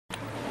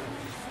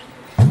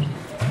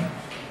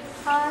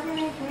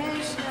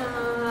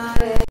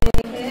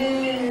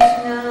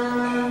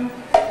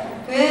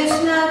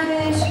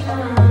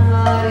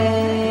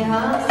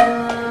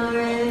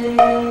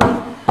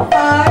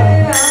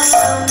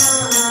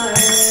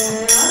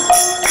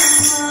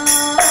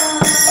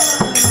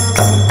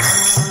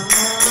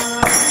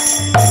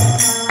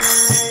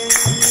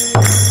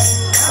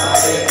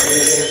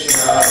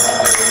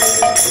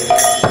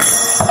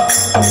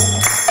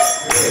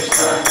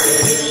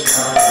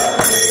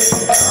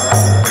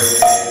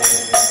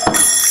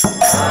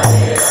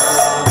Hare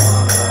Rama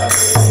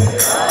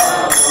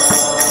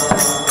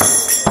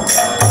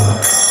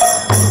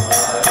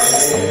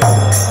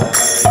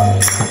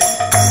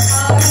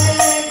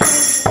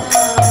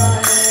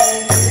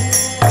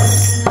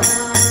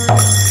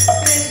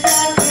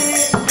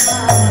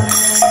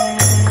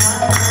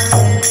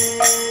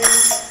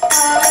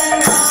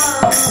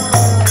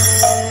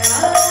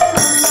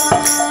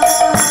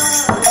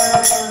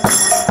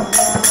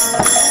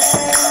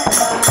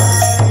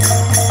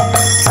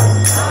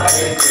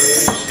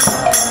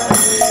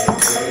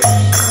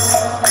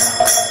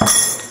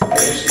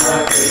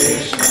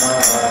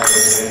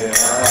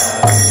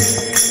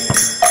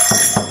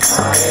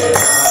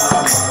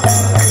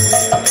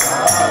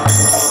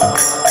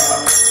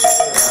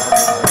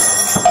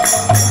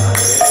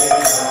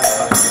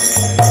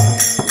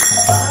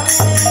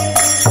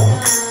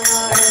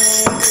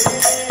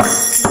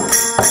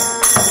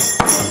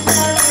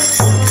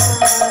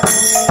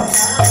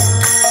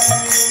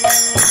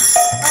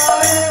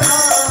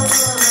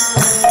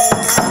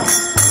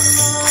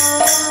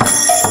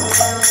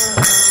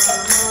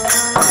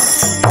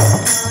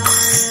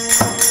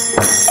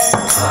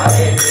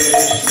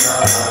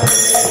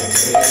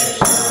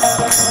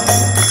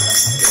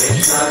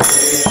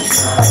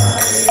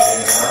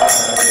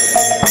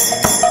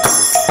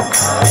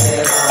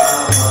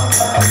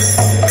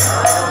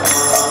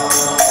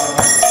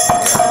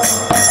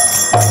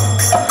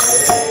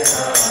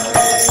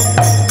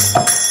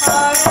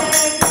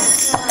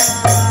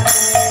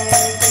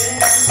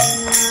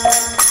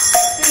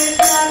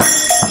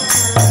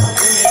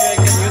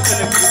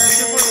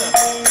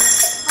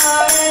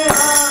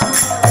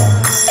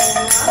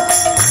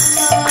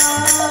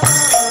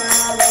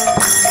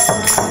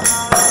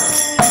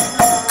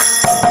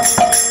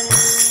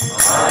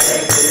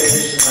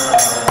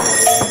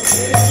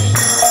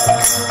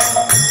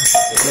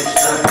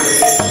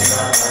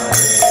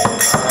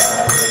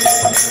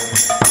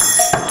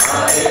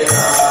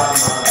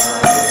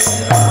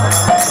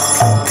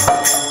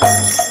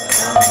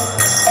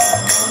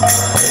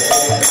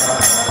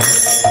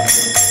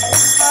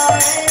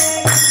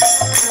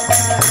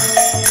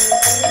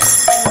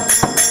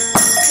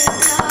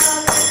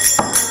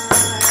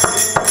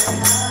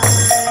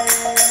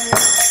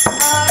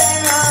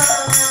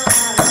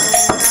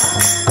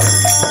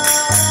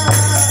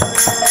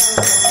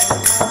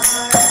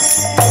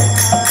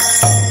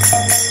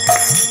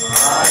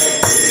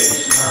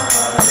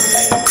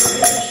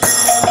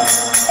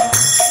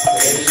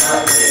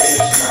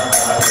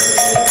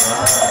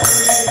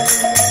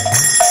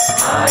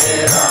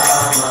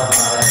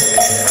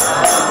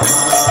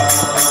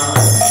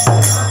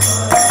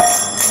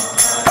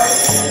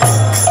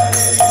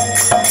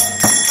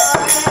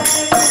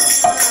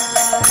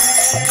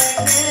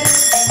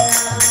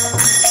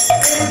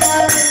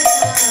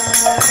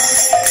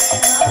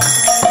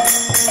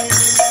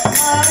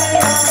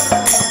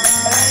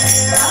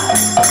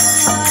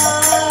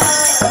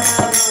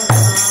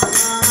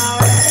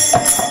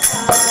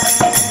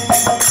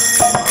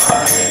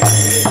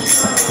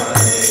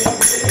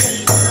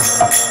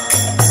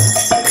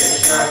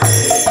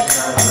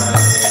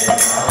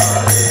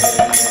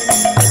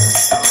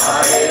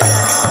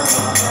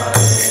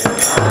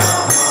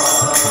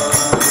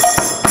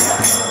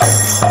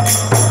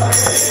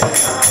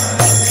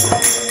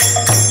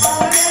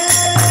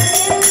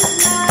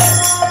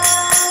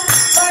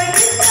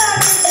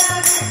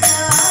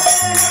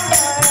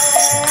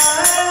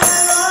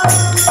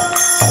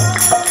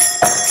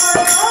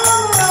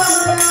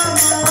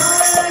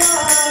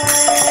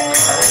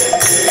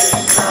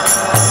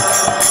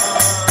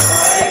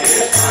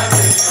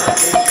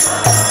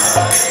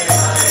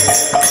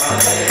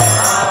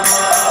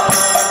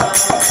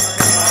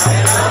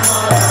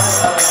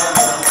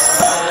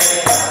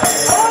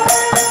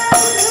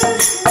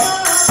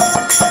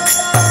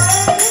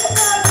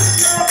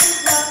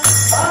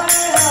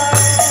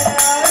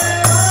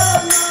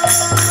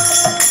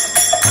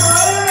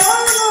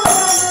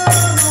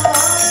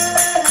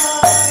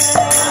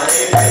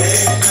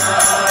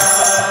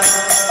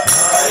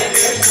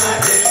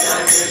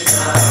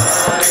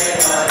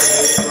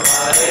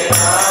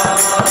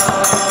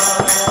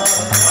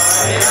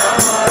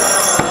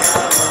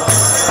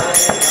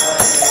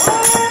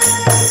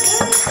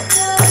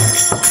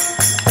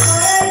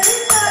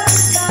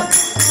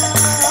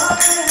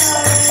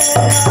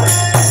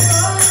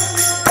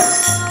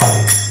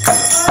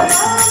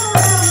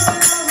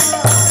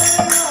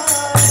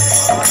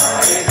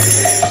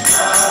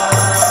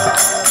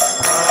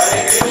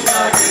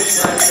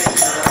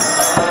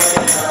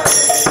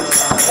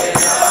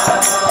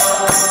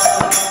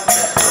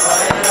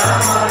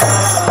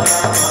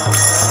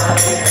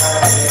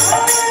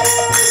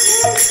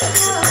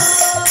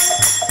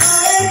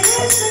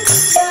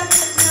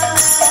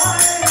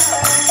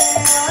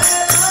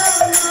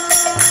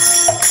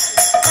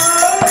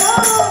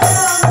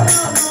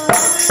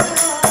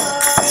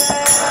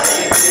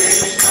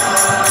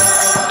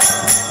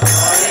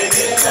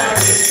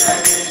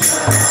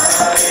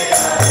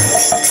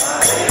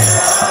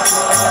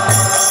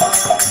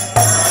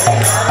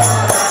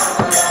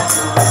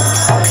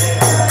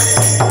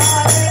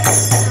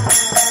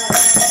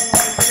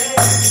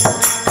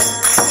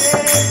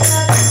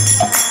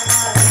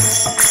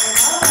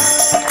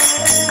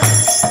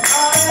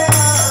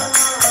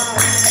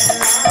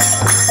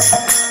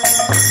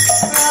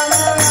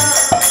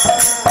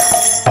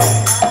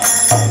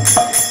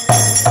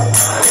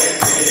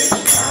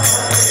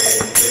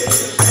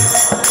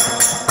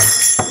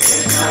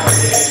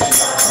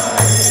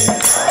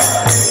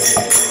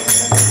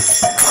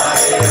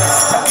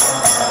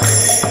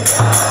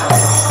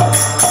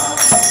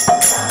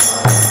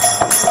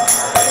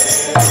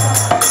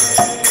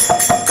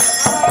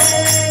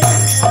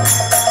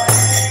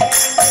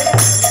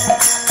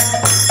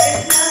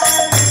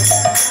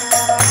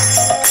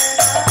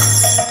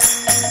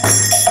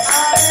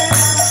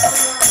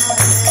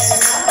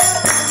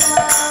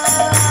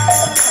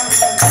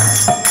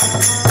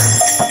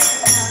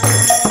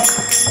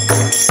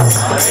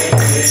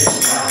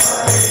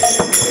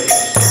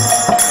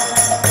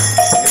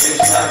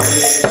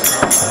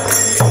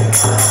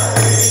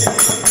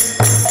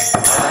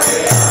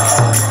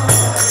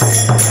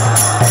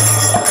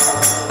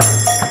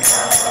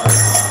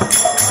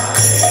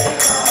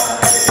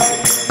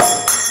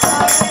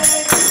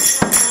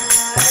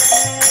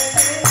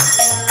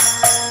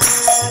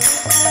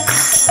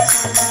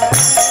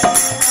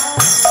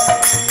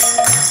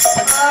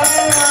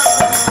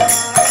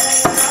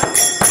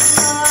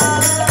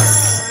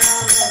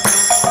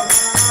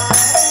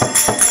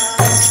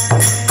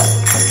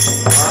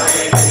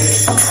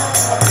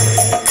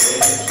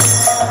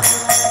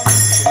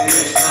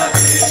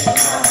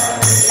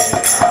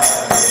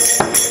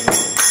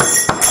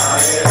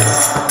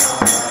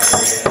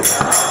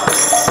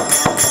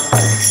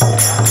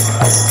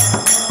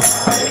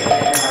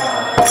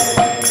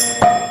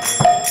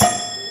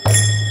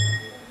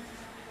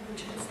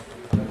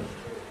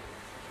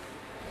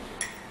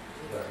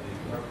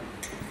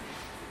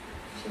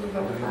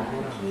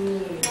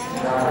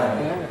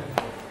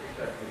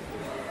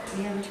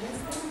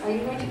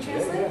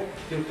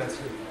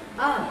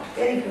Ah,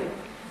 very good.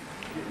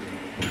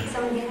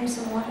 Someone get him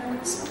some water?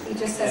 He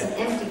just has an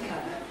empty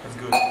cup. That's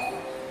good.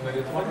 But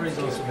the water is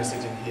also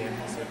message in here.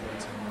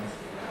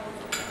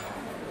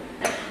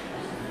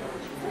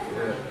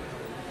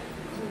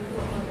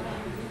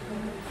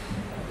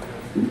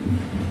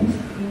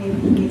 He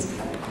needs a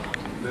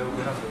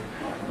cup.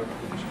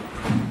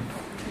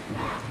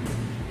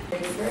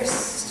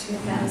 31st,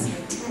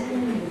 2010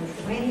 in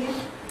Lithuania.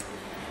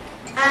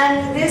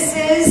 And this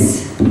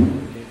is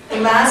the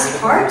last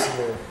part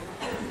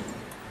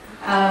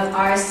of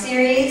our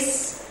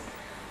series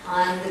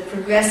on the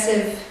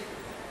progressive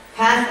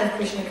path of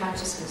Krishna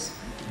consciousness.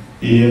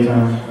 И это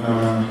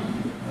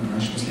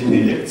наша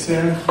последняя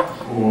лекция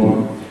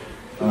о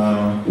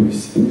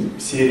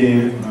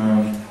серии.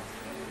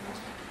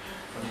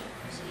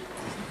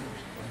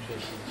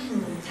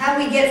 How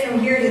do we get from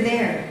here to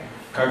there?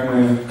 Как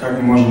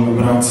мы можем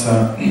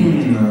добраться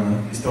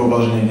из того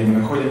положения, где мы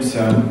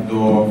находимся,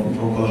 до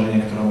того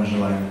положения, которое мы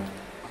желаем?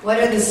 What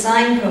are the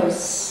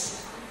signposts?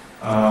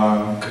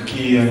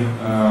 Какие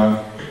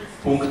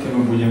пункты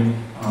мы будем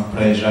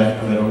проезжать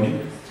по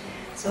дороге?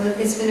 So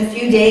it's been a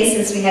few days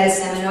since we had a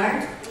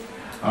seminar.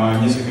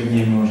 Несколько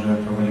дней мы уже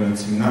проводили этот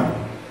семинар.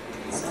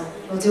 So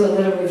we'll do a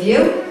little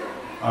review.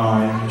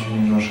 Я хочу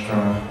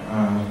немножко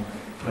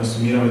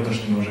просуммировать то,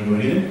 что мы уже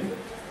говорили.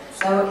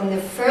 So in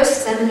the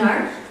first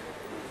seminar,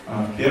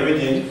 В первый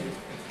день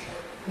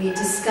we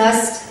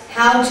discussed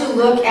how to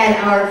look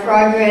at our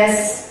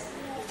progress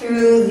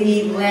through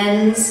the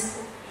lens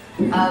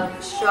of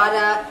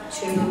Shraddha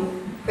to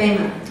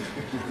Prema.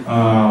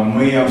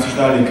 Мы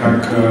обсуждали,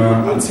 как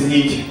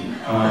оценить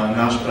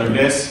наш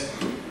прогресс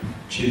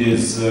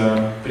через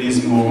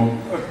призму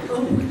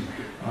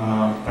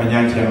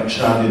понятия от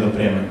Шрадды до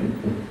Премы.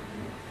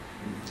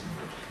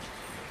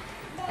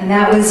 And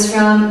that was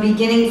from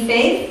beginning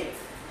faith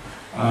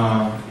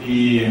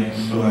И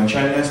была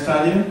начальная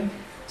стадия,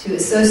 to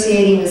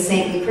associating with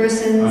saintly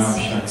persons,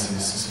 общаться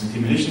со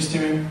святыми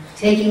личностями,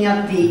 taking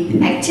up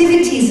the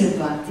activities of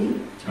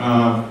bhakti,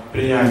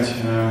 принять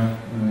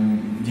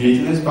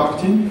деятельность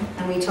бхакти.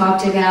 and we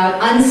talked about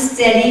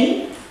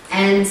unsteady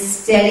and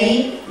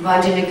steady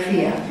bhajana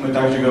kriya. Мы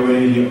также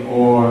говорили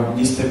о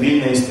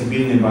нестабильной и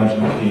стабильной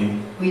баджана крии.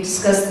 We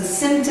discussed the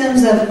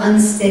symptoms of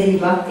unsteady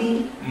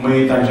bhakti,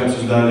 Мы также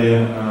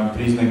обсуждали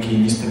признаки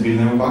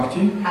нестабильного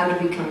бхакти, how to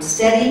become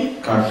steady,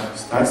 как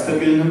стать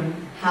стабильным,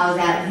 how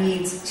that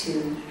leads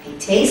to a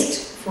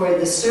taste for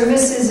the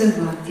services of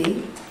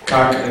bhakti,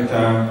 как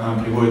это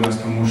приводит нас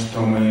к тому,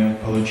 что мы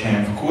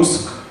получаем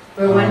вкус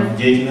к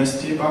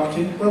деятельности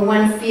бхакти. where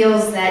one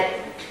feels that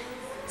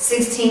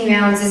 16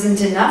 rounds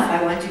isn't enough,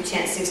 I want to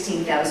chant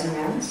 16,000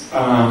 rounds.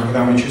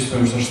 Когда мы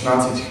чувствуем, что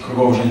 16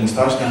 кругов уже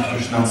недостаточно, я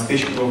хочу 16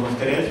 тысяч кругов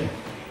повторять.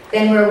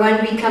 Then where one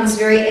becomes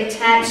very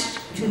attached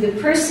to the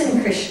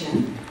person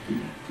Krishna.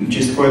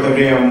 Через какое-то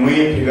время мы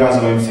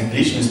привязываемся к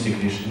личности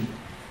Кришны.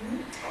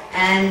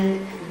 And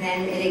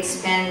then it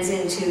expands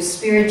into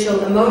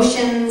spiritual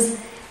emotions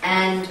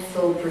and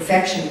full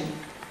perfection.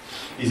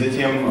 И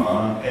затем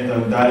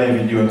это далее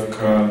ведет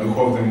к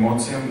духовным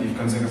эмоциям, и в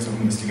конце концов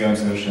мы достигаем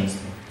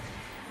совершенства.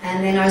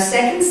 And then our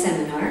second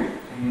seminar,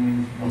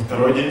 Во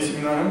второй день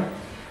семинара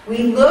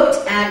we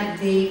looked at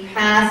the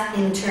path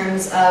in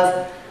terms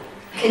of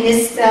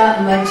Kanista,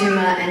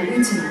 Majjhima, and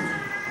Uttama.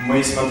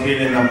 мы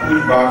смотрели на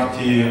путь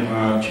бхакти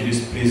через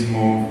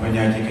призму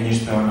понятия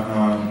Каништа,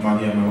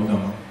 Мадьяма и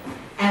Удама.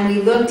 And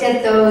we looked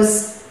at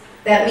those,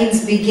 that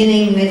means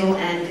beginning, middle,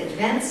 and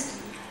advanced.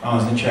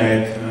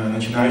 Означает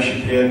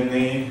начинающий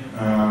преданный,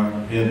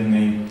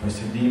 преданный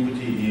посередине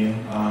пути и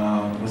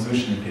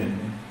возвышенный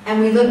преданный. And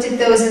we looked at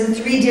those in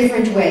 3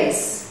 different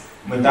ways.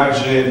 Мы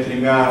также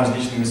тремя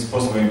различными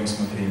способами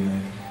посмотрели на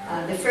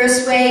это. The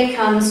first way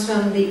comes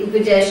from the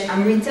Upadesh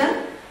Amrita.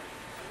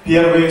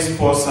 Первый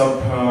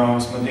способ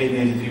смотреть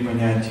на эти три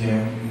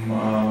понятия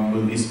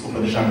был из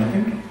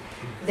Упадешамриты.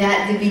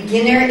 That the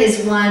beginner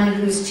is one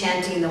who's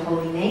chanting the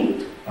holy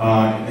name.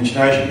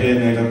 Начинающий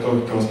преданный — это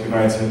тот, кто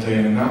воспевает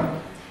святые имена.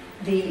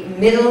 The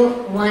middle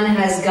one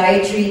has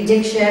Gayatri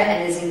Diksha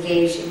and is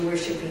engaged in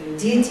worshiping the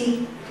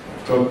deity.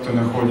 Тот, кто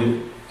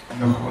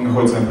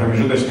находится на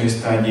промежуточной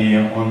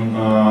стадии, он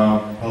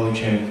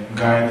получает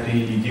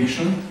Гайатри и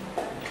Дикшу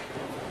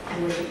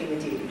And worshiping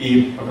the deity.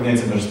 и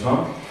поклоняется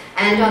божествам.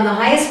 And on the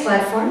highest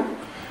platform,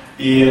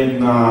 И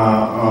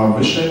на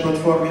высшей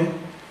платформе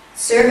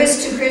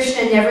service to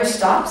Krishna never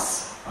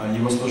stops.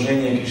 его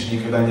служение Кришне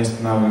никогда не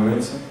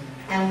останавливается.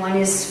 And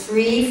one is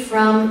free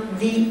from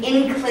the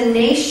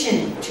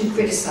inclination to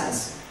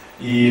criticize.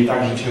 И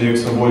также человек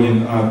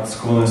свободен от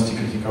склонности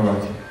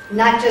критиковать.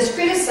 Not just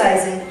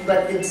criticizing,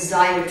 but the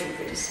desire to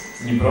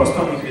criticize. Не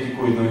просто он не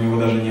критикует, но у него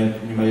даже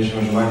нет ни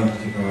малейшего желания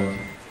критиковать.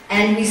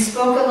 And we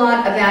spoke a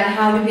lot about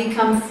how to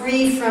become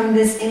free from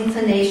this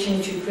inclination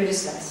to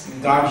criticize.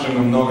 Также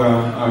мы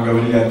много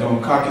говорили о том,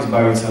 как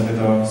избавиться от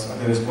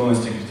этой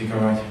склонности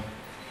критиковать.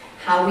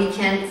 How we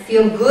can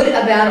feel good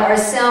about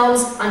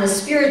ourselves on a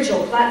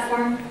spiritual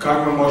platform.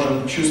 Как мы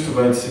можем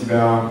чувствовать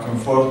себя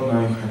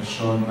комфортно и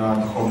хорошо на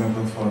духовной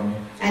платформе.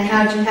 And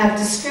how to have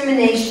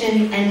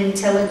discrimination and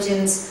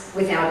intelligence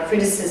without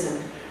criticism.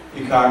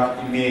 И как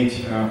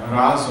иметь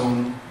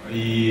разум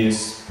и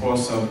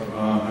способ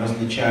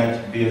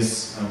различать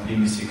без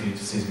примеси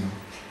критицизма.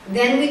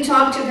 Then we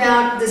talked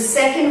about the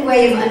second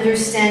way of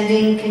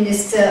understanding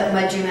Kanista,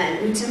 Majjhima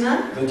and Uttama.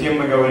 Затем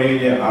мы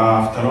говорили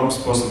о втором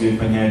способе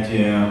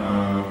понятия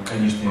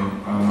Каништы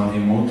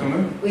Мадхьямы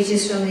Уттамы, Which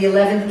is from the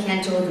 11th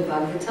canto of the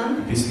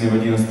Bhagavatam, описанный в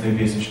 11-й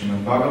песне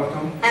Шримад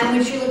Бхагаватам. and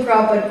which Srila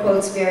Prabhupada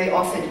quotes very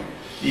often.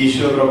 И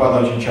Шрила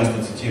Прабхупада очень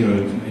часто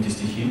цитирует эти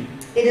стихи.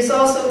 It is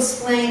also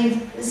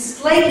explained a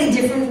slightly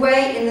different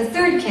way in the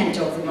 3rd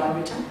canto of the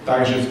Bhagavatam,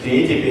 Также в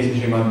третьей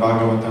песне Шримад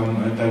Бхагаватам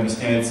это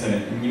объясняется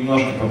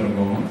немножко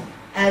по-другому.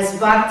 as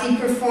bhakti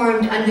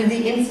performed under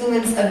the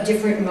influence of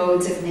different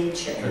modes of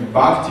nature. Как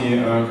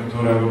бхакти,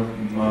 которая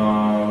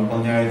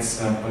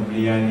выполняется под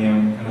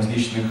влиянием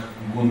различных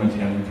гун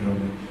материальной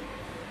природы.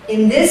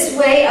 In this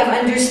way of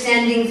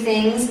understanding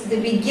things, the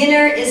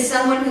beginner is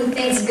someone who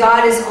thinks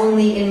God is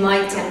only in my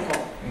temple.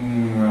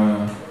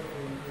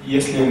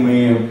 Если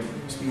мы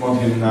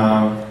смотрим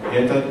на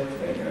этот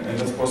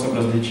способ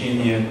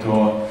развлечения,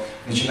 то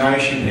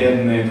начинающий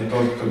преданный — это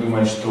тот, кто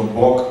думает, что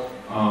Бог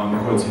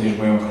находится лишь в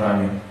моем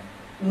храме.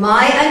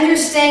 My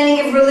understanding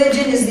of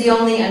religion is the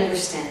only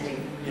understanding.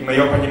 И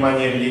мое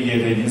понимание религии —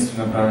 это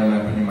единственное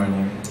правильное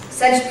понимание.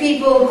 Such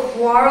people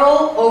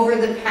quarrel over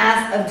the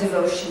path of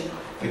devotion.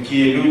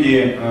 Такие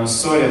люди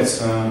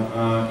ссорятся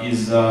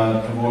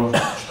из-за того,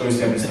 что из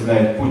себя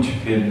представляет путь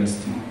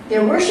преданности.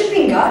 They're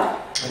worshiping God,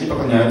 Они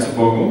поклоняются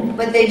Богу,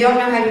 but they don't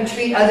know how to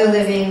treat other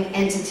living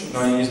entities.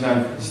 но они не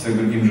знают, как относиться к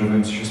другим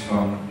живым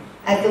существам.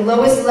 At the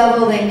lowest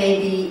level, they may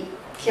be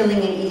killing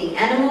and eating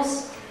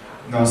animals,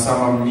 На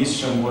самом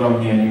низшем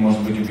уровне они,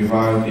 может быть,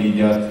 убивают и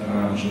едят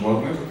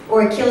животных,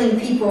 or killing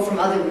people from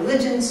other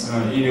religions.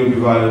 Или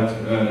убивают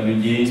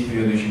людей,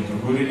 исповедующих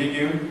другую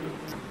религию.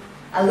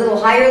 A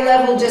little higher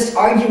level, just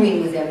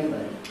arguing with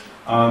everybody.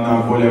 А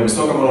на более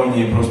высоком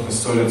уровне просто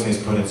ссорятся и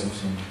спорятся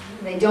всем.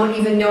 They don't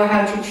even know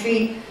how to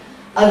treat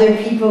other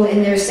people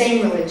in their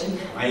same religion.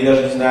 Они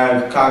даже не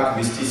знают, как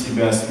вести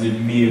себя с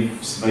людьми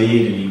в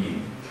своей религии.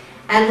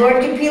 And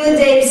Lord Kapila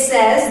Dev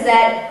says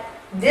that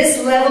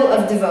this level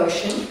of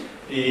devotion,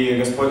 И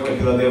Господь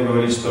Капиладев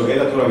говорит, что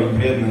этот уровень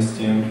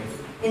преданности,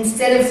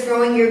 instead of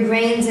throwing your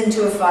grains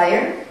into a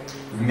fire,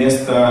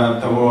 вместо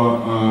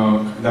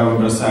того, когда вы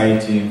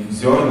бросаете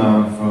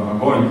зерна в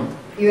огонь,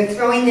 you're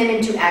throwing them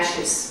into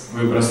ashes.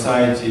 вы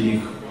бросаете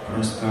их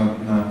просто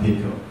на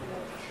пепел.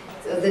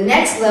 So the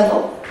next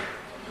level,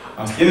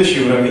 А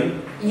следующий уровень,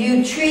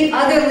 you treat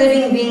other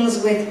living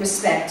beings with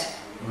respect.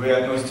 вы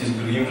относитесь к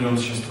другим живым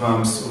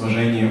существам с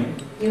уважением.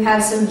 You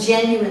have some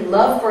genuine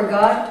love for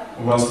God.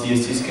 У вас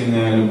есть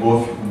искренняя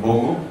любовь к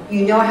Богу.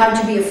 You know how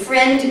to be a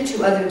friend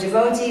to other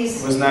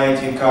devotees. Вы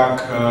знаете,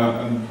 как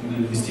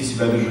вести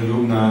себя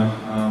дружелюбно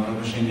по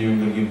отношению к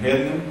другим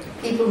преданным.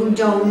 People who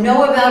don't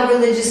know about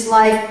religious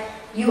life,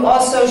 you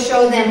also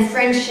show them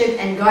friendship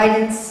and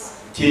guidance.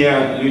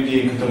 Те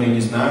люди, которые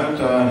не знают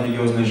о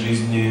религиозной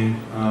жизни,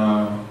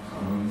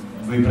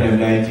 вы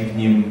проявляете к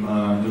ним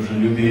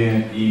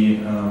дружелюбие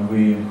и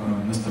вы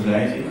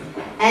наставляете их.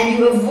 And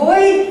you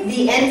avoid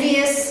the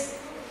envious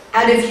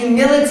out of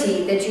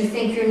humility that you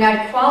think you're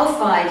not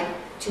qualified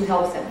to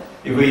help them.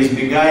 И вы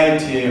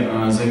избегаете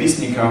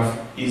завистников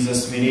из-за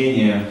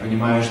смирения,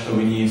 понимая, что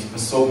вы не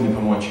способны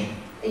помочь им.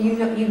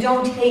 You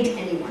don't hate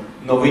anyone.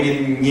 Но вы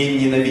не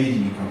ненавидите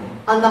никого.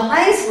 On the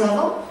highest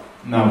level,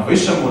 На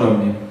высшем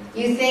уровне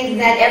you think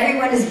that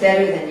everyone is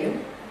better than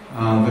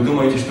you. вы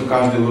думаете, что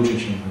каждый лучше,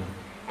 чем вы.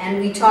 And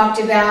we talked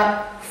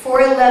about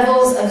 4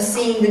 levels of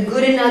seeing the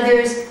good in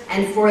others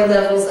and 4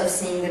 levels of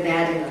seeing the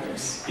bad in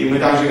others. И мы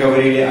также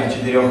говорили о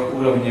 4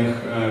 уровнях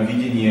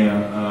видения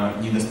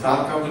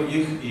недостатков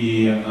других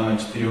и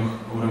 4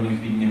 уровнях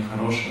видения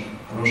хороших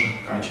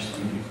качеств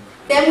других.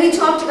 Then we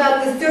talked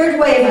about the third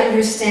way of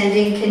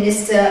understanding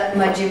Kanista,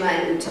 Majjhima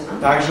and Uttama.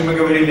 Также мы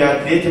говорили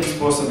о третьем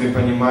способе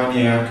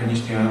понимания,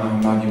 конечно,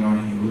 Мадхьямы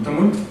и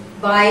Уттамы.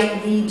 By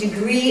the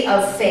degree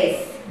of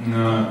faith.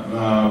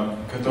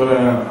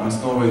 которая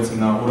основывается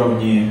на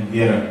уровне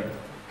веры.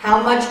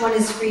 How much one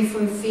is free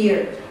from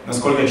fear.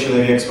 Насколько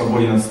человек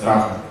свободен от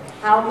страха.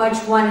 How much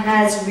one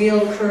has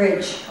real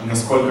courage.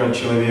 Насколько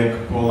человек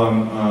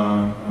полон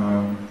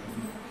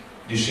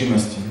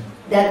решимости.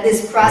 That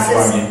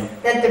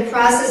the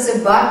process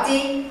of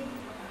bhakti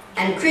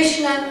and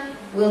Krishna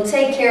will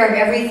take care of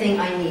everything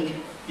I need.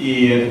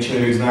 И этот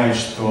человек знает,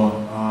 что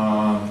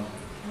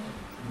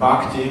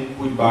бхакти,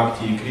 путь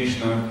бхакти и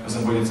Кришна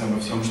позаботятся обо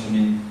всем, что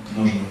мне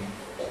нужно.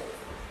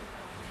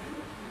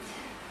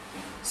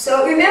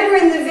 So remember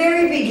in the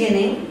very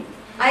beginning,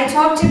 I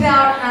talked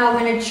about how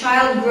when a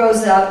child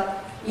grows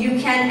up, you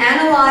can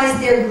analyze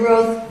their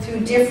growth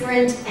through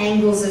different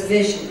angles of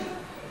vision.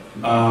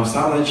 В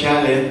самом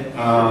начале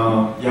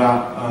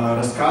я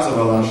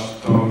рассказывала,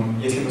 что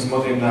если мы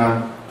смотрим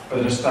на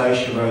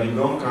подрастающего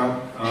ребенка,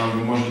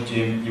 вы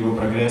можете его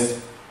прогресс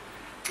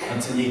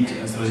оценить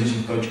с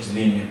различных точек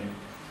зрения.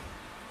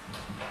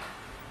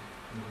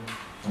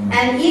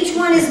 And each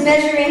one is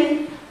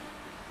measuring.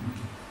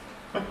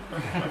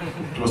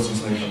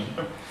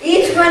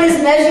 Each one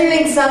is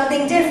measuring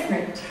something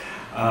different.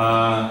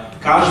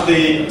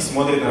 Каждый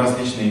смотрит на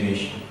различные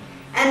вещи.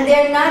 And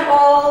they're not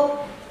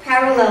all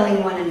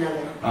paralleling one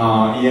another.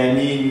 И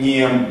они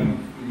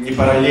не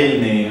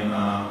параллельные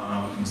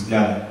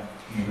взгляды.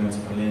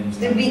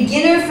 The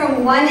beginner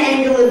from one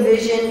angle of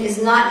vision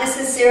is not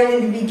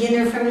necessarily the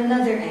beginner from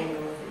another angle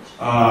of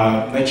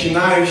vision.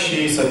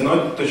 Начинающий с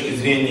одной точки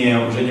зрения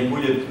уже не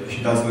будет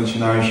считаться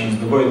начинающим с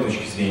другой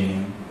точки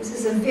зрения. This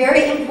is a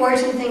very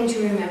important thing to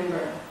remember.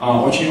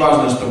 Очень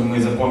важно, чтобы мы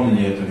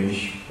запомнили эту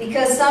вещь.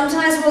 Because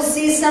sometimes we'll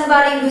see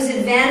somebody who's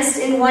advanced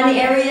in one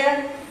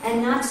area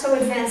and not so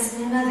advanced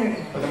in another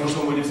area. Потому что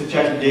мы будем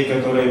встречать людей,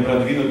 которые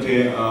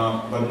продвинуты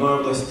в одной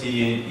области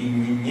и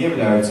не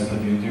являются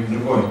продвинутыми в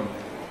другой.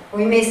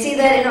 We may see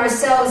that in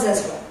ourselves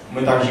as well.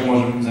 Мы также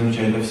можем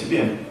замечать это в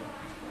себе.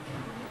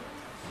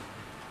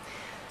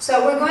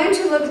 So we're going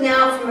to look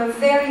now from a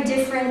very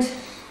different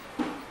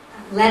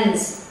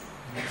lens.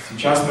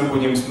 Сейчас мы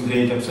будем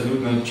смотреть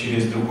абсолютно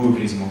через другую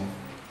призму.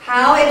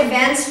 How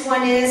advanced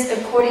one is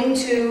according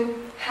to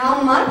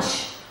how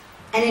much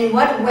and in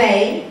what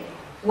way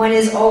one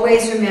is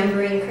always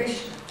remembering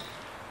Krishna.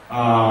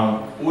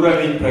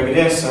 Уровень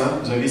прогресса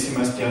в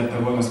зависимости от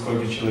того,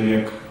 насколько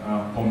человек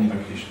помнит о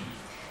Кришне.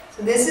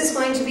 So this is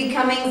going to be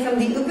coming from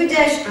the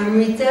HG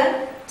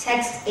Urmila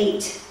text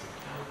 8.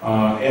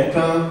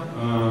 Это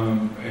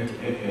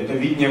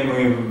видение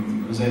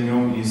мы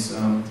займем из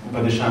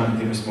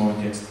Упадешамриты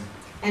 8 текста.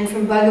 And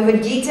from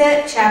Bhagavad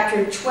Gita,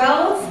 chapter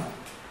 12,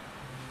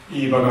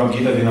 и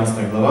Бхагавад-гита,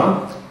 12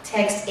 глава,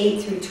 text 8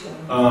 through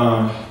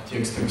 12.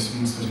 Текст с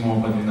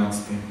 8 по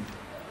 12.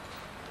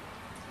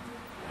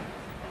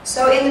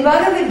 So in the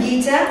Bhagavad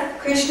Gita,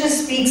 Krishna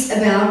speaks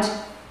about,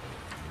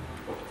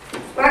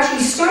 or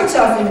actually starts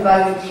off in the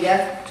Bhagavad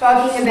Gita,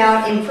 talking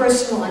about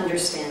impersonal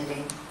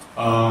understanding.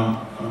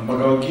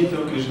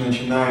 Бхагавад-гиту Кришна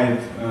начинает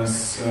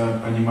с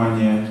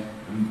понимания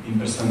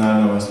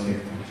имперсонального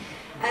аспекта.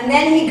 And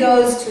then he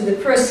goes to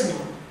the personal.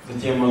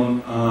 Затем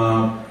он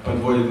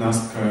подводит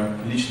нас к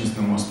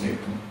личностному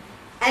аспекту.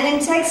 And in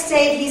text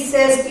 8 he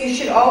says, you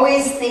should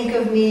always think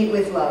of me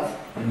with love.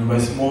 В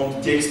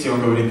 8 тексте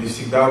он говорит, ты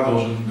всегда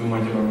должен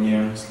думать обо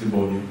мне с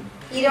любовью.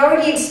 He'd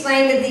already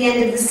explained at the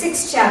end of the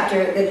 6th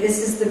chapter that this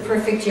is the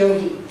perfect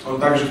yogi. Он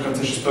также в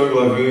конце 6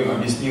 главы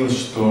объяснил,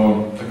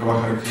 что такова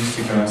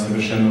характеристика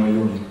совершенного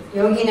йоги.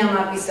 Yoginam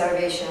api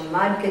sarvesham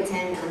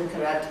madgaten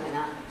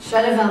antaratmana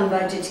shadavam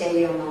bhajate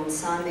yomam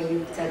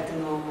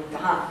samayuktatamo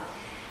mataha.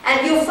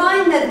 And you'll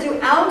find that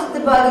throughout the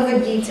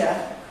Bhagavad Gita,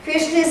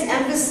 Krishna is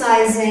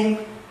emphasizing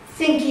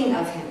thinking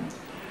of him.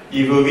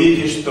 И вы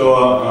увидите,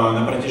 что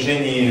на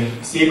протяжении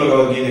всей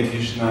Бхагавад-гиты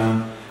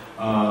Кришна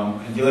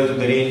делает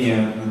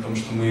ударение на том,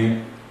 что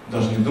мы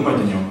должны думать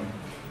о нем.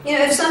 You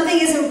know, if something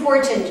is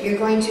important, you're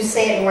going to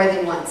say it more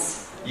than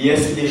once.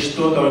 Если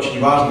что-то очень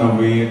важно,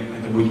 вы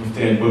это будете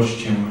повторять больше,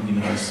 чем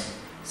один раз.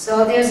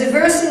 So there's a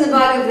verse in the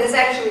Bhagavad Gita, there's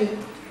actually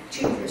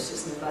 2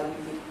 verses in the Bhagavad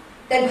Gita,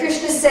 that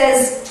Krishna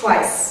says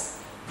twice.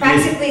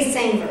 Practically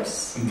same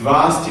verse.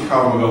 2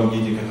 стиха в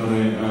Бхагавад-гите,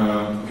 которые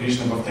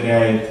Кришна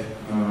повторяет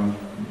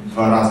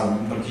 2 раза,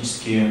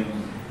 практически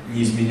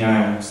не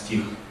изменяя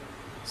стих.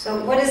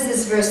 So what is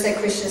this verse that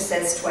Krishna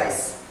says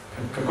twice?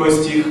 Какой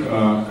стих,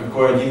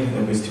 какой один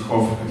хотя бы из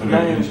стихов,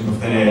 который Кришна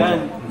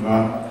повторяет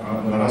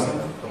 2 раза?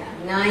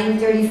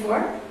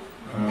 9:34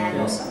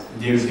 and also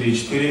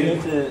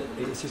 9:34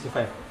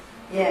 65.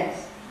 yes.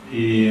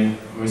 И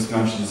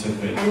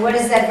 18:65. And what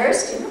is that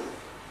verse? Do you know?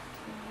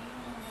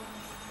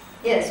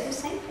 Yes, who's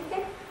saying it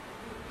again?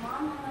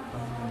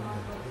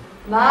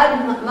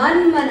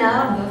 Manmana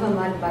bhava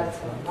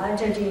madbhatva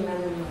majaji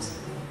manamas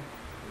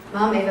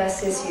mam eva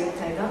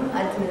sisyutagam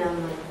atmanam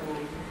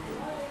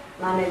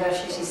mam eva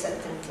shishi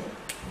sattante.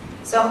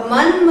 So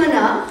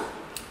manmana,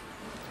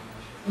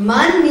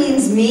 man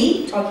means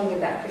me, talking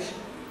about Krishna.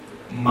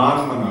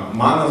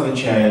 Ман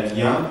означает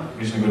я,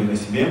 Кришна говорит о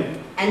себе.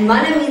 And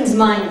mana means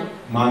mind.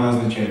 Мана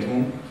означает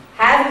ум.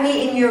 Have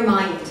me in your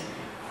mind.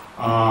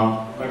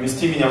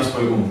 помести меня в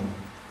свой ум.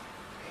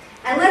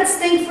 And let's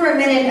think for a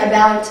minute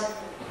about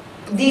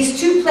these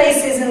two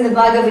places in the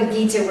Bhagavad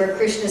Gita where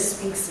Krishna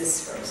speaks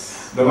this verse.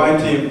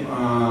 Давайте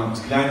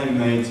взглянем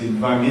на эти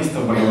два места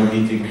в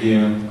Бхагавад-гите,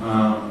 где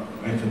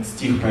этот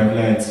стих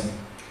появляется.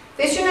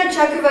 Vishwanath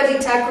Chakravarti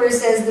Thakur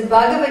says the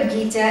Bhagavad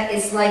Gita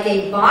is like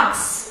a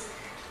box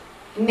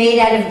made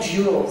out of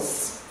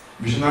jewels.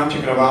 Вишванат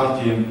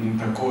Чакраварти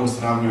Такур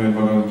сравнивает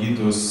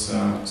Бхагавад-гиту с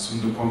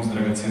сундуком с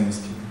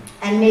драгоценностями.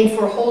 And made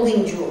for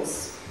holding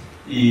jewels.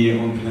 И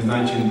он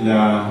предназначен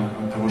для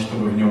того,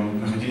 чтобы в нем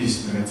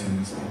находились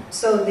драгоценности.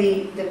 So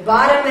the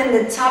bottom and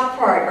the top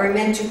part are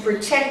meant to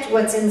protect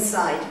what's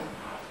inside.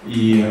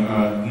 И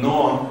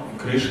дно,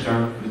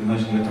 крышка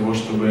предназначена для того,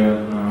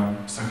 чтобы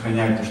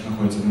сохранять то, что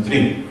находится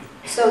внутри.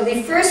 So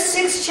the first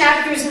 6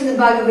 chapters in the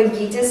Bhagavad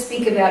Gita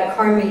speak about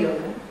karma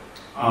yoga.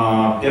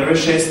 Первые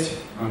 6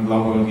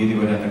 глав Бхагавад-гиты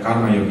говорят о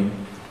карма-йоге.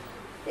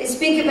 They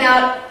speak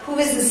about who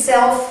is the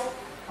self.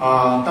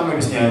 Там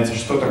объясняется,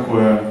 что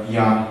такое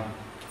я.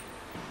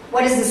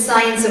 What is the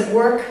science of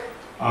work?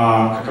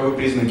 Каковы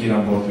признаки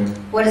работы?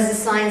 What is the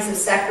science of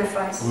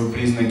sacrifice? Каковы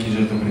признаки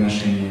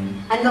жертвоприношения?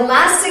 And the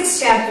last 6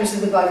 chapters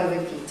of the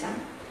Bhagavad Gita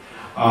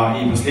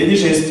И последние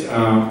 6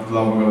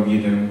 глав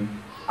Бхагавад-гиты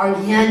are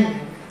Jnana.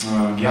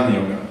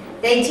 Гьяна-йога.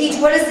 They teach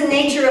what is the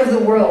nature of the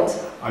world.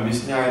 Там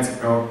объясняется,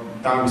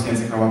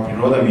 какова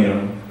природа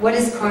мира. What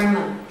is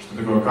karma? Что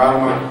такое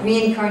карма?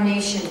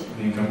 Reincarnation.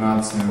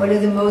 Реинкарнация. What are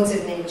the modes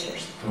of nature?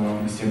 Что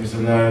из себя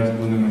представляют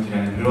гуны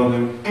материальной природы.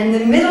 And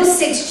the middle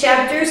 6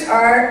 chapters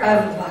are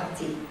of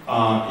bhakti.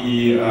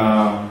 И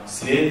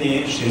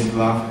средние 6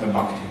 глав это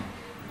бхакти.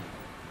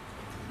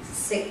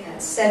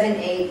 7,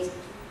 8,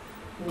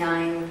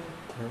 9,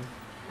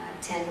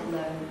 10,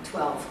 11,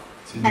 12.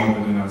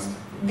 7-12.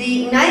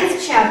 The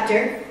 9th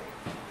chapter,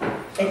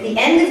 at the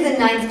end of the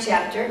 9th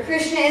chapter,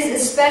 Krishna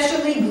is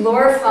especially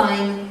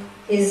glorifying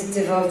his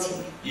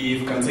devotee. И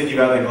в конце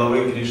 9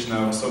 главы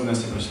Кришна в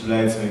особенности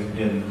прославляет своих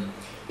преданных.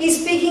 He's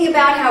speaking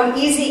about how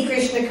easy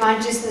Krishna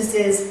consciousness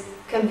is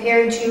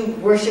compared to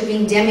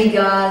worshipping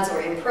demigods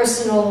or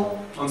impersonal.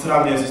 Он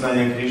сравнивает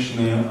сознание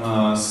Кришны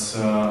с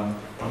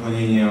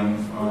поклонением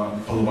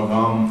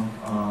полубогам,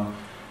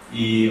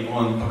 и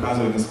он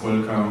показывает,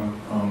 насколько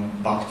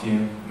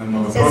бхакти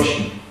намного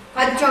проще.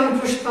 Patram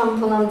pushpam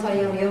pulam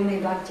tayam yome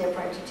bhaktya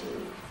prajati.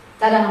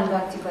 Tadaham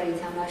bhakti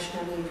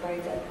paritamashmami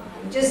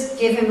paritatmaham. Just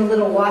give him a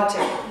little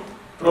water.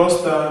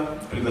 Просто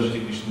предложите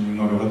Кришне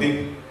немного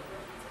воды.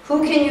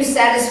 Who can you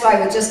satisfy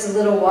with just a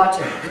little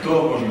water?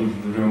 Кто может быть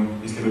удовлетворен,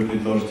 если вы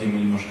предложите ему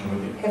немножко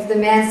воды? If the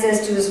man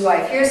says to his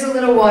wife, "Here's a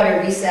little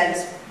water, be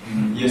satisfied."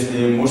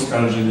 Если муж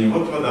скажет жене,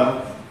 вот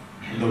вода,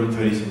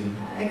 удовлетворись этим.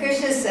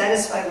 Krishna is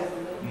satisfied with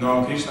it.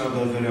 Но Кришна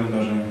удовлетворен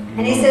даже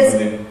And he немного says,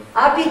 воды.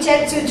 Api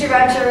chettu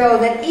characharo,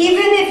 that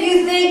even if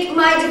you think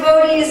my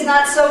devotee is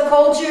not so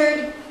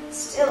cultured,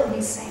 still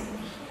he's saintly.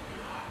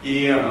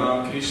 И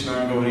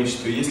Кришна говорит,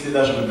 что если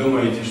даже вы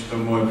думаете, что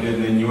мой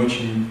преданный не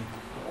очень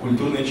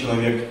культурный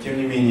человек, тем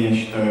не менее я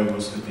считаю его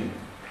святым.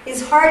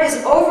 His heart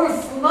is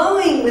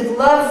overflowing with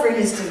love for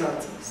his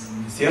devotees.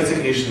 Сердце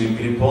Кришны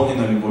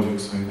переполнено любовью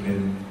к своим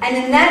преданным. And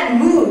in that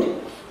mood,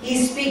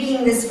 he's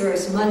speaking this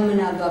verse,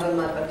 Manmana Bhava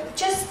Madhava.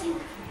 Just think.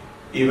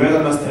 И в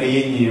этом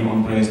настроении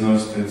он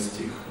произносит этот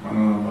стих.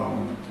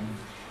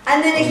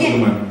 And then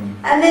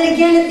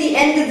again at the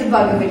end of the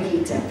Bhagavad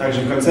Gita,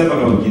 Также в конце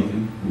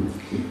Бхагавад-гиты,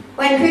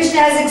 when Krishna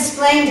has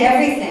explained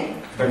everything,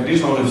 когда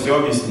Кришна уже все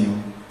объяснил,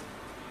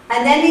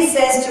 and then he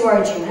says to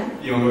Arjuna,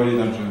 и он говорит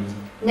Арджуне,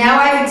 now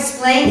I've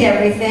explained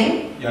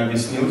everything, я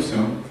объяснил все,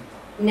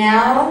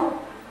 now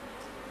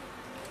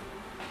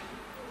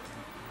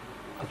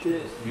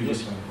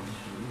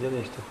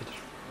делай, что хочешь.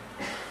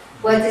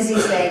 what does he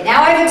say?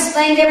 Now I've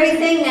explained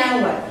everything,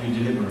 now what? You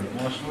deliberate.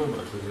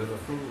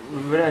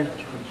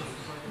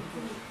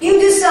 You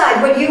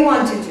decide what you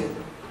want to do.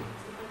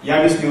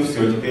 Я объяснил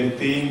все, теперь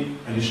ты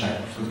решай,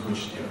 что ты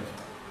хочешь делать.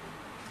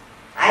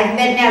 I've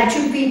met now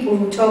 2 people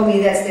who told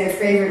me that's their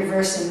favorite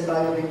verse in the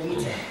Bhagavad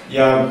Gita.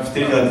 Я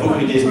встретил 2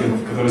 людей,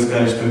 которые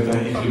сказали, что это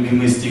их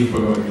любимый стих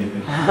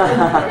Бхагавад-гиты.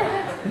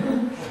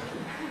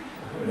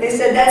 They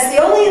said that's the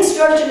only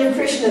instruction of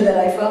Krishna that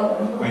I follow.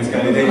 Они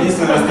сказали, это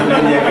единственное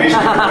наставление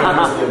Кришны,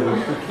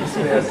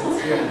 которое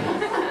следует.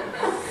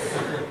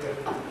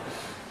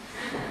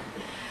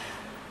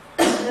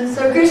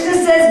 So Krishna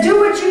says, do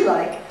what you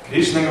like.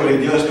 Кришна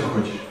говорит, делай, что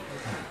хочешь.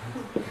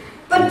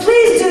 But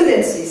please do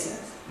this, he says.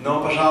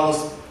 Но,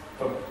 пожалуйста,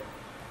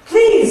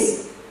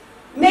 Please,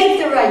 make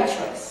the right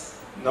choice.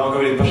 но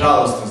говорит,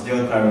 пожалуйста,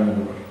 сделай правильный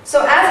выбор.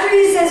 So after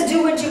he says,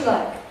 do what you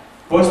like,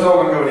 После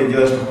того, как он говорит,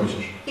 делай, что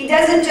хочешь, he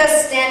doesn't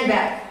just stand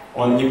back.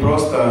 он не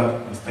просто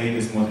стоит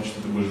и смотрит,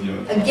 что ты будешь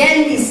делать.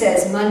 Again he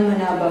says,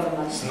 Manmana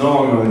Bhavamana.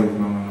 Снова говорит,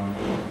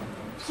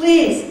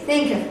 Please,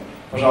 think of it.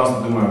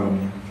 пожалуйста, думай обо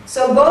мне.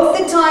 So both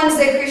the times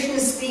that Krishna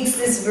speaks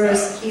this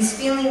verse, he's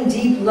feeling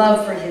deep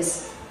love for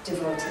his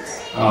devotees.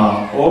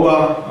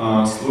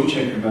 Оба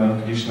случая, когда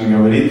Кришна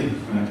говорит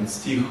этот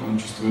стих, он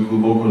чувствует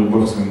глубокую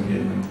любовь к своим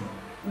преданным.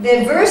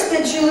 The verse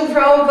that Srila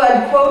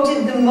Prabhupada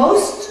quoted the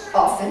most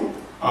often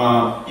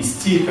И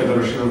стих,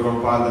 который Шрила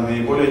Прабхупада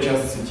наиболее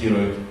часто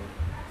цитирует.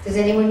 Does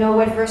anyone know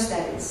what verse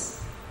that is?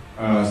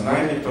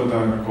 Знает ли кто-то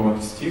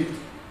какого-то стих?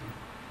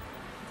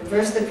 The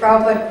verse that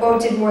Prabhupada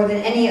quoted more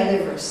than any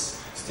other verse.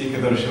 Стих,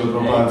 который Шрила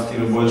Прабхупада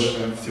цитирует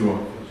больше всего.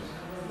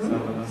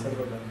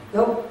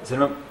 Nope.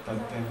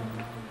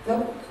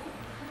 Nope.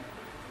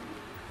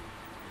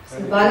 It's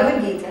the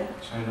Bhagavad Gita.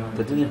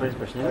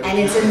 And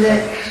it's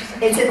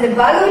in the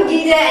Bhagavad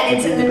Gita and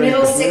it's in the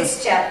middle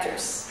 6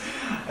 chapters.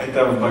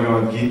 Это в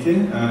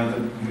Бхагавад-гите,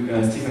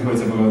 стих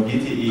находится в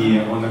Бхагавад-гите,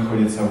 и он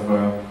находится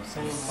в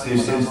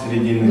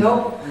середине.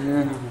 Nope.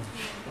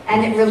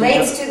 And it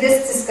relates to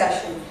this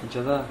discussion.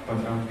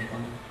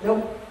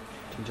 Nope.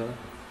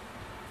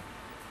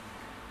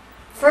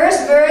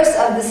 First verse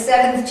of the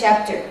 7th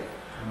chapter.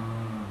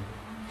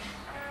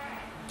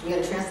 You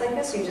gonna translate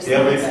this? Or you just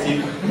Первый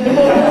стих.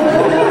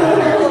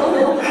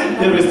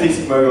 Первый стих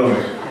 7 главы.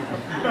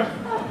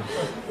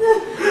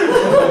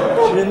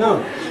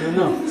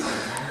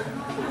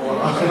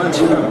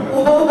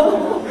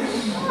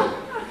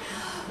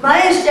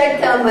 Maya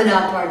Shakta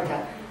Manaparta.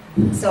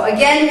 So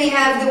again we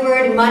have the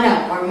word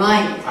mana or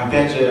mind.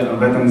 Опять же,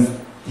 в этом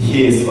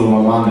стихе есть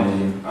слово мана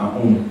или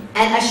ум.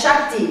 And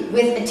ashakti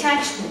with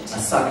attachment.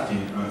 Асакти,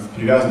 с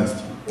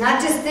привязанностью.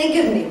 Not just think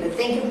of me, but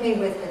think of me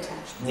with attachment.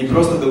 Не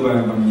просто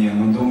думаем обо мне,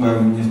 но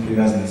думаем не с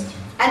привязанностью.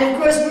 And of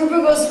course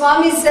Rupa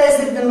Goswami says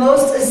that the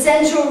most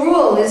essential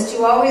rule is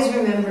to always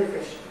remember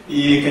Krishna.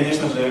 И,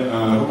 конечно же,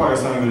 Рупа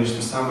Госвами говорит,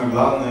 что самое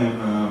главное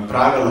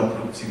правило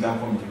всегда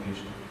помнить о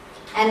Кришне.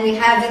 And we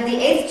have in the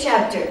 8th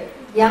chapter,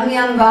 Yam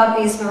Yam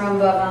Vapi Smaram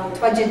Bhavam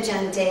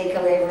Tvajachante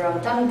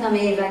Kalevaram Tam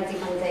Tame Vakti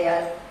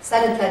Pantaya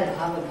Saratad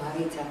Bhava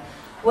Bhavita.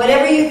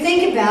 Whatever you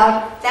think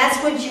about, that's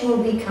what you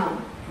will become.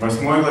 В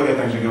 8 главе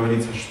также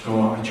говорится,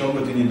 что о чем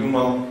бы ты ни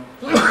думал,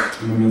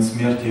 в момент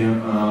смерти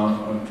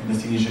ты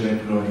достигнешь этой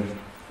природы.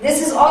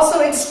 This is also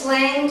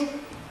explained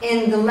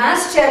in the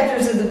last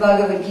chapters of the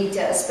Bhagavad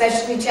Gita,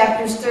 especially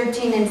chapters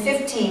 13 and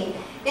 15,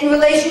 in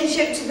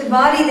relationship to the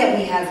body that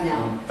we have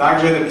now.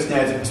 Также это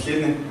объясняется в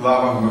последних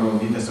главах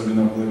Бхагавад-гиты,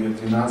 особенно в главе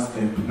 13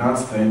 и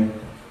 15,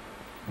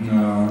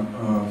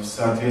 в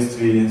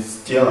соответствии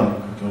с телом,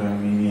 которое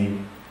мы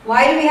имеем.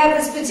 Why do we have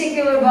this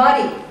particular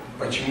body?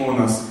 Почему у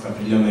нас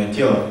определенное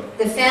тело?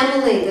 The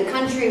family, the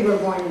country we're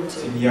born into.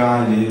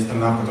 Семья или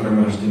страна, в которой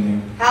мы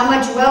рождены? How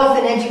much wealth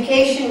and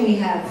education we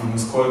have.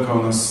 Насколько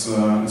мы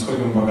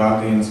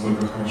богаты,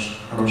 насколько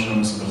хорошее у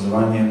нас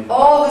образование.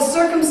 All the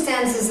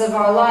circumstances of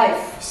our life.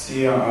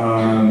 Все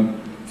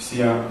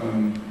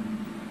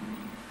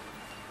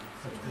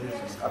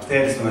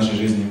обстоятельства нашей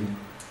жизни.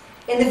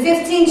 In the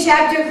 15th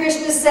chapter,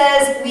 Krishna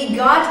says, we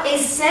got a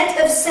set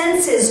of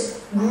senses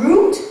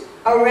grouped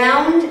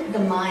around the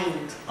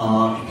mind.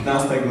 В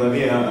 15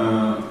 главе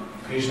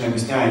Кришна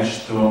объясняет,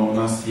 что у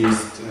нас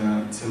есть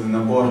целый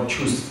набор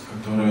чувств,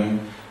 которые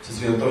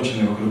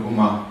сосредоточены вокруг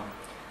ума.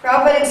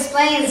 Prabhupada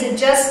explains that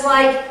just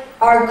like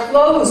our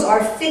clothes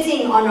are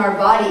fitting on our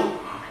body,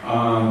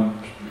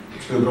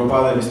 Шрила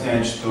Прабхупада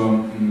объясняет,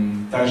 что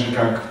так же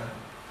как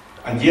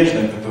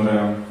одежда,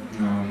 которая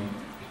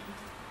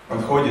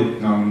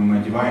подходит нам, мы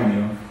одеваем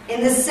ее.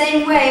 in the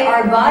same way,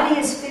 our body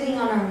is fitting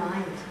on our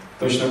mind.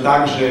 Точно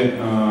так же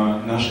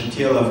наше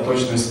тело в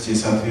точности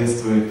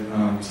соответствует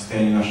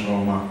состоянию нашего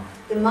ума.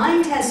 The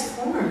mind has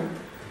form.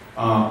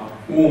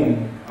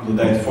 Ум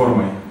обладает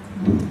формой.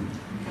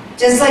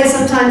 Just like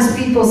sometimes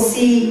people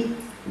see,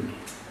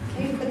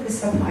 can you put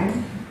this up higher?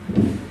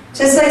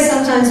 Just like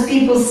sometimes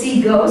people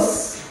see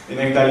ghosts.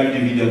 Иногда люди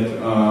видят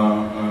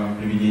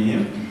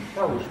привидения.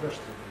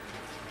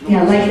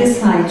 Yeah, like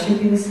this high. It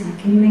should be this high.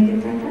 Can you make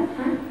it like that?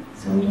 Huh?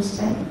 So it'll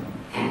stay.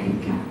 There you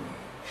go.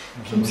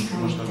 Keeps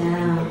coming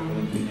down.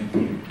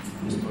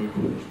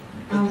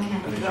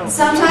 Okay.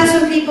 Sometimes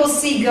when people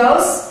see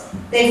ghosts,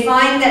 they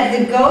find that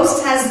the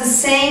ghost has the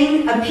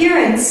same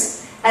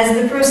appearance as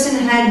the person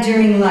had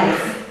during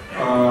life.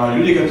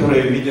 Люди,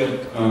 которые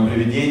видят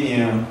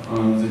привидения,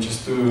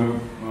 зачастую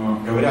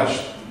говорят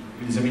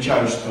или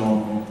замечают, что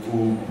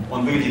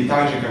он выглядит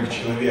так же, как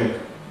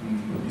человек,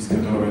 из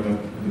которого это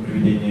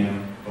привидение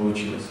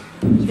получилось.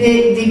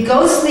 The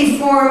ghostly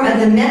form of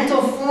the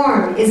mental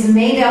form is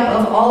made up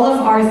of all of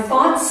our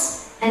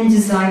thoughts and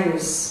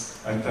desires.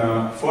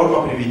 Эта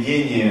форма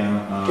привидения,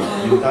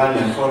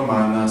 ментальная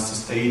форма, она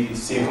состоит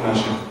из всех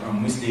наших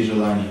мыслей и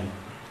желаний.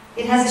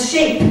 It has a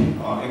shape.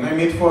 Она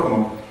имеет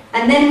форму.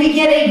 And then we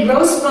get a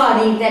gross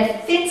body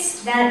that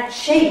fits that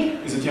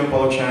shape. И затем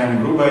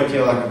получаем грубое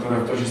тело, которое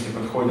в точности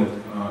подходит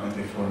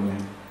этой форме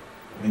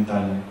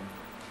ментальной.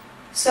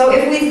 So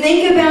if we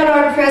think about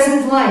our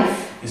present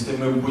life, Если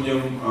мы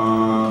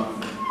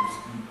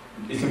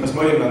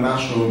посмотрим на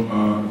нашу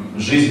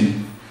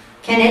жизнь,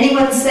 can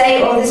anyone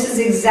say, oh, this is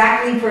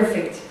exactly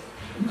perfect?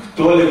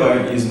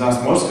 кто-либо из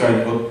нас может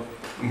сказать, вот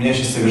у меня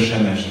сейчас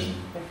совершенная жизнь?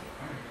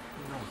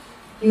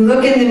 You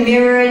look in the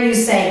mirror and you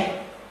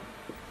say,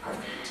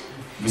 perfect.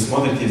 Вы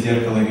смотрите в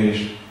зеркало и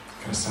говоришь,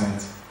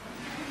 красавица.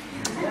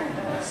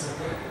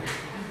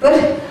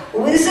 But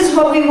this is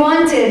what we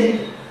wanted.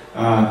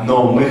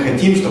 Но мы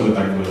хотим, чтобы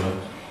так было.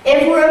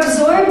 If we're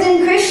absorbed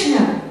in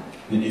Krishna,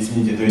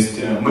 Извините, то есть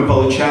мы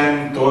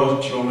получаем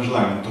то, чего мы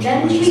желаем, то, что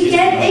Then наше we get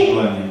естественное a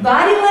желание.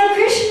 body like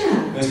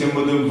Krishna. Но если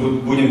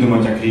мы будем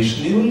думать о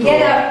Кришне, We то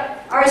get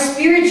our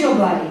spiritual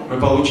body. мы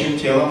получим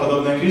тело,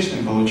 подобное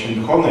Кришне,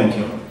 получим духовное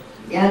тело.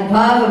 Yad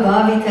bhava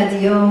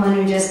bhavitadyo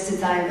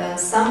manujastitaiva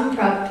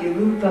samprapya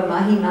rupa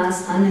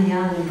mahimas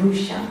anayana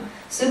bhusham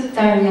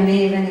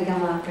suktaryameva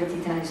nigama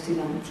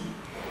pratitaistudanti.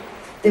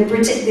 The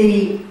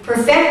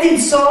perfected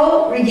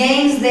soul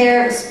regains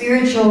their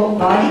spiritual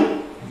body.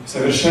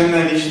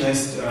 Совершенная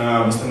личность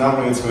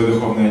восстанавливает свое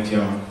духовное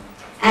тело.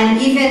 And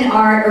even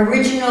our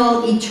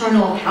original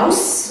eternal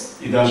house.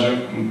 И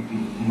даже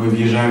мы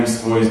въезжаем в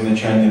свой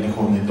изначальный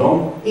духовный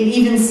дом. It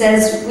even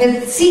says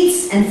with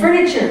seats and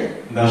furniture.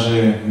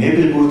 Даже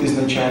мебель будет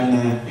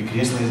изначальная, и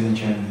кресло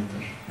изначальное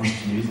тоже. Может,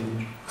 телевизор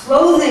даже.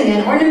 Clothing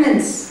and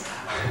ornaments.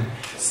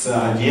 С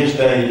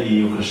одеждой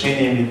и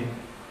украшениями.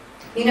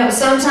 You know,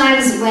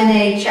 sometimes when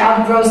a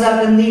child grows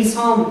up and leaves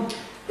home,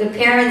 the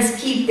parents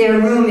keep their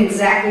room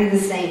exactly the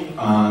same.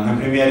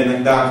 Например,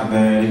 иногда,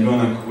 когда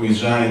ребенок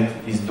уезжает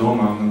из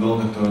дома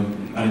надолго, то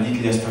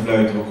родители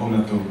оставляют его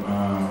комнату,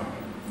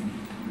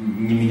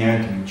 не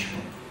меняют ему ничего.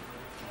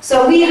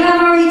 So we have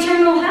our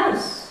eternal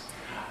house.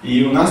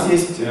 И у нас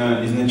есть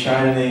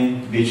изначальный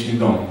вечный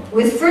дом.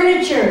 With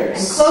furniture and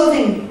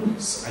clothing.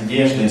 С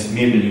одеждой, с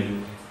мебелью.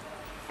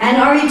 And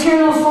our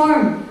eternal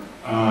form.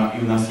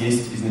 И у нас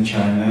есть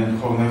изначальная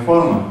духовная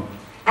форма.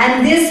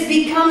 And this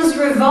becomes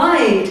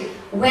revived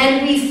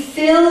when we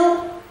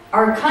fill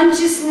our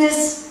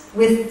consciousness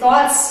with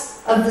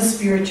thoughts of the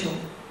spiritual.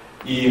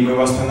 И мы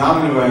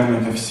восстанавливаем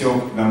это все,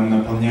 когда мы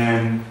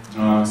наполняем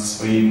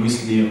свои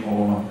мыслями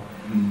о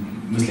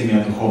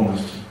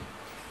духовности.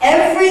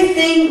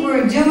 Everything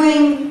we're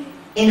doing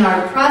in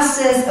our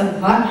process of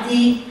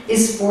bhakti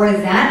is for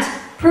that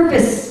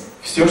purpose.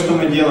 Все, что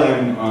мы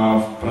делаем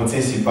в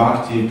процессе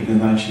бхакти,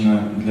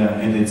 предназначено для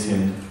этой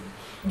цели.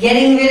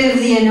 Getting rid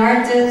of the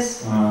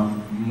anarthas.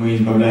 Мы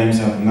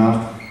избавляемся от нарт.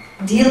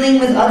 Dealing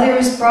with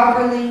others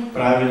properly.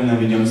 Правильно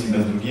ведем себя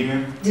с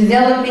другими.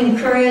 Developing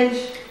courage.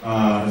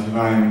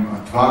 Развиваем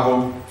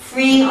отвагу.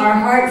 Freeing our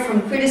heart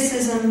from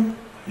criticism.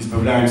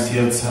 Избавляем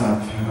сердце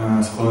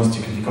от склонности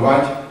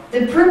критиковать.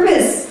 The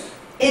purpose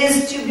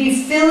is to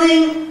be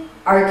filling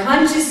our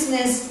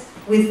consciousness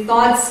with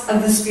thoughts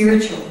of the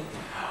spiritual.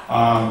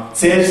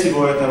 Цель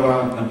всего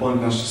этого —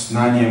 наполнить наше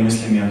сознание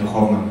мыслями о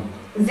духовном.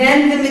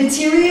 Then the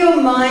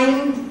material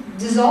mind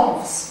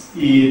dissolves.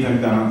 И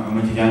тогда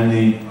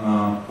материальный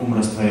ум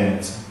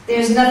растворяется.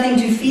 There's nothing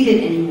to feed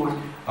it anymore.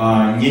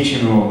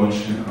 Нечем его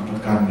больше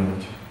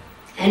подкармливать.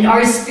 And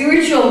our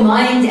spiritual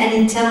mind and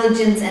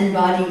intelligence and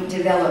body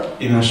develop.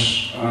 И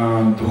наш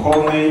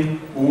духовный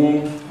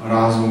ум,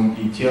 разум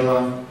и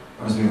тело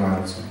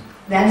развиваются.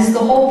 That is the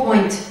whole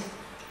point.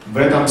 В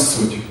этом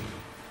суть.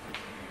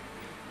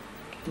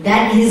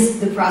 That is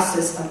the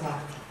process of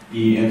bhakti.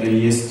 И это и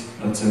есть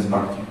процесс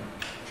бхакти.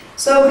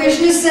 So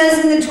Krishna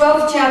says in the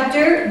 12th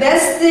chapter,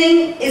 best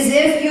thing is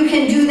if you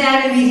can do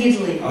that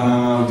immediately.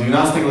 В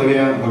 12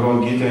 главе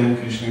Бхагавад-гиты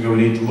Кришна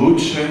говорит,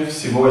 лучше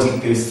всего, если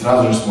ты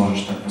сразу же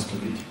сможешь так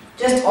поступить.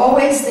 Just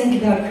always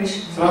think about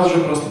Krishna. Сразу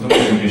же просто думай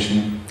о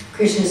Кришне.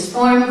 Krishna's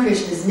form,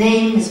 Krishna's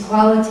name, His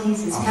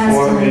qualities, His О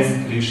форме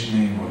pastimes. Кришны,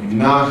 его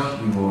именах,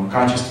 его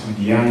качествах,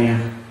 деяниях.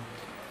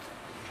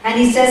 And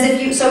he says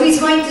so he's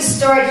going to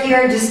start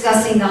here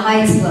discussing the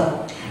highest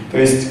level. То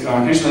есть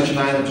Кришна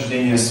начинает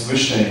обсуждение с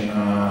высшей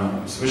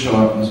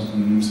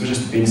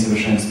ступени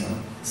совершенства.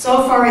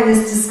 So far in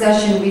this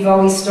discussion, we've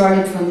always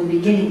started from the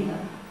beginning, though.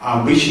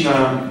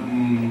 Обычно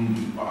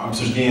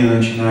обсуждение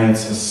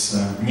начинается с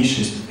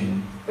низшей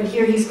ступени. But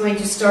here he's going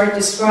to start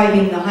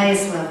describing the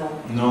highest level.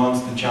 Но он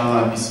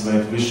сначала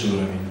описывает высший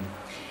уровень.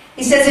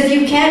 He says if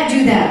you can't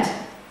do that,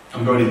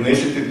 Он говорит, но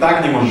если ты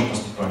так не можешь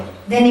поступать,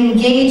 then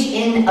engage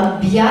in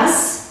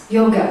abhyas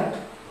yoga.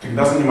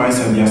 тогда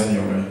занимайся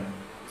абьяса-йогой.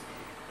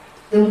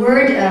 The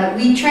word,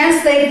 we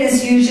translate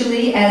this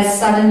usually as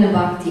sadhana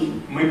bhakti.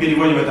 Мы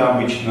переводим это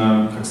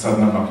обычно как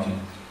садхана бхакти.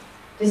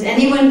 Does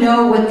anyone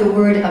know what the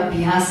word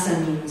abhyasa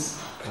means?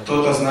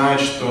 Кто-то знает,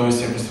 что из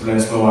себя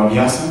представляет слово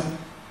абьяса?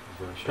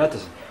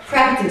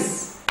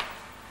 Practice.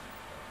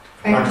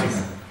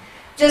 Практика.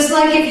 Just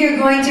like if you're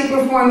going to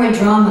perform a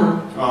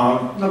drama.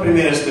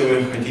 Например, если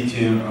вы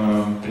хотите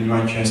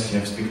принимать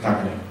участие в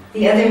спектакле.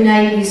 The other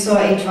night we saw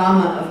a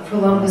drama of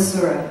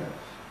Pralambasura.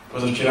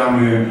 Позавчера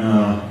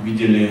мы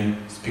видели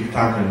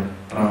спектакль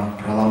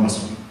про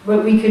Ламбасу.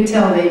 But we could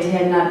tell they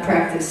had not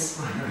practiced.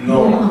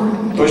 Но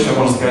точно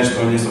можно сказать,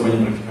 что они особо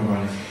не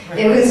практиковали.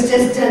 It was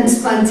just done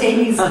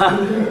spontaneously.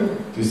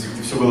 То есть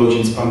это все было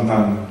очень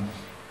спонтанно.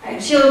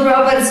 Srila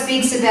Prabhupada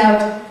speaks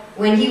about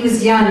when he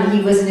was young,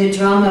 he was in a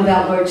drama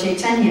about Lord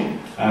Chaitanya.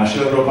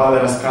 Шрила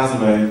Прабхупада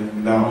рассказывает,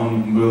 когда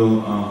он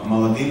был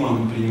молодым,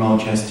 он принимал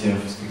участие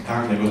в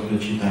спектакле Господа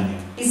Чайтаньи.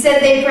 He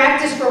said they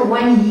practiced for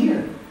 1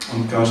 year.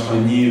 Он сказал, что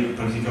они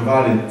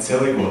практиковали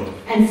целый год.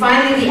 And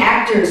finally the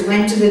actors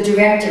went to the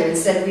director and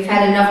said, we've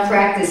had enough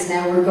practice,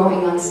 now we're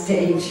going on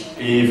stage.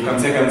 И в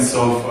конце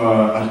концов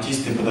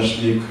артисты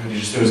подошли к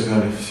режиссеру и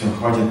сказали, все,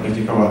 хватит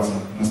практиковаться,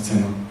 на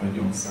сцену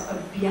пойдем. So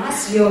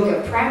abhyas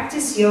yoga,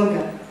 practice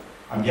yoga.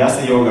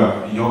 Абьяса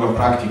йога, йога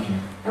практики.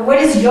 And what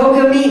does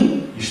yoga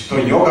mean? И что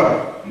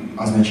йога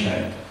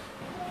означает?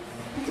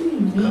 What do we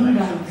mean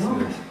by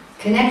yoga?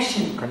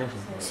 Connection.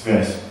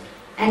 Связь.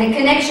 And a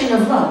connection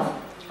of love.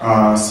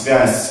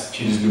 Связь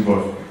через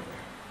любовь.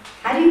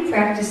 How do you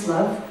practice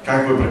love?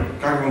 Как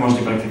вы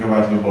можете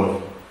практиковать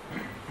любовь?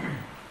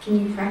 Can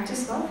you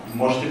practice love?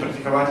 Можете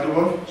практиковать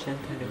любовь?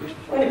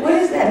 What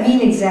does that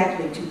mean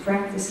exactly, to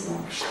practice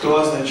love?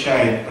 Что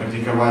означает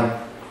практиковать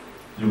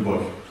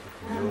любовь?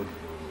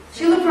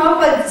 Srila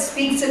Prabhupada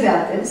speaks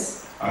about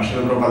this.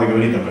 Шрила Прабхупада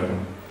говорит об этом.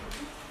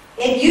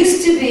 It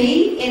used to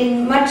be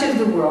in much of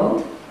the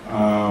world.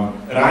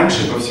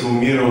 Раньше по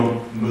всему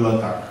миру было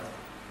так.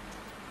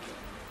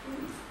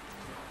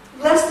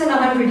 Less than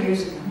 100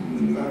 years ago.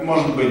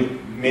 Может быть,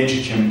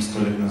 меньше, чем 100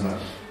 лет назад.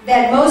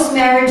 That most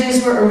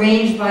marriages were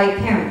arranged by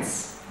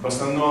parents. В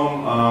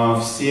основном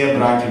все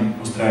браки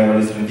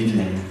устраивались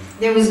родителями.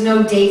 There was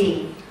no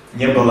dating.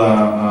 Не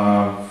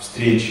было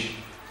встреч,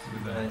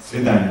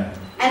 свиданий.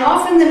 And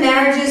often the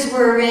marriages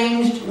were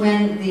arranged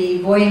when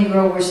the boy and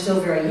girl were still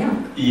very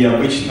young. И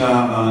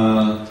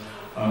обычно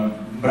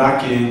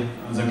браки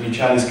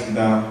заключались,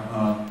 когда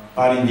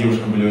парень и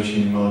девушка были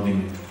очень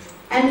молодыми.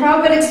 And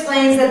Prabhupada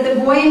explains that the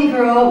boy and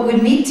girl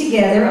would meet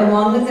together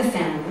along with the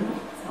family.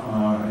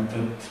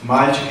 Этот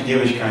мальчик и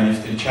девочка, они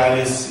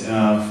встречались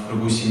в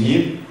кругу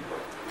семьи.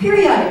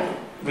 Periodically.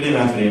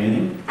 Время от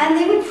времени. And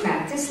they would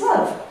practice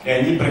love. И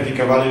они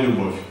практиковали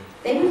любовь.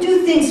 They would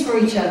do things for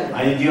each other.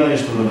 Они делали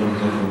что-то друг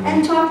для друга.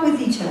 And talk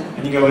with each other.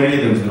 Они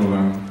говорили друг с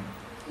другом.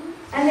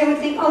 And they would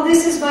think, oh,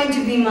 this is going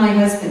to be my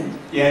husband.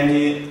 И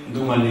они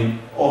думали,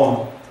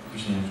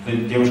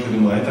 точнее, девушка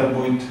думала,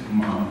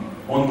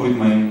 он будет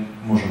моим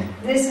мужем.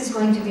 This is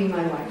going to be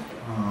my wife.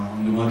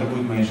 Он думал, это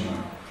будет моей женой.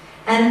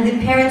 And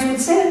the parents would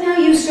say, now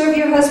you serve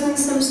your husband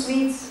some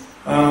sweets.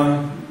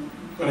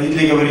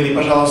 Родители говорили,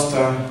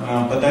 пожалуйста,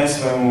 подай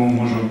своему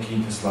мужу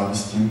какие-то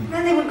сладости.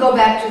 Then they would go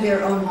back to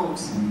their own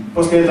homes.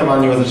 После этого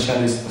они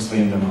возвращались по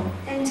своим домам.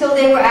 Until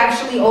they were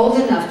actually old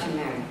enough to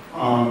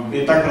marry.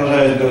 И так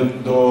продолжались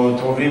до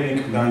того времени,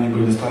 когда они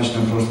были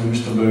достаточно взрослыми,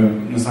 чтобы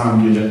на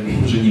самом деле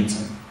жениться.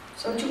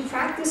 So to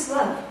practice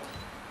love.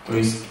 То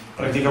есть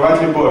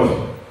практиковать любовь.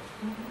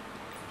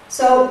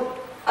 So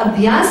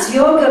abhyas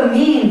yoga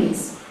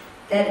means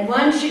that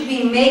one should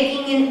be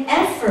making an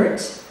effort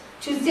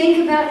to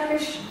think about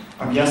Krishna.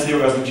 Абьяса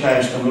йога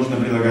означает, что нужно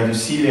прилагать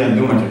усилия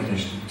думать о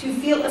Кришне. To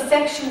feel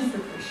affection for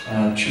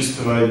Krishna.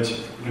 Чувствовать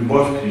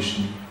любовь к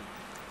Кришне.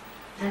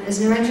 And as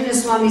Niranjana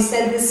Swami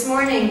said this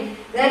morning,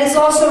 that is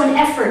also an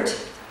effort.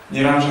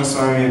 Ниранджана с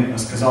вами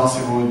сказал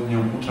сегодня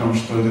утром,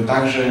 что это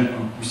также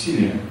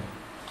усилие.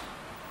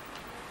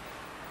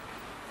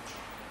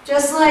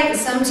 Just like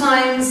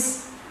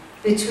sometimes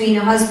between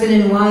a husband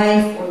and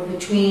wife, or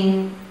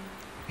between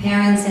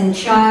parents and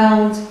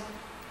child,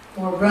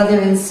 or brother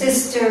and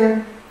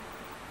sister,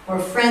 or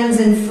friends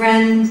and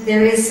friend,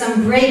 there is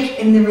some break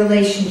in the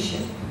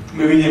relationship.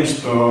 Мы видим,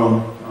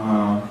 что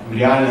в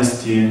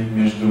реальности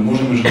между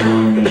мужем и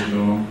женой,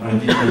 между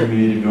родителями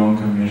и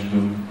ребенком, между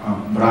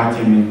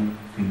братьями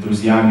и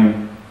друзьями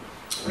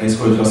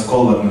происходит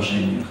раскол в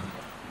отношениях.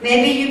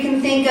 Maybe you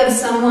can think of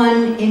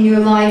someone in your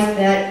life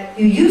that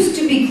you used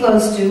to be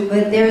close to,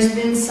 but there's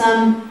been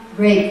some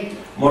break.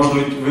 Может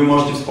быть, вы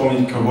можете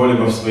вспомнить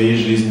кого-либо в своей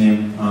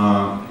жизни,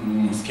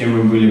 с кем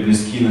вы были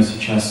близки, но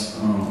сейчас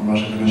в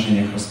ваших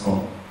отношениях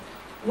раскол.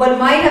 What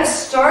might have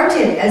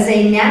started as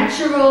a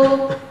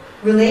natural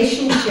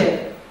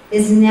relationship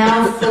is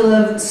now full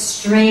of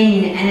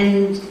strain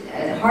and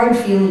hard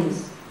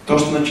feelings. То,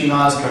 что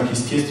начиналось как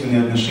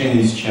естественные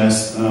отношения,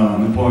 сейчас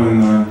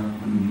наполнено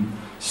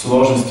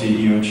сложностей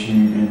и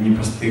очень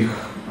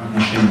непростых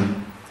отношений.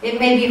 It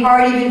may be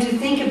hard even to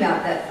think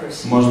about that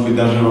person. Может быть,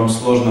 даже вам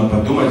сложно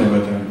подумать об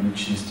этой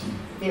личности.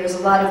 There's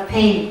a lot of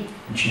pain.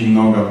 Очень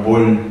много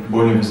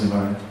боли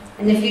вызывает.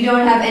 And if you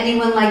don't have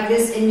anyone like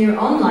this in your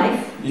own life,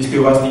 если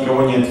у вас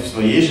никого нет в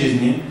своей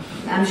жизни,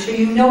 I'm sure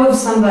you know of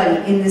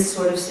somebody in this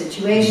sort of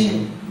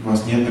situation. У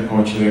вас нет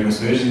такого человека в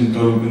своей жизни, то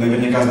вы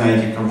наверняка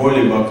знаете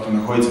кого-либо, кто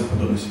находится в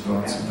подобной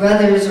ситуации.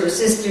 Brothers or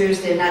sisters,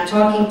 they're not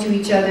talking to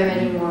each other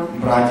anymore.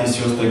 Братья,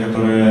 сестры,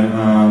 которые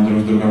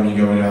друг с другом не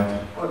говорят.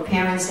 Or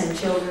parents and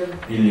children.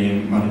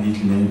 Или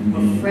родители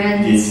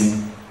и дети,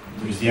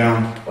 друзья.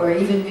 Or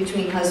even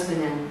between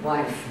husband and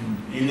wife.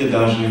 Или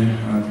даже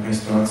такая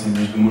ситуация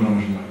между мужем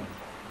и женой.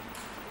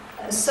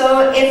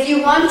 So, if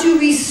you want to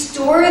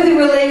restore the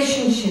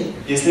relationship,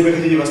 если вы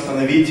хотите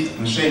восстановить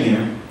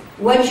отношения,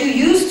 what you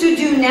used to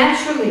do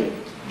naturally,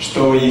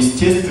 что вы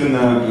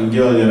естественно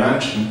делали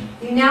раньше,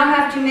 you now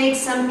have to make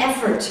some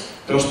effort.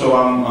 То, что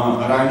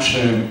вам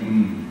раньше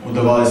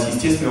удавалось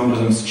естественным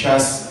образом,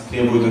 сейчас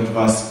требует от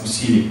вас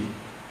усилий.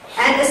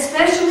 And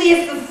especially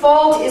if the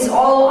fault is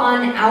all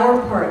on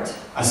our part.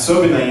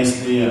 Особенно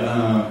если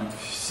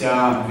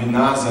вся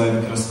вина за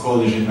этот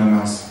раскол лежит на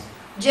нас.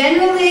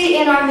 Generally,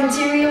 in our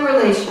material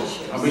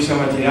relationships, Обычно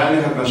в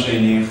материальных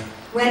отношениях,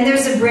 when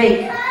there's a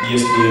break,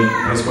 если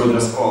происходит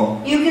раскол,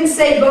 you can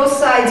say both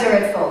sides are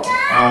at fault.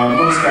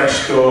 можно сказать,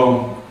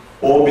 что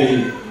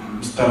обе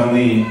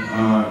стороны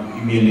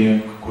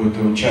имели какое-то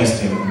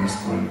участие в этом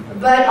расколе.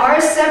 But our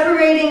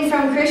separating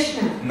from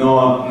Krishna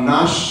Но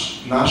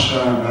наша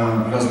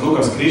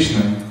разлука с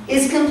Кришной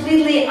is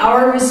completely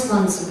our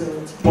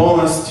responsibility.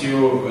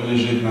 полностью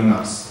лежит на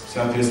нас.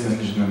 Вся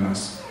ответственность лежит на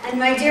нас. And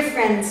my dear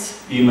friends,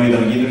 И, мои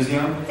дорогие друзья,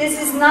 this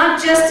is not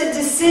just a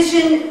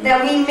decision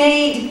that we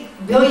made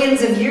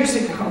billions of years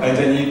ago.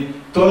 это не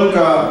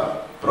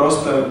только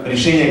просто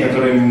решение,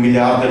 которое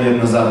миллиарды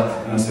лет назад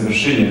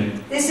совершили.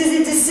 This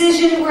is a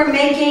decision we're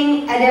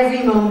making at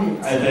every moment.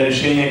 Это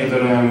решение,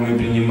 которое мы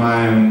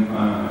принимаем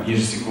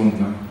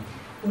ежесекундно.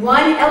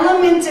 One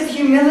element of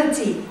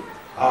humility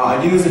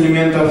Один из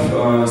элементов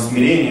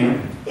смирения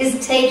is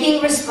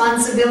taking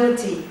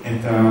responsibility. –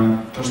 это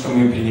то, что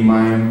мы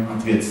принимаем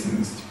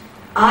ответственность.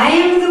 I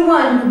am the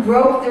one who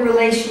broke the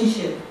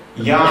relationship.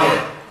 Я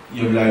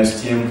являюсь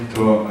тем,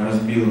 кто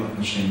разбил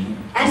отношения,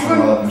 And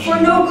сломал for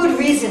отношения. no good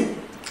reason.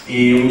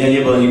 И у меня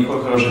не было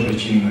никакой хорошей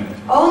причины на это.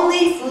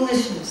 Only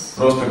foolishness.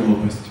 Просто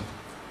глупость.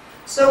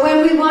 So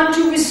when we want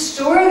to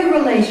restore the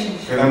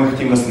relationship, Когда мы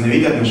хотим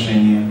восстановить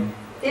отношения,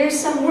 there's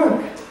some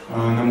work.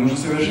 нам нужно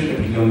совершить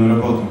определенную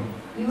работу.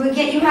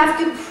 You have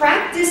to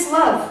practice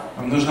love.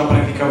 Нам нужно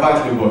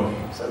практиковать любовь.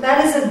 So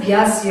that is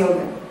abhyas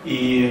yoga.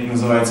 И это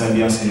называется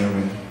абьяса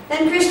йогой.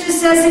 Then Krishna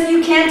says if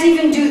you can't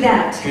even do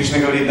that, Кришна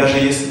говорит, даже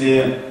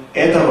если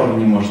этого вы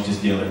не можете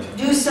сделать,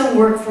 do some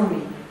work for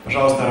me.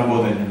 пожалуйста,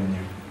 работай для меня.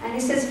 And he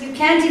says if you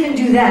can't even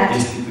do that,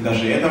 Если ты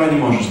даже этого не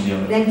можешь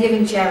сделать, then give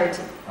in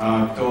charity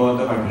то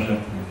давай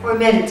пожертвуй. or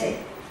meditate.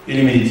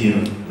 Или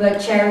медитируй. But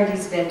charity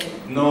is better.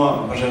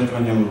 Но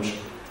пожертвование лучше.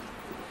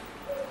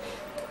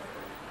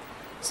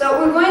 So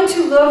we're going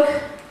to look,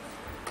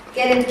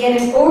 get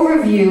an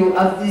overview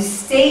of the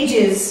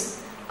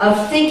stages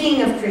of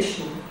thinking of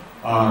Krishna.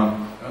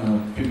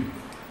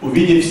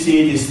 Увидев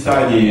все эти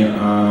стадии,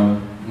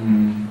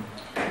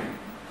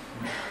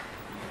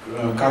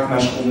 как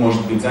наш ум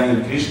может быть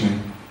занят Кришной,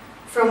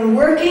 From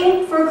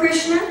working for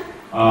Krishna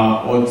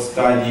от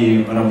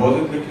стадии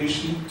работы для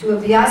Кришны to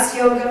abhyas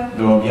yoga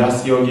до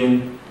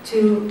абьяс-йоги,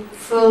 to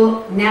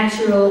full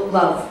natural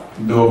love.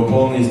 до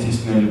полной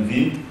естественной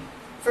любви.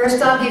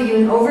 First I'll give you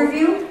an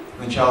overview,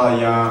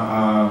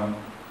 Сначала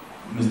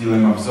мы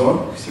сделаем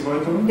обзор всего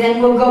этого,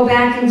 then we'll go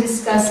back and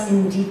discuss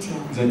in detail.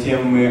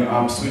 затем мы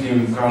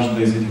обсудим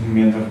каждый из этих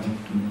моментов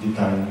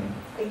детально.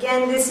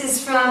 Again, this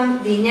is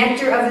from the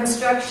Nectar of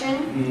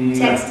Instruction,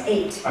 text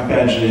 8.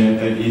 Опять же,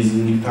 это из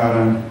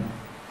нектара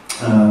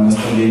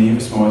наставления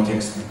 8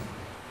 текста.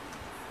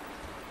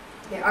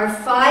 There are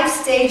 5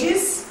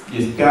 stages,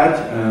 Есть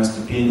 5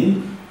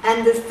 ступеней.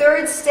 and the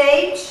third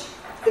stage,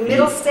 the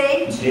middle И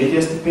stage,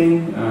 третья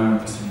ступень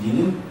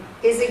посередине,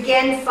 is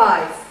again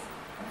 5.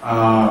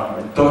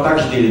 то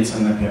также делится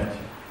на 5.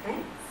 Okay?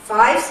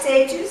 5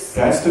 stages,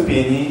 5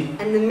 ступеней,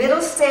 and the middle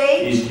и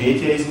stage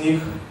третья из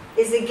них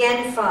is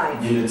again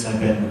 5. делится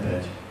опять на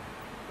 5.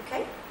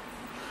 Okay?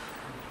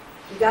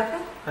 You got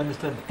that?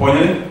 Understand.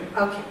 Поняли?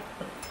 Okay.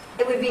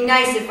 It would be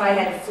nice if I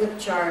had a flip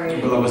chart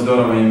and Было бы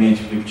здорово иметь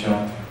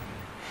флипчарт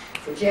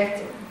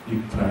projector. и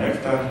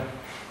проектор.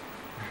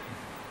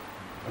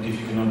 But if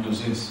you cannot do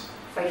this,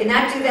 If I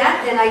cannot do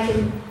that, then I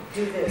can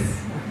do this.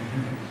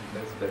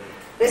 That's better.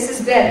 This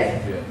is better.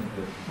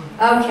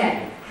 Yeah,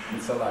 Okay.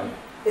 it's alive.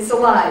 It's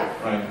alive.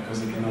 right,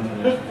 because I cannot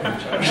have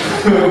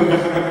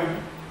flipchart.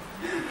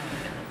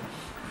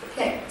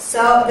 Okay,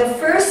 so the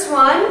first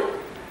one,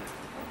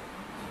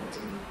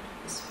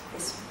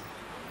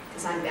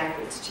 because I'm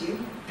backwards to you,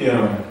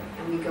 Первое.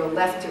 and we go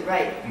left to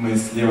right, Мы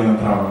слева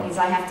направо. means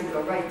I have to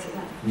go right to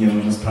left. Мне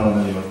нужно справа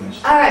налево,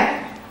 значит. All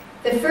right,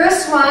 the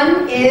first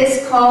one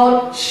is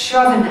called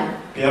Shravana.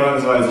 Первое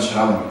называется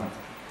Шравана.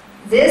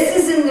 This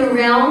is in the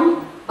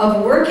realm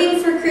of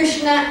working for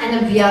Krishna and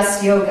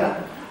abhyas yoga.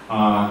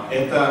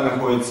 Это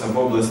находится в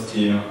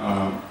области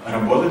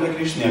работы для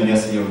Кришны и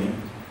абьяса-йоги.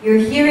 You're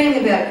hearing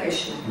about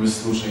Krishna. Вы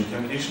слушаете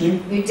о Кришне,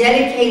 You're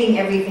dedicating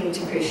everything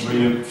to Krishna.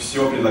 вы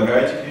все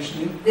предлагаете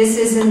Кришне. This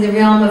is in the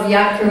realm of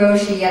Yat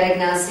Karoshi, Yat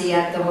Agnasi,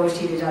 Yat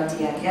Dahoshi,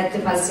 Yat Yat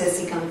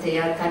Tapasesi Kamte,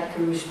 Yat Tat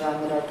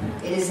Karushva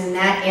Maratna. It is in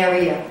that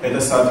area.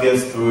 Это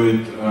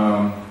соответствует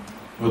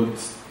вот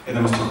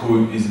этому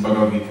стиху из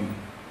Бхагавад-гиты.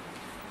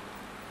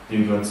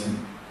 9:27.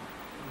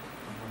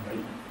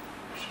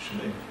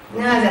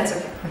 No, that's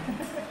okay.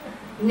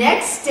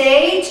 Next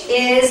stage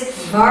is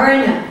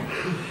Varna,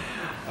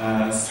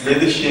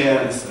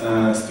 Следующая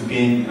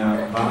ступень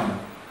Варна,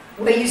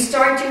 where you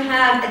start to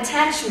have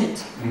attachment.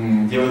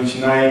 где вы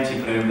начинаете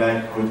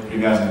проявлять какую-то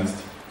привязанность.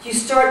 You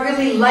start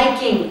really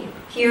liking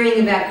hearing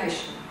about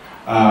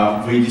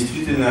Krishna. Вы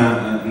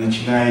действительно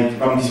начинаете,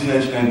 вам действительно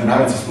начинает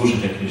нравиться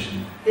слушать о Кришне.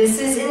 This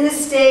is in the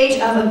stage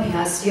of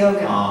abhyas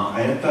yoga.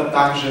 Это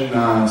также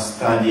на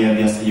стадии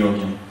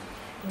абьяса-йоги.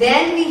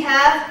 Then we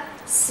have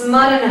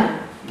smarana.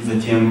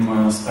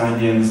 Затем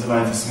стадия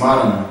называется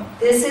смарана.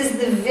 This is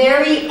the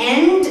very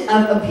end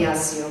of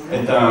Abhyas Yoga.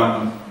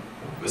 Это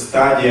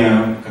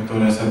стадия,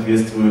 которая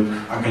соответствует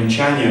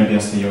окончанию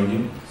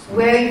абьяса-йоги,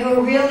 Where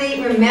you're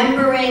really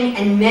remembering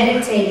and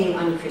meditating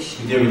on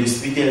Krishna. где вы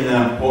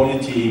действительно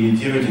помните и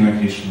медитируете на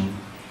Кришну.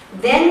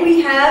 Then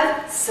we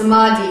have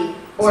Samadhi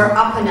or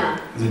Apana.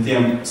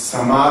 Затем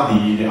самадхи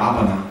или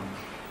апана.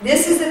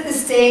 This is at the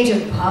stage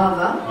of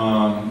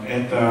Bhava,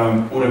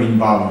 Это уровень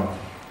бхавы.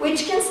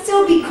 which can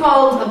still be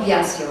called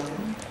Abhyas Yoga.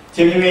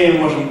 Тем не менее,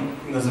 можем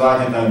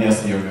назвать это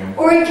абьяса-йогой.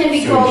 Or it can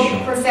be Всё called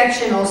еще.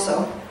 perfection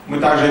also. Мы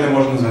также это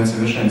можем назвать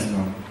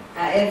совершенством.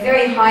 A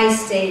very high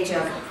stage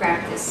of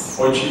practice.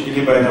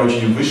 Либо это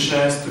очень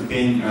высшая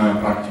ступень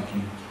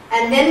практики.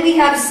 And then we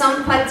have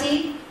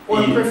Sampati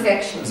or И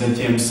perfection.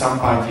 затем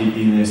сампати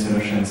или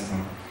совершенство.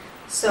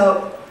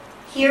 So,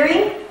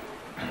 hearing,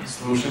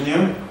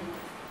 Слушание,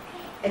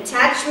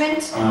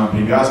 attachment,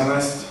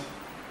 привязанность,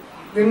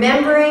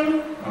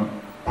 remembering,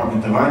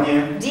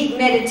 памятование, deep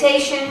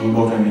meditation,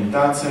 глубокая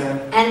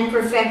медитация and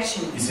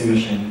perfection. и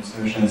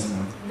совершенство.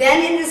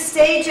 Then in the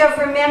stage of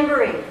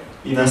remembering,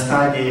 И на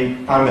стадии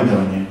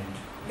памятования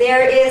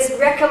there is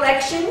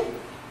recollection,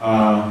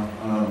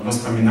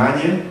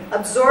 воспоминание,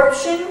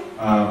 absorption,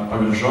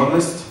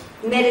 погруженность,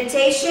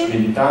 meditation,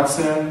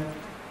 медитация,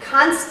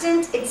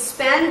 constant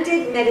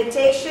expanded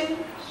meditation,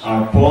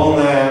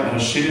 полная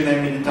расширенная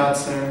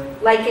медитация,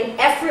 like an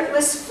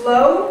effortless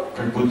flow,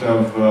 как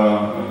будто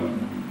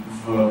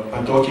в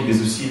потоке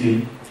без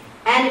усилий,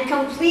 and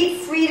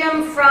complete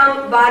freedom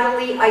from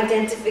bodily и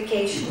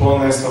identification.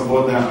 полная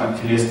свобода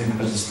от телесных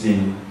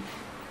отождествлений.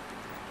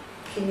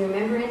 Can you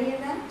remember any of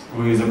that?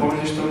 Вы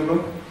запомнили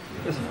что-либо?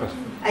 Yes, of course.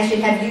 I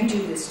should have you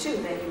do this too,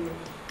 then you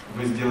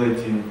Вы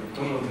сделаете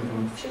тоже вот это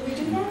вот, should we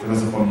do that? тогда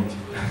запомните.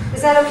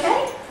 Is that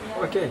okay?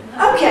 Okay.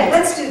 Okay,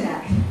 let's do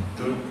that.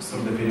 То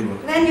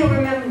сурдоперевод. Then you'll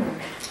remember.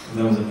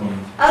 Тогда вы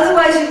запомните.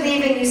 Otherwise you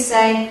leave and you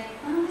say,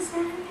 oh, is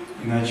that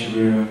okay? Иначе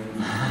вы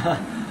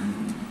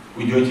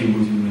уйдете и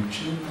будете думать,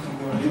 что я потом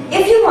говорил.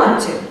 If you want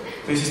to.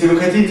 То есть, если вы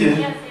хотите,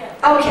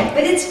 Okay,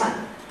 but it's fun.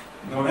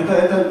 но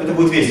это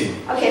будет весело.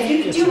 Okay, if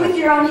you could do it with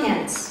your own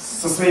hands.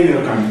 Со своими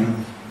руками,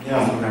 не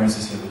руками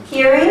соседа.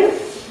 Hearing,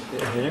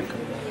 Hearing.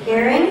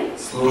 hearing,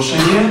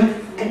 Слушание,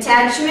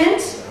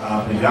 attachment,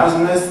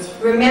 привязанность,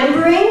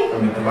 remembering,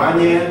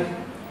 памятование,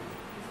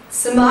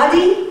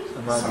 samadhi,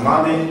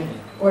 самадхи,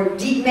 or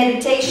deep или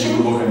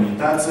meditation, глубокая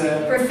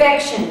медитация,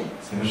 perfection.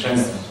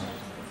 совершенство.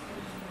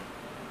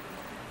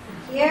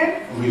 Here,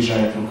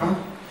 Выезжает рука,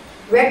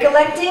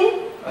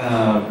 recollecting,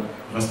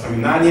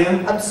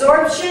 воспоминания,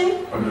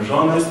 absorption,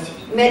 погруженность,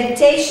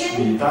 meditation,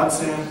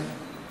 медитация,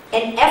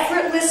 an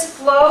effortless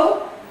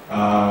flow,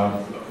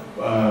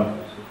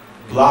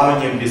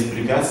 плавание без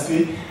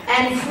препятствий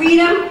and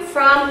freedom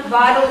from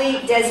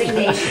bodily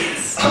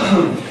designations.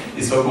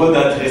 и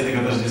свобода от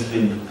телесных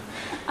отождествлений.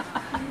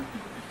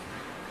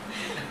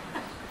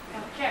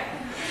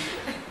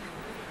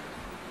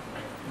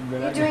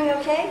 You doing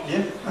okay?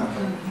 Yeah?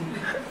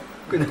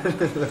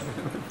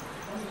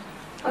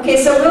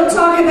 Okay, so we'll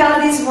talk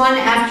about these one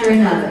after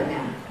another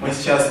now. Мы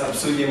сейчас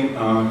обсудим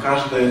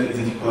каждое из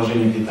этих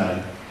положений в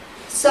деталях.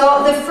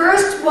 So the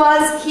first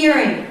was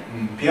hearing.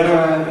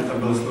 Первое это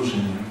было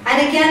слушание.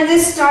 And again,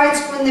 this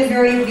starts from the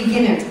very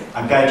beginner.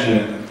 Опять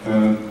же,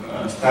 это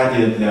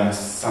стадия для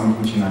самых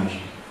начинающих.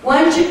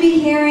 One should be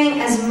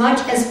hearing as much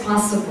as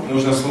possible.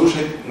 Нужно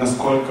слушать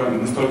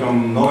настолько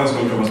много,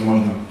 насколько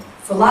возможно.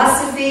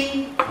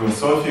 Philosophy,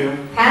 Философию,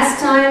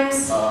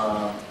 pastimes,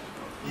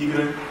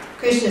 игры,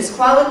 Krishna's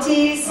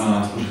qualities,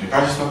 слушать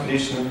качества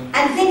Кришны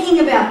and thinking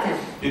about them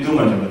и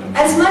думать об этом.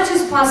 as much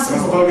as possible.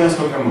 Настолько,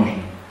 насколько можно.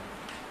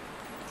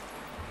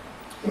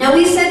 Now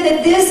we said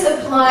that this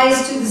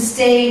applies to the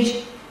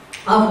stage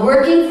of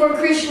working for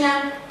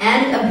Krishna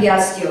and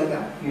Abhyas Yoga.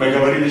 Мы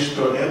говорили,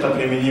 что это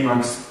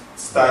применимо к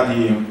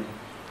стадии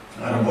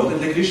работы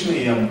для Кришны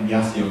и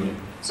абьяс-йоги.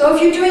 So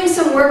if you're doing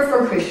some work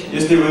for Krishna,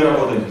 Если вы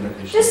работаете для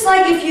Кришны, just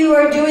like if you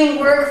are doing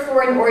work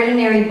for an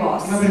ordinary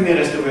boss, например,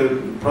 если вы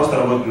просто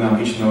работаете на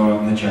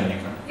обычного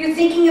начальника, you're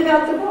thinking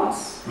about the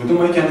boss. вы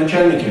думаете о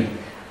начальнике?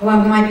 Oh, I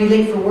might be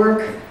late for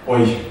work.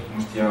 Ой,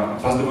 может я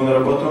опаздываю на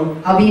работу,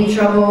 I'll be in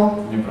trouble.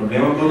 у меня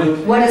проблемы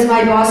будут, What is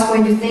my boss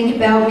going to think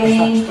about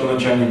me? что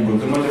начальник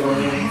будет думать обо I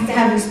мне, have to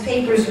have these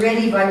papers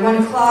ready by 1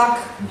 o'clock.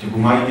 эти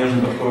бумаги мне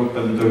нужно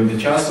подготовить до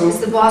часу, Is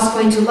the boss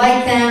going to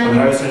like them?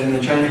 понравится ли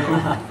начальнику,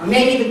 Or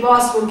maybe the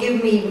boss will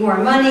give me more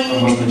а money.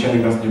 может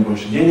начальник даст мне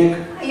больше денег.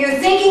 You're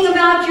thinking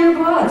about your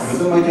Вы boss.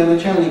 думаете о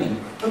начальнике,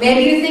 Or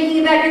maybe you're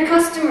thinking about your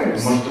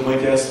customers. может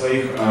думаете о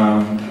своих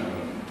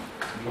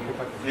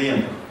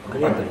клиентах,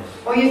 покупателях,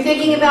 Or you're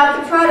thinking about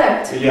the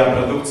product. или о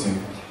продукции,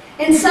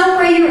 In some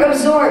way you're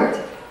absorbed.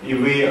 и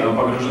вы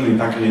погружены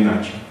так или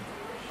иначе.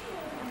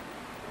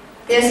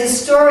 There's a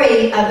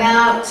story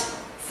about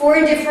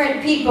 4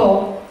 different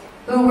people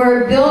who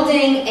were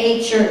building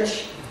a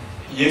church.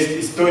 Есть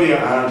история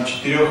о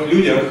 4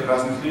 людях,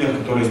 разных людях,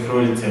 которые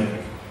строили церковь.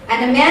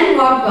 And a man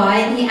walked by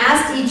and he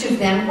asked each of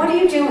them, what are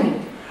you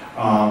doing?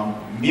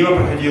 Мимо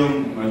проходил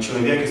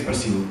человек и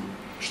спросил,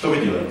 Что вы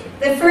делаете?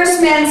 The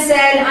first man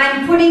said,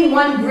 I'm putting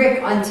one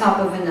brick on top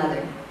of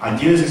another.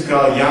 Один из них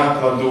сказал, я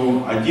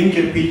кладу один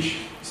кирпич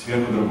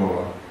сверху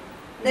другого.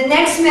 The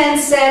next man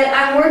said,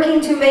 I'm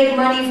working to make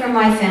money for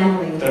my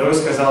family. Второй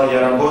сказал,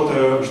 я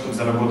работаю, чтобы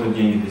заработать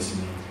деньги для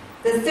семьи.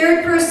 The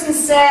third person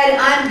said,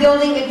 I'm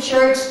building a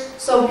church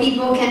so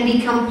people can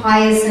become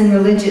pious and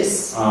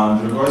religious.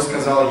 Другой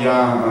сказал,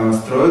 я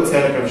строю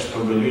церковь,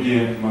 чтобы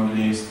люди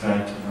могли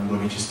стать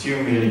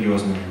благочестивыми и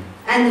религиозными.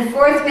 And the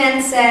fourth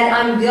man said,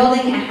 I'm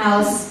building a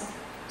house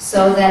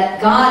so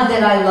that God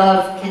that I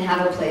love can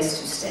have a place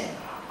to stay.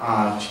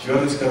 А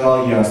четвертый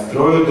сказал, я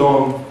строю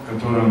дом, в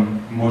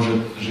котором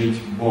может жить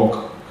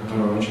Бог,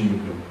 которого очень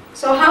люблю.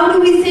 So how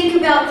do we think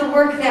about the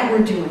work that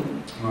we're doing?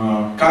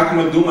 Как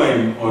мы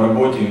думаем о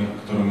работе,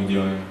 которую мы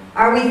делаем?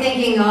 Are we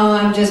thinking, oh,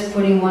 I'm just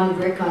putting one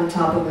brick on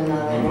top of Мы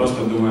another?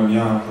 просто думаем,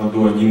 я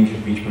кладу один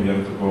кирпич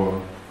поверх другого.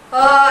 Oh,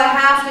 I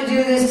have to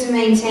do this to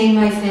maintain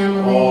my О,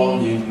 family.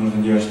 мне это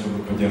нужно делать,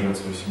 чтобы поддерживать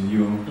свою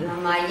семью.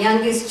 My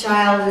youngest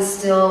child is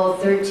still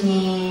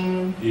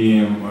 13.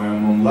 И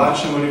моему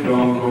младшему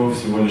ребенку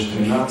всего лишь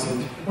 13.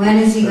 When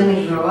is he going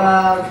to grow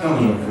up? Когда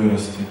он уже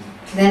вырастет?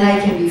 Then I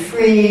can be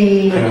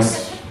free. Я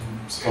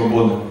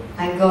свободен.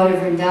 I go to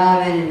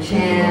Vrindavan and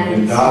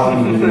chant. Да,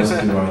 он будет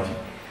распевать.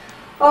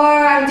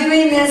 Or I'm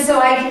doing this so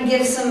I can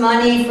give some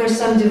money for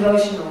some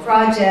devotional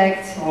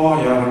project.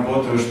 О, я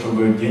работаю,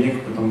 чтобы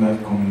денег потом дать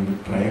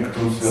какому-нибудь проекту,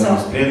 связанному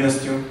с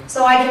преданностью.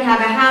 So I can have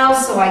a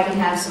house, so I can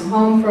have some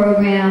home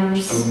programs.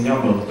 Чтобы у меня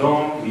был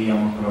дом, и я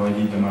мог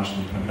проводить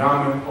домашние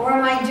программы. Or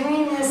am I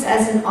doing this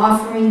as an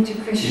offering to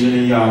Krishna?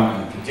 Или я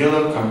это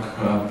делаю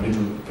как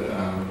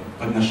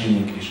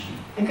подношение Кришне.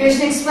 And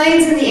Krishna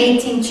explains in the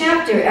 18th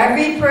chapter,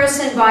 every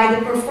person by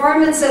the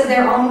performance of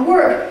their own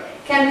work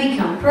can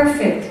become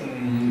perfect.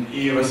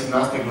 И в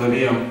 18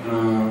 главе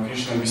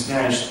Кришна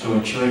объясняет,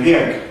 что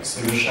человек,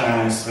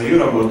 совершая свою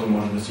работу,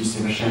 может достичь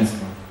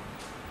совершенства.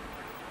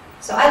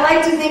 So I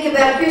like to think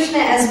about Krishna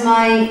as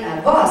my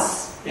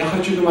boss. Я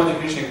хочу думать о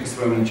Кришне как о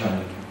своем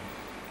начальнике.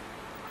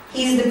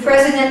 He's the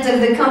president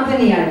of the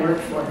company I work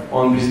for.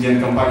 Он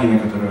президент компании, на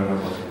которой я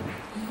работаю.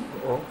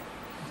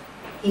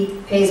 He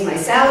pays my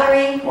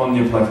salary. Он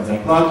мне платит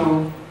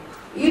зарплату.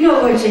 You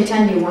know Lord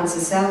Chaitanya wants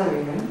a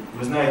salary, right?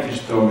 Вы знаете,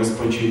 что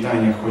Господь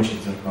Чайтанья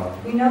хочет зарплату.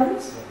 You know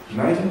this?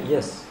 Знаете?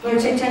 Yes.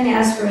 Lord Chaitanya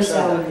asked for a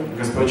salary.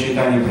 Господь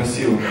Чайтанья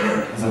просил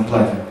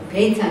зарплату.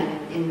 Betan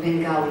in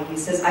Bengali. He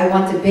says, I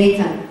want a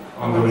betan.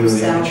 Он говорил,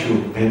 я хочу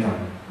бетан.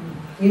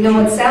 You know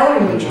what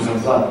salary he Хочу wants?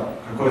 зарплату.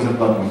 Какую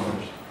зарплату он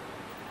хочет?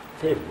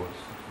 Favor.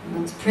 He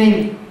wants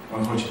prema.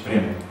 Он хочет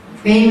премию.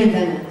 Prema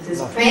dana. It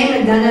says,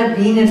 prema dana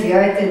bina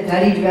vyarta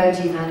daridra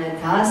jivana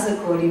tasa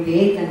kori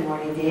betan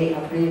moride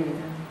aprema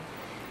dana.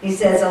 He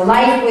says, a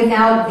life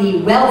without the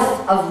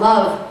wealth of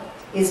love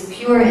is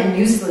pure and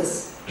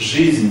useless.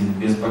 Жизнь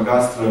без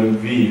богатства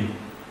любви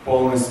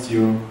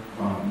полностью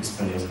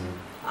бесполезна.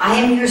 I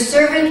am your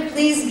servant,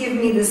 please give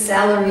me the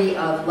salary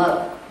of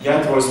love. Я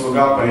твой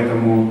слуга,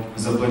 поэтому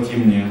заплати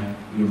мне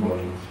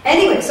любовью.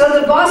 Anyway, so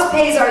the boss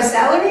pays our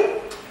salary.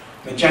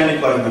 Начальник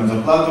платит нам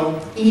зарплату.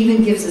 He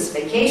even gives us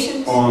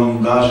vacations.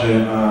 Он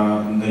даже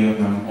дает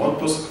нам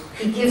отпуск.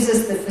 He gives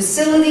us the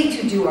facility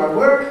to do our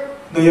work.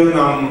 Дает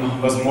нам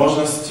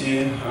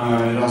возможности,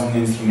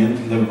 разные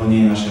инструменты для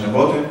выполнения нашей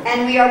работы.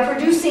 And we are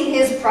producing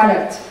his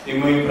product. И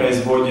мы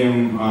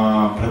производим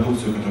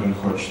продукцию, которую он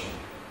хочет.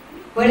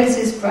 What is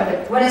his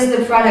product? What is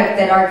the product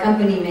that our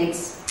company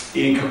makes?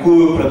 И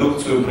какую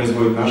продукцию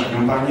производит наша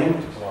компания?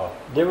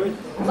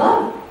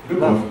 Love.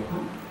 Любовь.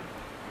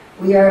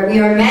 We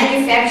are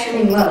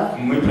manufacturing love.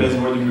 Мы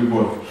производим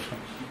любовь.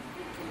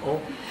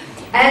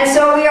 And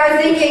so we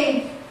are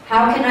thinking,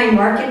 how can I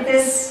market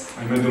this?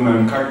 Мы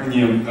думаем, как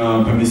мне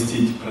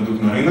поместить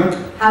продукт на рынок,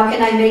 How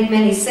can I make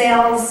many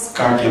sales?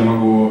 как я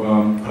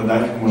могу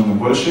продать как можно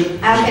больше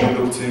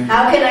продукции,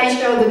 How can I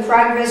show the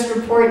progress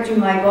report to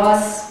my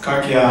boss?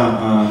 как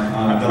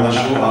я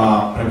доложу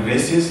о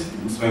прогрессе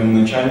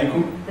своему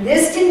начальнику.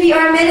 This can be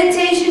our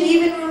meditation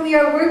even when we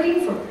are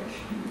working for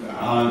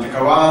Krishna.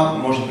 Такова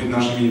может быть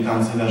наша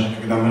медитация даже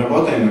когда мы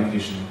работаем на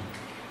Кришне.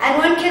 And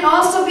one can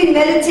also be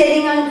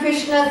meditating on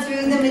Krishna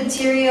through the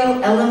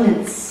material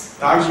elements.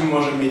 Также мы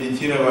можем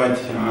медитировать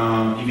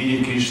и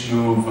видеть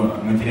Кришну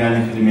в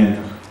материальных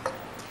элементах.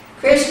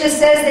 Krishna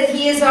says that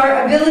he is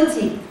our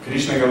ability.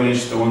 Кришна говорит,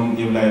 что Он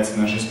является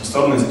нашей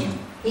способностью.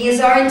 He is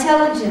our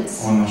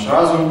intelligence. Он наш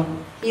разум,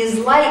 He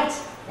is light.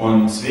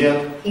 Он свет,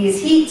 He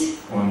is heat.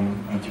 Он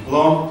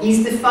тепло, He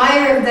is the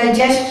fire of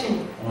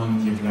digestion.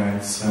 Он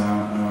является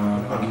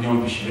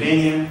огнем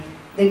пищеварения.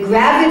 The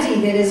gravity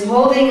that is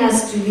holding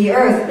us to the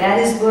earth, that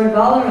is Lord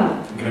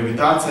Balaram.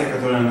 Гравитация,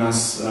 которая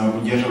нас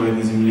удерживает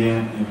на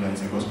земле,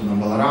 является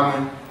Господом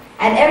Баларамой.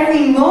 At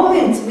every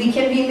moment we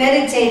can be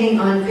meditating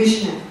on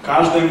Krishna.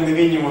 Каждое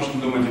мгновение можно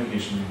думать о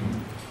Кришне.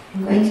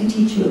 I'm going to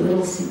teach you a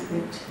little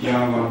secret. Я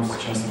вам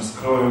сейчас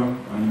раскрою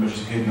небольшой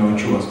секрет,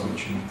 научу вас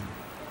кое-чему.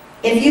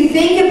 If you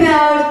think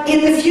about,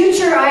 in the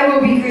future I will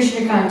be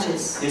Krishna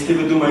conscious. Если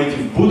вы думаете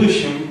в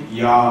будущем,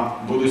 я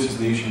буду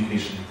сознающим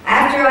Кришне.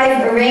 After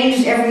I've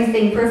arranged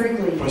everything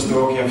perfectly, После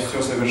того, как я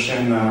все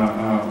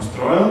совершенно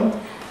устроил,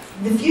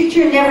 the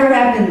future never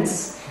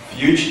happens.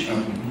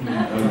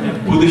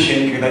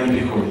 Будущее никогда не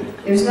приходит.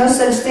 There's no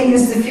such thing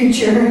as the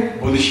future.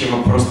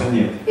 Будущего просто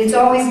нет. It's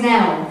always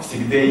now.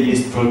 Всегда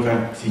есть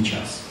только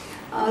сейчас.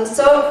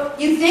 So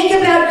you think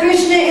about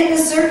Krishna in the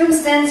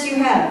circumstance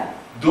you have.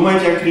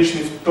 Думайте о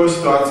Кришне в той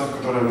ситуации, в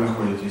которой вы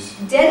находитесь.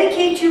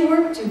 Dedicate your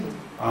work to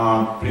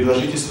Him.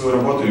 Предложите свою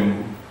работу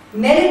Ему.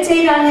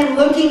 Meditate on Him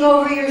looking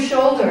over your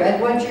shoulder at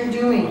what you're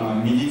doing.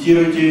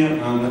 Медитируйте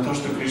на то,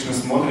 что Кришна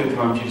смотрит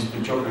вам через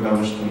плечо, когда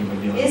вы что-либо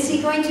делаете. Is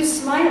He going to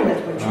smile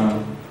at what you're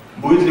doing?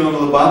 Будет ли Он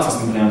улыбаться,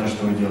 смотря на то,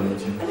 что вы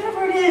делаете?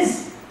 Whatever it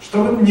is.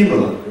 Что бы то ни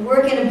было. You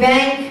work in a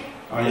bank,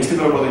 Если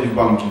вы работаете в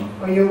банке,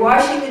 or you're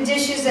washing the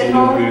dishes at или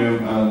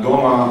home, вы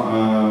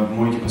дома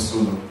моете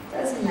посуду,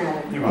 doesn't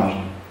matter. не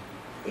важно.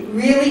 It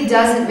really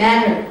doesn't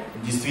matter.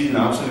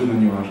 Действительно, абсолютно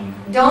не важно.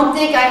 Don't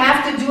think I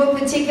have to do a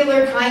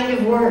particular kind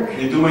of work.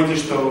 Не думайте,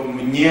 что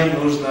мне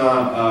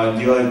нужно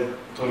делать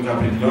только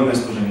определенное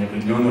служение,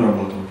 определенную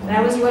работу.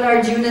 That was what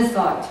Arjuna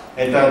thought.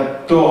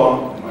 Это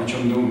то, о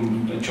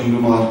чем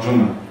думал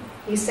Арджуна.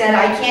 He said,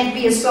 I can't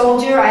be a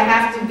soldier, I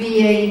have to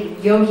be a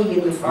yogi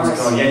in the Он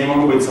сказал, forest. я не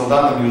могу быть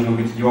солдатом, мне нужно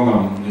быть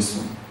йогом в лесу.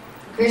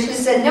 Krishna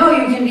said, no,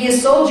 you can be a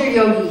soldier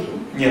yogi.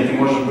 Нет, ты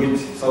можешь быть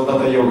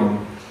солдата-йогом.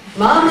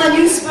 Mama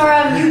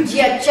nusmaram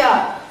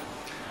yudhyacha.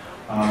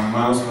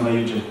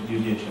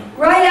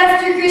 Right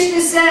after Krishna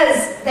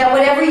says that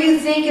whatever you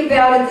think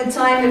about at the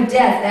time of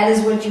death, that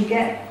is what you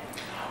get.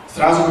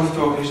 Сразу после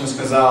того, Кришна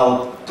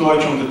сказал, то,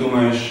 о чем ты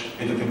думаешь,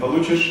 это ты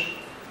получишь.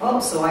 Oh,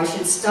 so I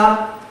should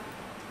stop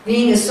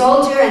being a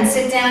soldier and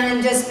sit down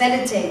and just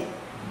meditate.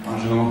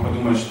 Арджуна мог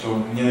подумать, что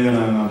мне,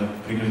 наверное, надо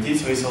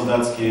прекратить свои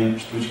солдатские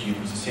штучки и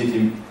просто сидеть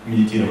и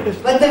медитировать.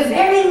 But the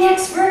very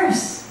next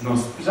verse. Но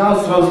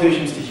сразу в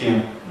следующем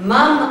стихе.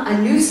 Mam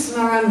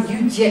anusmaram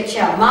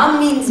yudhyacha. Mam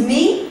means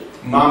me.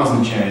 Мам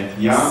означает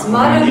я,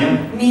 Smaram мне.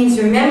 means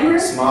remember.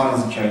 Смар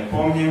означает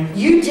помни.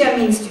 Yudhya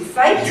means to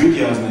fight.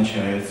 Юдья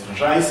означает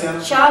сражайся.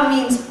 Cha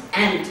means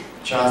and.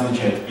 Ча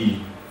означает и.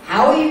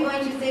 How are you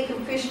going to think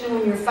of Krishna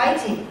when you're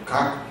fighting?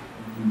 Как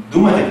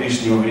думать о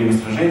Кришне во время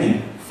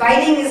сражения?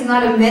 Fighting is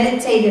not a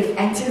meditative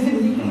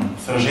activity.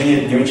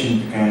 Сражение это не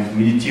очень такое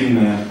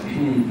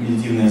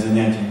медитивное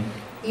занятие.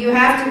 You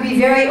have to be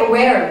very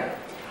aware.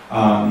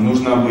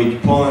 Нужно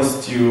быть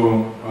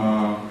полностью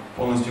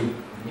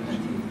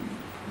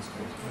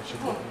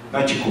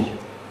начеку.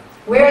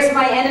 Where's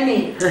my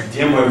enemy?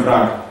 Где мой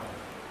враг?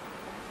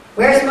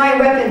 Where's my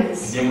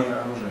weapons? Где мое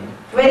оружие?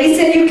 But he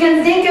said you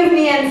can think of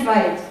me and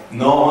fight.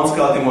 Но он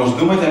сказал, ты можешь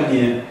думать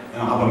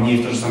обо мне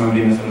и в то же самое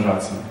время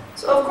сражаться.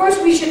 So of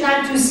course we should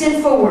not do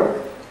sinful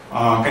work.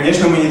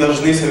 Конечно, мы не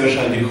должны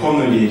совершать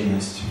греховную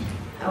деятельность.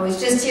 I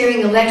was just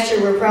hearing a lecture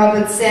where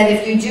Prabhupada said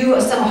if you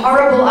do some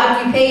horrible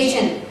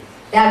occupation,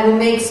 that will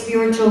make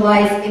spiritual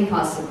life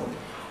impossible.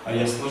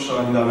 Я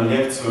слушал недавно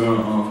лекцию,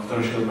 в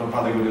которой Шрила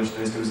Прабхупада говорил,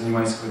 что если вы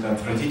занимаетесь какой-то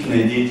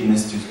отвратительной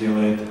деятельностью,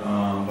 сделает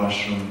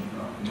вашу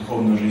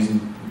духовную жизнь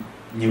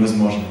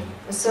невозможной.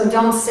 So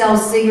don't sell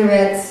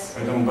cigarettes,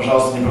 Поэтому,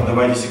 пожалуйста, не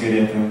продавайте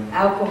сигареты,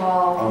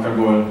 alcohol.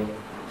 алкоголь.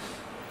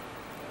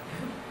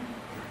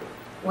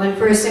 One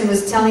person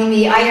was telling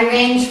me, I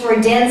arranged for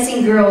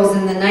dancing girls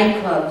in the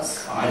nightclubs.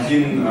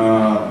 Один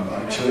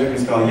человек мне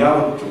сказал, я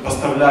вот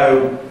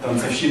поставляю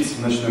танцовщиц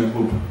в ночной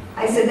клуб.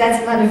 I said,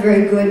 that's not a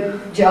very good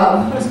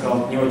job. Он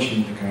сказал, не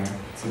очень такая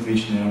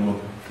отличная работа.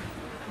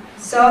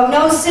 So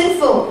no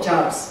sinful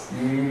jobs.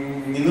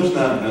 Не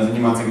нужно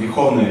заниматься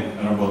греховной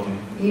работой.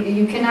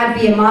 You cannot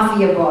be a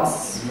mafia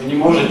boss. Вы не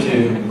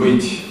можете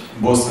быть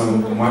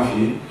боссом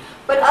мафии.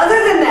 But other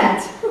than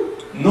that,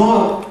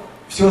 Но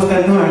все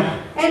остальное,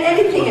 and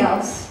anything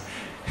else,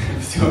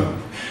 все,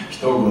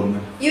 что угодно,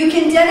 you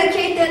can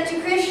dedicate that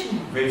to Krishna.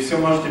 вы все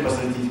можете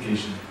посвятить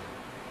Кришне.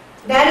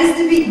 That is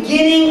the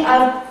beginning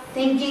of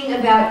thinking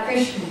about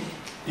Krishna.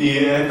 И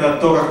это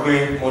то, как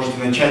вы можете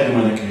начать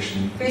думать о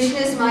Кришне. Krishna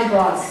is my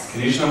boss.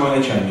 Кришна мой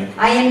начальник.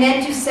 I am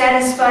meant to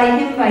satisfy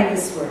him by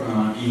this work.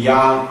 И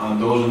я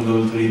должен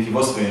удовлетворить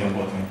его своей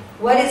работой.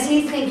 What is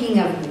he thinking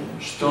of me?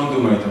 Что он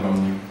думает обо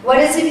мне? What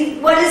does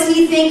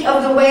he think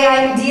of the way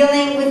I'm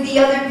dealing with the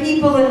other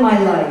people in my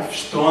life?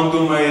 Что он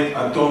думает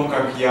о том,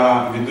 как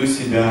я веду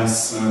себя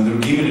с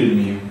другими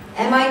людьми?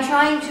 Am I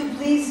trying to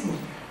please him?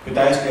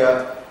 Пытаюсь ли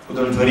я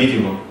удовлетворить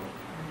его?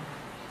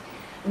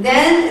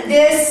 Then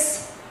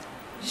this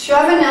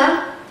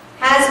Shravana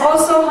has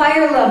also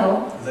higher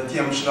level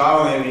Затем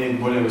Шравана имеет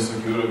более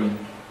высокий уровень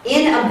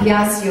in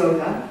Abhyas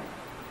Yoga,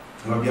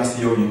 в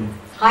абьяс-йоге.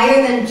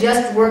 higher than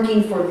just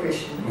working for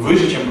Krishna,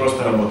 Выше, чем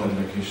просто работать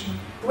для Кришны.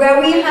 where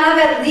we have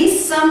at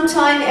least some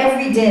time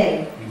every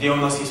day, Где у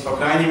нас есть, по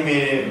крайней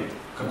мере,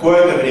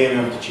 какое-то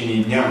время в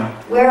течение дня,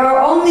 where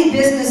our only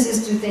business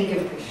is to think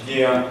of Krishna.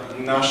 где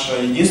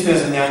наше единственное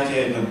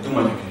занятие – это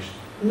думать о Кришне.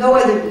 No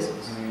other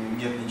business.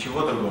 Нет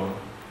ничего другого.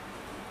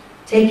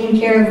 taking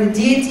care of the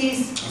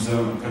deities,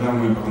 когда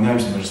мы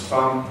поклоняемся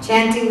божествам,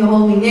 chanting the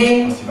holy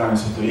name, воспеваем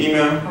Святое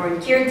Имя, or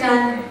in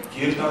kirtan,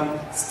 киртан,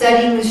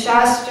 studying the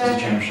shastra,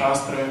 изучаем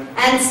шастры.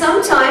 and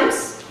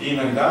sometimes, И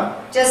иногда,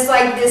 just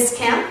like this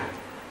camp,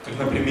 как,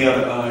 например,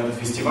 этот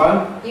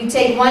фестиваль, you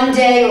take one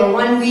day or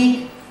 1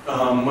 week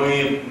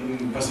мы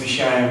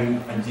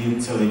посвящаем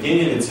один целый день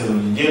или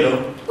целую неделю,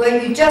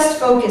 where you just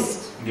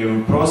focused. где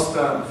мы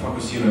просто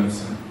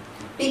фокусируемся.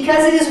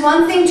 Because it is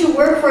one thing to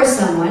work for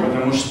someone,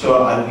 Потому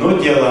что одно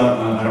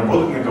дело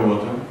работать на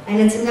кого-то, and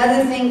it's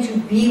another thing to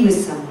be with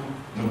someone.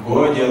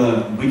 другое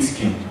дело быть с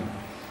кем-то.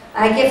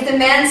 Like if the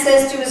man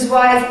says to his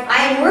wife,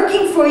 I am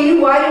working for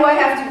you, why do I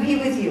have to be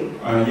with you?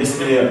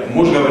 Если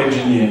муж говорит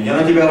жене, я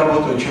на тебя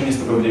работаю, чем мне с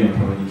тобой время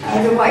проводить?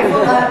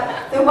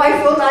 The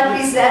wife will not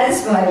be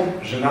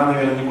satisfied. Жена,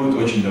 наверное, не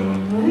будет очень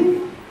довольна. Right?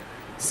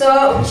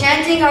 So,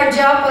 chanting our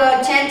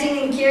japa, chanting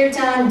in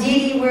kirtan,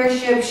 deity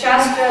worship,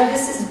 shastra,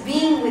 this is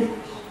being with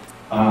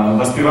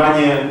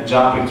Воспевание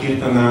джапы,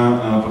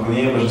 киртана,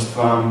 поклонение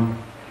божествам,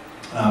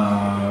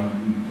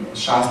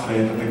 шастры —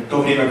 это то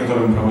время,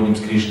 которое мы проводим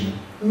с Кришной.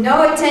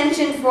 no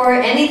attention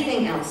for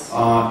anything else.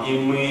 И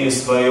мы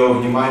свое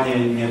внимание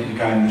не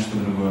отвлекаем на что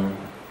другое.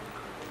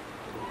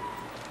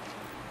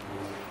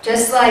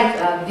 Just like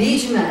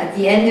Bhishma at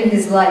the end of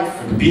his life.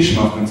 Как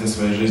Бишма в конце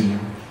своей жизни.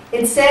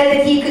 It said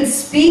that he could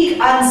speak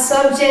on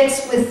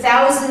subjects with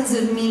thousands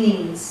of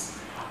meanings.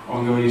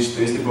 Он говорит,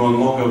 что если бы он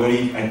мог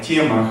говорить о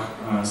темах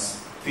с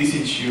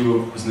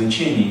 1000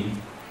 значений,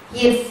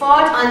 he had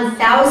fought on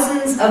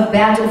thousands of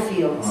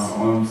battlefields.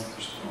 Он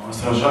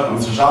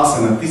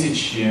сражался на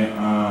 1000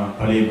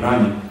 полей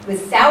брани.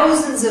 With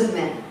thousands of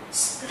men.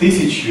 С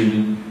тысячей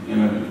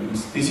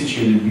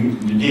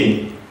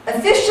людей.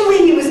 Officially,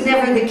 he was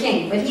never the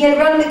king, but he had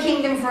run the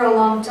kingdom for a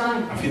long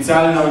time.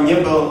 Официально он не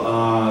был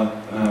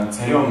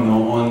царем,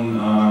 но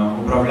он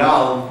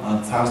управлял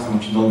царством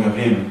очень долгое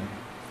время.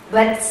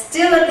 But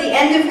still, at the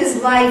end of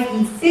his life,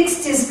 he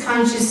fixed his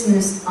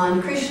consciousness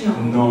on Krishna.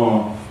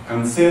 Но в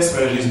конце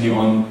своей жизни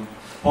он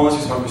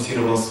полностью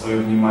сфокусировал свое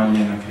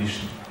внимание на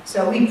Кришне.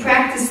 So we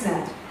practice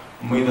that.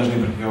 Мы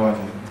должны практиковать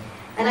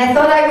это. And I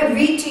thought I would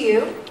read to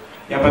you.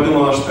 Я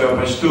подумала, что я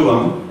прочту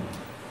вам.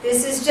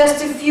 This is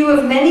just a few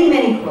of many,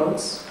 many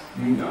quotes.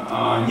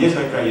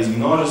 Несколько из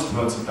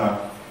множества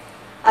цитат.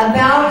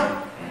 About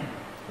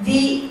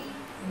the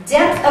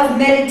depth of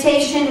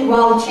meditation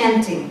while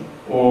chanting.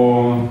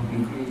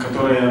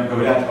 Которые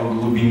говорят о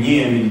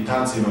глубине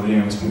медитации во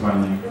время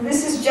воспевания.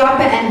 This is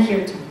japa and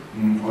kirtan.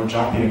 О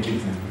джапе и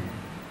киртане.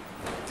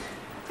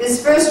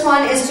 This first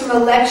one is from a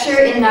lecture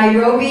in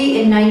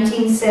Nairobi in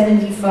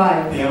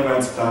 1975.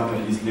 Первая цитата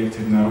из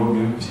лекции в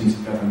Найроби в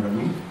 1975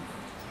 году.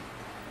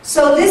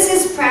 So this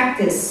is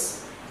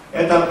practice.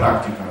 Это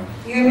практика.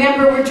 You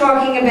remember we're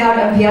talking about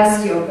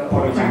abhyas yoga.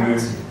 Помните, мы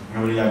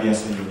говорили о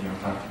абхьяса-йоге, о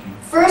практике.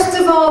 First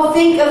of all,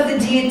 think of the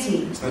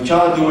deity.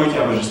 Сначала думайте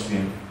о божестве.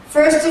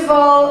 First of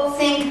all,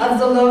 think of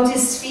the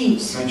lotus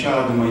feet.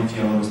 Сначала думайте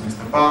о лотосных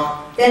стопах,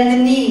 Then the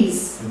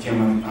knees.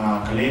 затем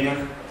о коленях,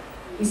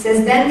 He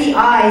says, then the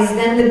eyes,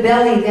 then the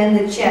belly, then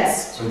the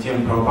chest.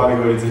 затем Прабхупада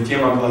говорит,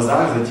 затем о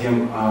глазах,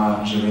 затем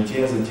о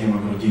животе, затем о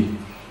груди.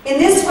 In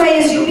this way,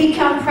 as you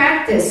become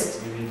practiced,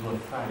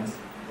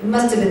 it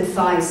must have been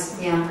thighs.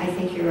 Yeah, I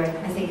think you're right.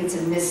 I think it's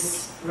a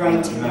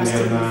miswriting. It must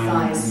have been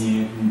thighs.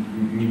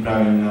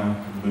 Неправильно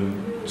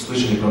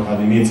слышали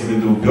Прабхупада. Имеется в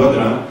виду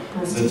бедра,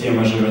 затем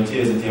о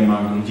животе, затем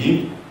о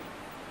груди.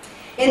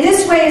 In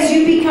this way, as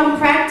you become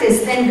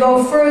practiced, then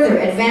go further,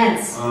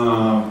 advance.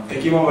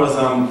 Таким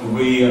образом,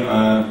 вы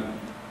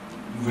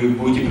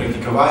будете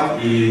практиковать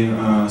и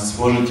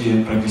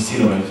сможете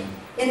прогрессировать.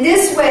 In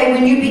this way,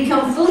 when you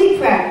become fully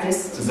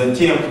practiced,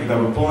 Затем, когда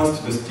вы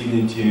полностью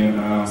достигнете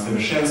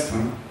совершенства,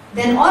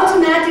 then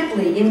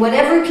automatically, in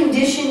whatever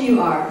condition you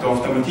are, то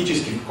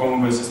автоматически, в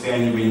каком бы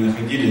состоянии вы ни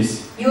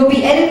находились, you will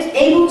be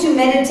able to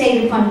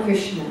meditate upon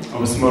Krishna.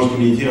 вы сможете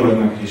медитировать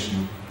на Кришну.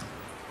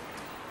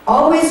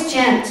 Always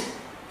chant.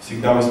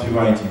 Всегда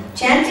воспевайте.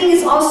 Chanting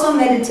is also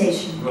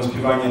meditation.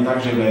 Воспевание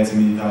также является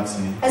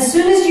медитацией. As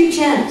soon as you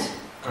chant,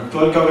 Как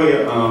только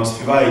вы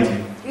воспеваете,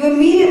 you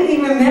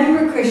immediately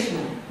remember Krishna.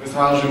 вы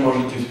сразу же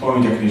можете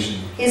вспомнить о Кришне.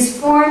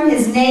 His form,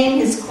 His name,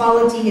 His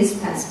quality, His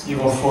pastime.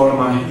 Его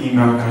форма,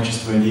 имя,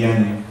 качество и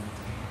деяние.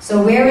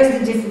 So where is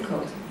the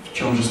difficulty? В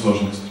чем же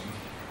сложность?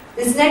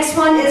 This next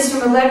one is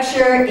from a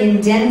lecture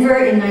in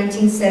Denver in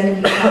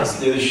 1975.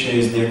 Следующая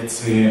из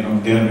лекций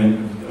в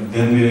Денвере в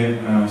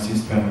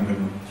 1975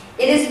 году.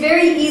 It is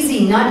very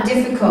easy, not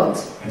difficult.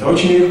 Это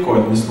очень легко,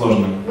 это не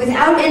сложно.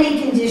 Without any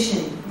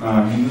condition.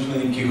 Не нужно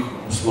никаких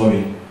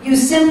условий. You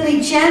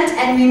simply chant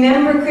and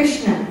remember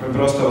Krishna. Вы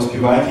просто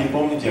воспеваете и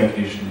помните о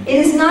Кришне.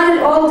 It is not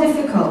at all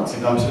difficult.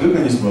 Это абсолютно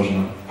не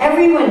сложно.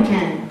 Everyone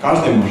can.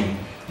 Каждый может.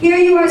 Here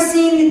you are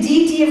seeing the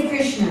deity of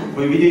Krishna.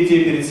 Вы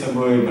видите перед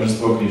собой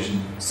божество Кришны.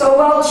 So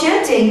while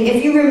chanting,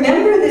 if you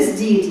remember this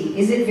deity,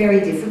 is it very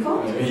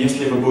difficult?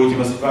 Если вы будете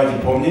воспевать и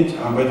помнить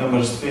об этом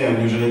божестве,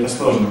 неужели это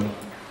сложно?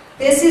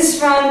 This is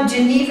from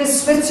Geneva,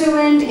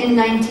 Switzerland in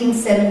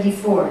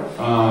 1974.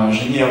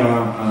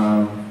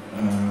 Женева,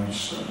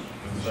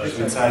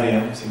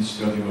 Швейцария,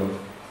 74 год.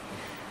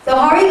 The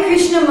Hare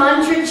Krishna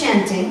mantra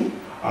chanting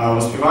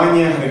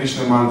Воспевание Харе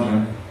Кришна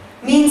мантры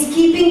means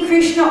keeping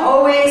Krishna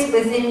always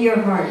within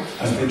your heart.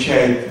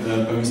 означает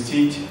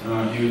поместить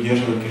и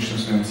удерживать Кришну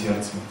в своем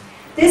сердце.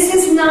 It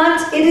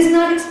is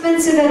not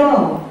expensive at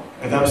all.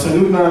 Это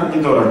абсолютно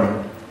недорого.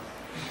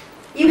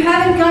 You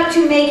haven't got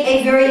to make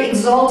a very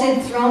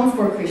exalted throne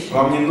for Krishna.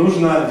 Вам не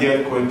нужно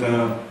делать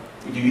какой-то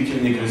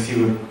удивительный,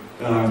 красивый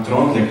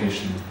трон для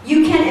Кришны.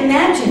 You can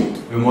imagine.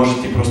 Вы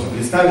можете просто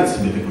представить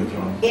себе такой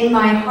трон. In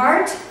my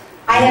heart,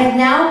 I have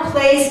now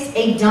placed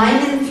a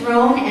diamond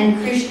throne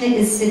and Krishna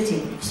is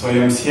sitting. В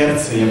своем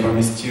сердце я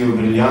поместил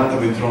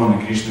бриллиантовый трон,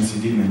 и Кришна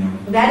сидит на нем.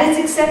 That is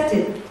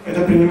accepted.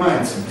 Это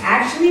принимается.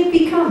 Actually, it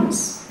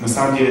becomes. На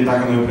самом деле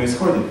так оно и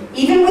происходит.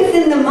 Even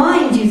within the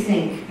mind, you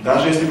think.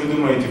 Даже если вы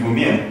думаете в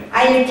уме,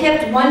 I have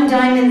kept one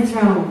diamond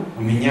throne.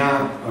 у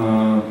меня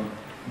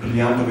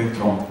бриллиантовый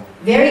трон.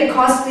 Very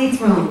costly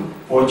throne.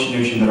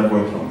 Очень-очень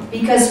дорогой трон.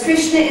 Because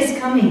Krishna is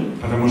coming.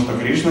 Потому что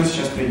Кришна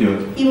сейчас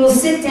придет. He will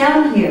sit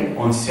down here.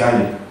 Он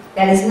сядет.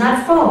 That is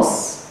not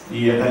false.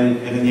 И это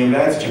не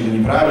является чем-то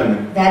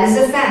неправильным. That is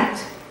a fact.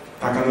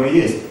 Так оно и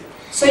есть.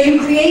 So you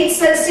create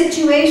such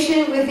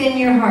situation within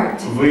your heart.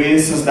 Вы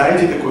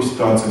создаете такую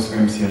ситуацию в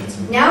своем сердце.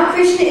 Now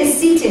Krishna is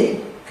seated.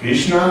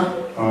 Кришна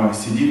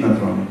сидит на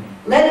троне.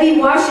 Let me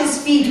wash his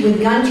feet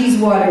with Ganges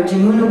water,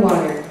 Jamuna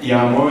water.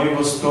 Я омою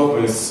его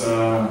стопы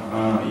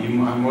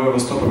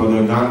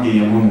водой Ганги и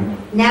Ямуны.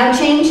 Now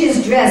change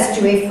his dress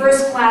to a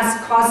first-class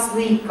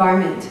costly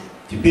garment.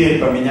 Теперь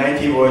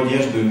поменяйте его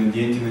одежду и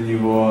наденьте на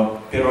него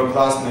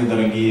первоклассные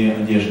дорогие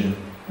одежды.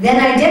 Then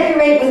I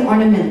decorate with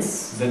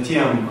ornaments.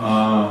 Затем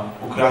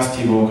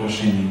украсьте его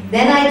украшениями.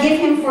 Then I give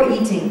him for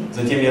eating.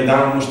 Затем я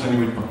дам ему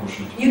что-нибудь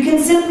покушать. You can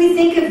simply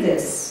think of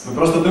this. Вы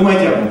просто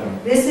думайте об этом.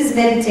 This is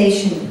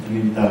meditation. Это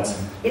медитация.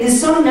 It is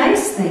so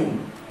nice thing.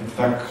 Это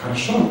так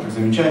хорошо, так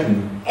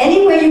замечательно.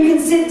 Anywhere you can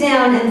sit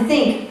down and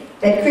think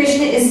that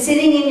Krishna is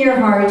sitting in your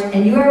heart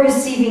and you are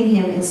receiving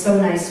him in so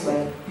nice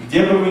way.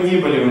 Где бы вы ни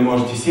были, вы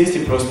можете сесть и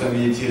просто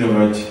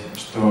медитировать,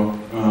 что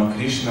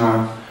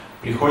Кришна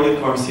приходит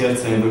к вам в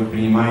сердце, и вы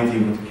принимаете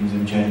его таким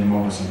замечательным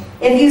образом.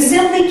 If you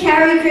simply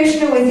carry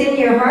Krishna within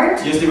your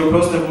heart, Если вы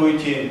просто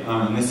будете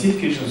носить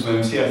Кришну в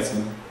своем сердце,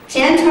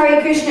 chant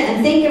Hare Krishna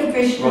and think of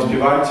Krishna,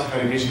 воспевать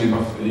Харе Кришну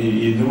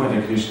и думать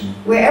о Кришне,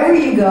 wherever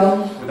you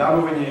go, куда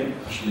бы вы ни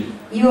пошли,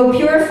 you will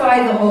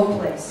purify the whole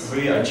place.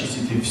 вы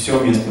очистите все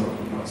место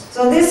вокруг вас.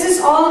 So this is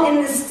all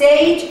in the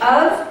stage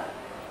of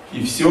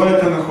И все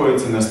это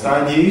находится на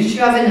стадии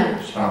Shravana.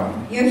 Шравана.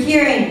 You're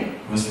hearing.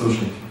 Вы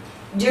слушаете.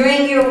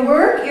 During your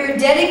work, you're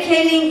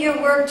dedicating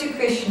your work to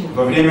Krishna.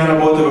 Во время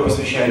работы вы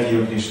посвящаете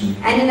ее Кришне.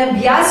 And in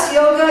Abhyas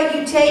Yoga,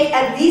 you take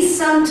at least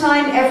some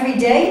time every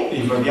day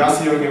И в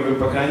Абьяс-йоге вы,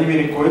 по крайней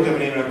мере, какое-то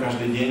время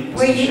каждый день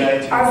where you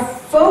посвящаете are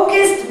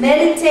focused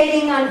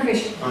meditating on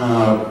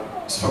Krishna.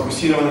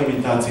 сфокусированной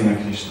медитацией на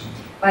Кришне.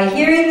 By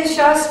hearing the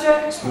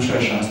Shastra,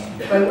 Слушая шастру,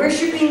 by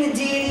worshiping the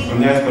deity,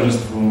 поклоняясь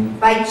Божеству,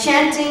 by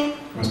chanting,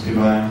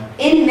 воспевая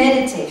in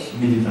meditation.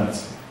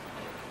 медитацию.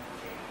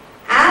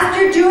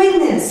 After doing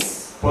this,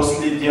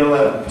 После того,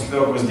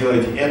 как вы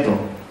сделаете это,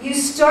 you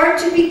start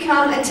to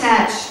become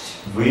attached.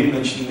 вы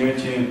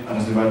начнете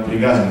развивать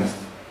привязанность.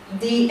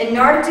 The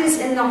anarthas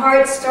in the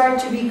heart start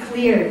to be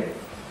cleared.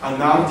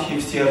 Анархи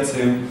в сердце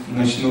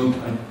начнут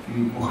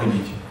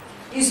уходить.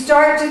 You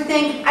start to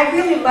think, I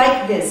really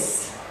like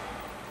this.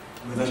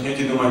 Вы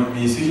начнете думать,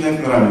 мне действительно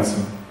это нравится.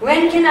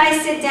 When can I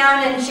sit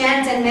down and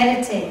chant and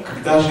meditate?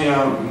 Когда же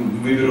я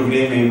выберу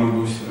время и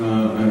могу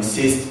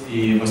сесть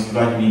и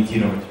воспевать,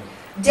 медитировать?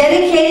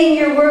 Dedicating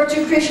your work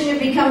to Krishna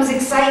becomes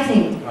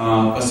exciting.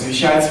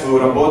 Посвящать свою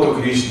работу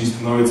Кришне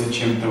становится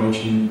чем-то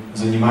очень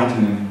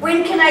занимательным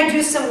When can I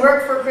do some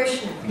work for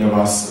Krishna? для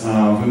вас.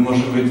 Вы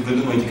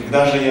думаете,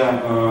 когда же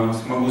я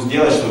смогу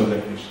сделать что-то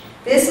для Кришны?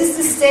 This is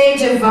the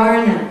stage of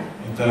Varna.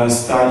 Это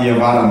стадия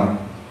Варана.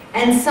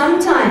 And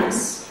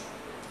sometimes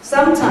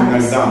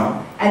Иногда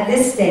at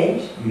this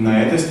stage,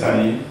 на этой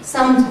стадии,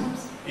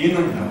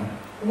 иногда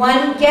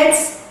one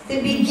gets the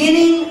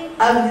beginning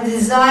of the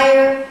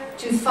desire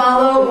to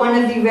follow one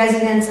of the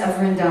residents of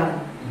Vrindavan.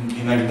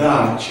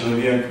 Иногда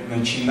человек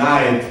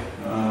начинает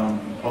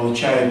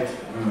получать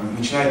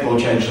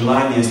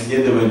желание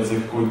следовать за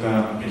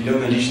какой-то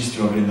определенной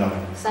личностью во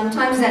Вриндаване.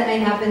 Sometimes that may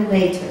happen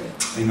later.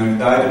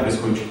 Иногда это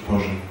происходит чуть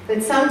позже.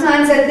 But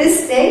sometimes at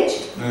this stage,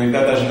 Но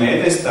иногда даже на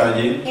этой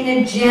стадии, in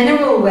a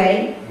general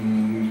way,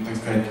 так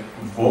сказать,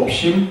 в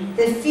общем,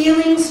 the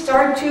feelings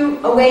start to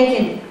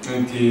awaken.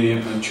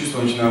 эти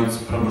чувства начинают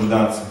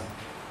пробуждаться.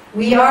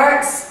 We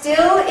are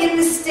still in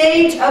the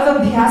stage of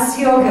Abhyas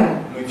Yoga,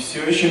 Мы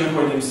все еще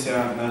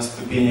находимся на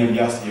ступени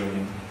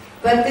Абьяс-йоги,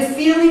 but the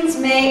feelings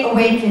may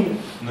awaken.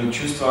 но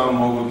чувства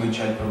могут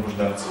начать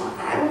пробуждаться.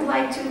 I would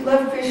like to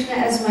love Krishna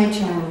as my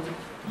child.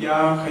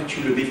 Я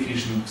хочу любить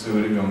Кришну как своего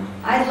ребенка.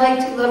 I'd like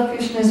to love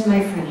Krishna as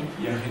my friend.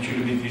 Я хочу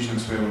любить Кришну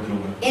как своего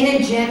друга. In a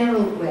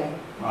general way.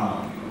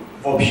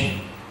 В общем.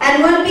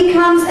 And one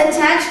becomes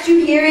attached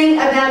to hearing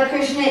about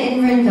Krishna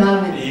in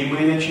Vrindavan. И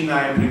мы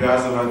начинаем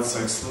привязываться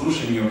к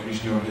слушанию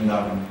Кришны во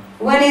Вриндаване.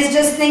 One is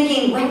just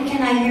thinking, when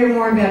can I hear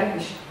more about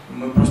Krishna?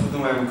 Мы просто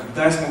думаем,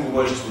 когда я смогу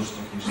больше слушать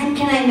о Кришне? When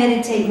can I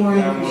meditate more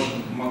Я on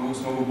Krishna?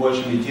 смогу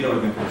больше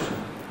медитировать на Кришну.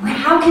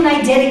 How can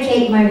I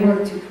dedicate my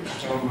work to Как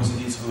Krishna? я могу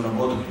посвятить свою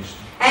работу Кришне?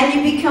 And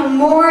you become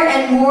more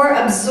and more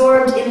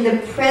absorbed in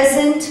the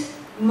present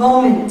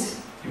moment.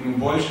 И мы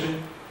больше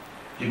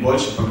и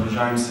больше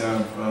погружаемся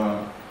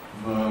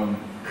в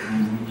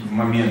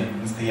момент,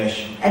 в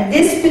настоящий. At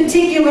this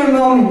particular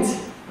moment,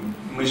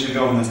 Мы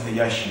живем в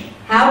настоящем.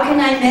 how can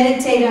I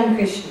meditate on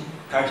Krishna?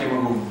 Как я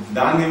могу в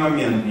данный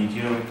момент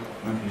медитировать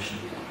на Кришне?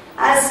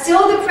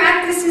 Still the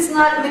practice is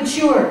not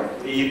mature.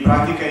 И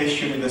практика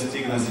еще не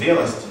достигла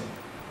зрелости.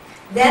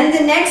 Then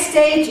the next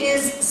stage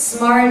is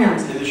smarana.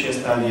 Следующая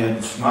стадия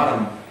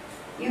смарана.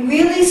 You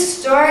really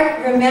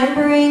start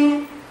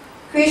remembering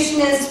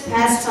Krishna's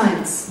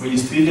pastimes. Вы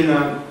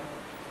действительно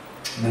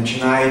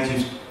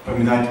начинаете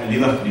вспоминать о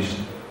лилах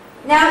Кришны.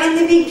 Now in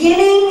the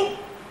beginning,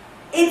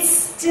 there's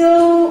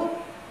still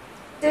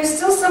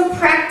some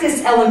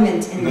practice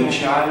element В in there.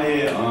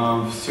 начале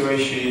все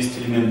еще есть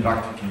элемент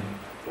практики.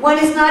 One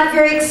is not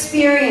very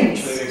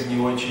experienced. Человек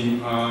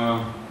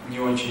не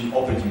очень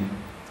опытен.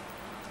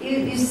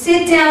 You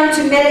sit down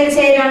to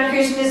meditate on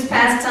Krishna's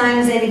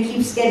pastimes and it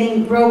keeps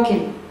getting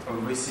broken.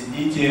 Вы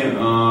сидите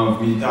в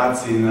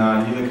медитации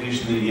на лилы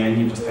Кришны, и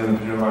они постоянно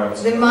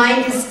прерываются. The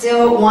mind is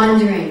still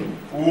wandering.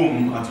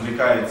 Ум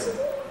отвлекается.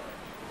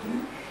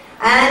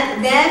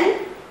 And then,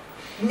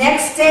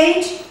 next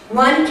stage,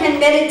 one can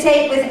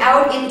meditate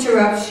without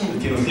interruption.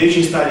 Затем в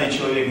следующей стадии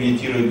человек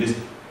медитирует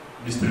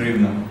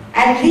беспрерывно.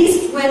 At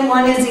least when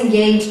one is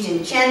engaged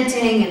in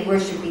chanting and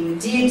worshipping the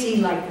deity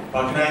like that.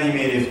 По крайней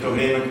мере, в то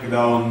время,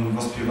 когда он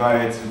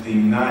воспевает святые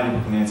имена или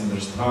поклоняется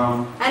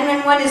божествам. And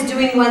when one is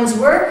doing one's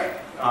work,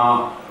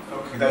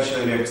 Когда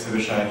человек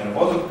совершает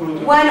работу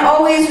какую-то, one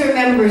always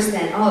remembers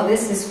then, oh,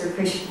 this is for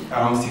Krishna.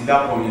 он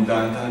всегда помнит,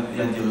 да, это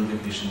я делаю для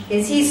Кришны.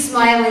 Is he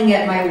smiling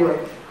at my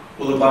work?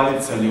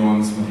 Улыбается ли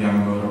он, смотря на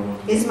мою работу?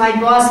 Is my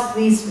boss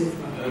pleased with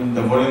me?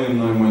 Доволен ли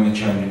мной мой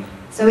начальник?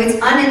 So it's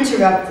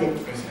uninterrupted.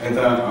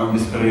 Это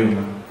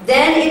беспрерывно.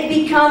 Then it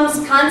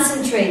becomes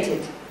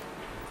concentrated.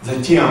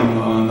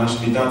 Затем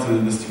наша медитация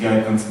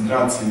достигает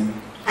концентрации.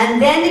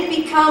 And then it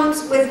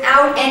becomes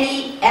without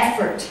any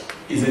effort.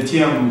 И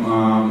затем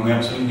мы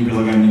абсолютно не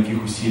прилагаем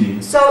никаких усилий.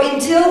 So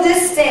until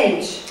this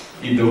stage,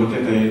 И до вот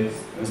этой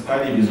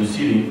стадии без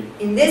усилий,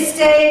 in this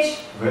stage,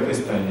 в этой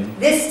стадии,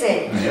 this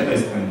stage, на этой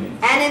стадии,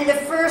 and in the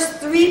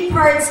first 3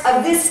 parts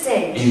of this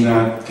stage, и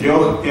на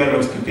 3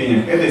 первых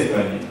ступенях этой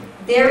стадии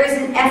there is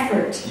an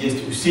effort.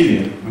 есть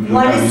усилия. Мы One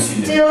прилагаем is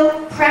усилия. still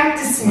Мы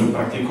practicing.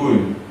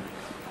 практикуем.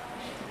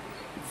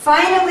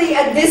 Finally,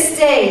 at this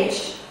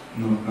stage,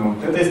 Но на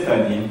вот этой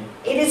стадии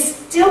it is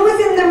still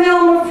within the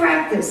realm of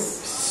practice.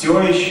 все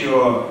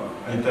еще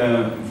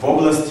это в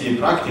области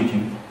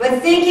практики.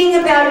 But thinking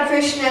about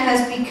Krishna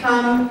has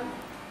become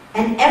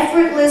an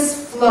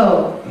effortless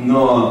flow.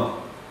 Но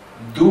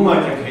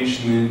думать о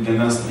Кришне для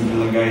нас не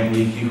прилагает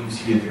никаких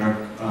усилий, это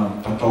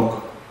как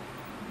поток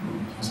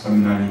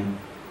воспоминаний.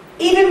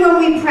 Even when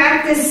we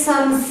practice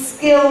some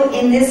skill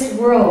in this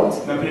world,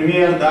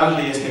 Например,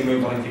 даже если мы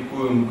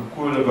практикуем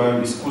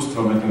какое-либо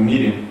искусство в этом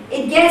мире,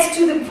 it gets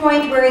to the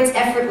point where it's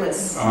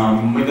effortless.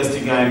 мы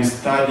достигаем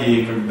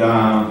стадии,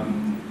 когда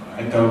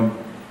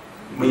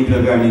мы не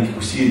прилагаем никаких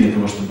усилий для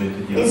того, чтобы это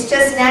делать. It's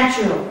just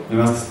natural. Для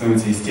нас это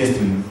становится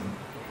естественным.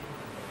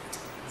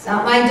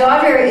 So my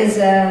daughter is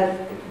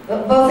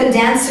both a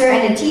dancer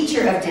and a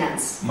teacher of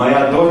dance.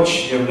 Моя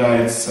дочь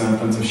является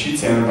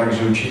танцовщицей, она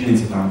также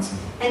учительница танцев.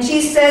 And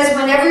she says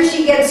whenever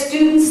she gets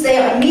students, they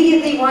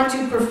immediately want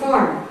to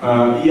perform.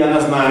 И она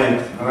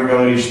знает, она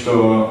говорит,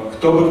 что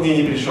кто бы к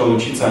ней ни пришел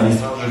учиться, они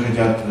сразу же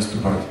хотят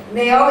выступать.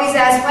 They always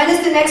ask, when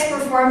is the next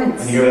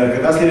performance? Они говорят,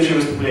 когда следующее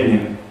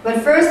выступление?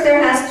 But first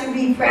there has to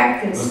be Но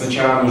practice.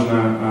 сначала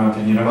нужно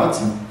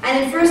тренироваться.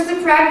 And at first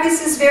the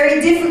practice is very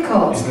И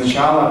difficult.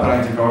 сначала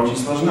практика очень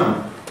сложна.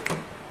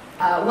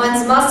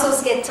 One's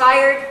muscles get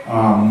tired.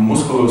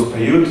 Мускулы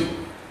устают.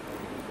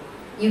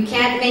 You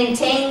can't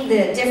maintain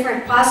the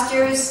different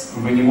postures.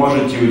 Вы не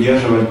можете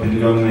удерживать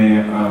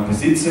определенные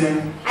позиции.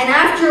 And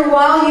after a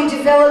while you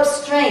develop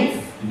strength.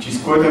 И через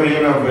какое-то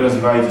время вы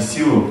развиваете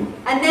силу.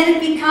 And then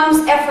it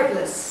becomes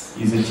effortless.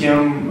 И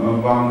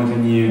затем вам это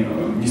не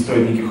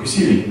стоит никаких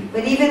усилий.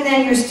 But even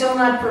then you're still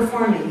not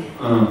performing.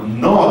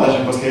 Но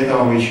даже после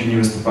этого вы еще не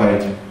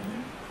выступаете.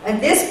 At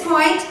this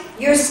point,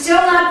 you're still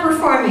not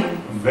performing.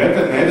 На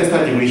этой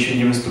стадии вы еще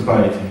не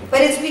выступаете.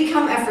 But it's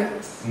become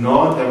effortless.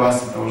 Но для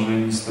вас это уже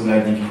не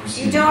составляет никаких You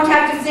усилий. don't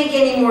have to think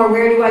anymore,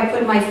 where do I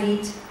put my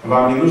feet?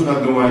 Вам не нужно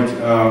думать,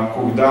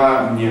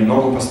 куда мне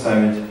ногу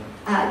поставить.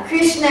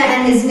 Krishna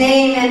and his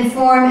name and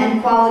form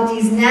and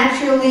qualities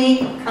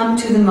naturally come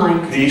to the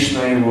mind.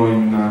 Кришна, его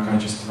имена,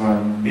 качества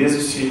без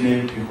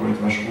усилий приходит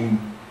в ваш ум.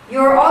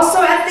 You're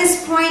also at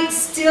this point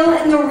still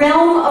in the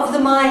realm of the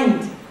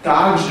mind.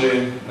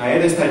 Также на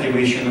этой стадии вы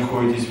еще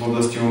находитесь в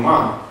области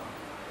ума.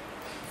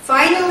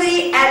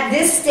 Finally, at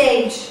this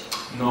stage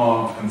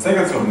Но в конце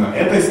концов, на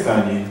этой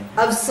стадии,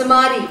 of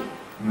samadhi,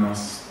 на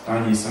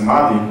стадии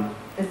самадхи,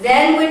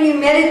 then when you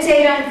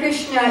meditate on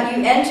Krishna,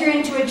 you enter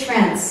into a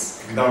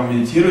trance. когда вы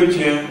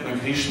медитируете на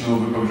Кришну,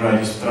 вы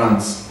погружаетесь в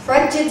транс.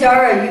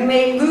 Pratyadara, you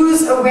may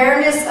lose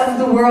awareness of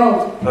the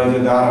world.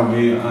 Прадядара,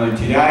 вы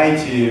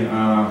теряете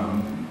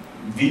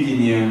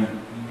видение,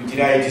 вы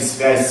теряете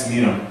связь с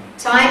миром.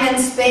 Time and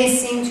space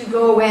seem to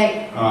go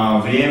away.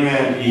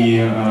 Время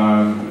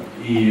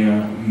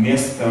и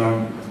место,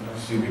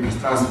 и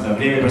пространство, да,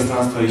 время и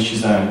пространство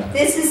исчезают.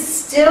 This is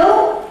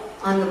still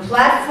on the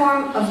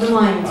platform of the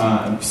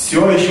mind.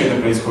 Все еще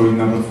это происходит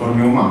на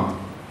платформе ума.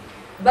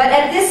 But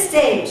at this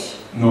stage,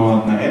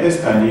 Но на этой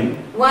стадии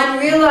one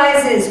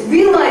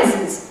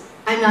realizes,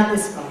 I'm not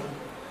this body.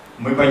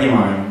 мы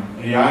понимаем,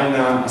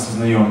 реально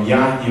осознаем,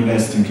 я не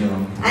являюсь этим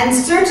телом. And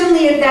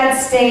certainly at that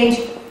stage,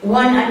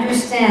 one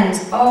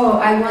understands, oh,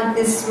 I want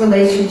this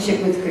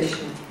relationship with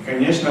Krishna. И,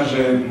 конечно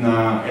же,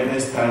 на этой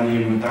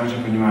стадии мы также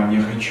понимаем,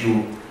 я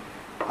хочу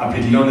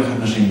определенных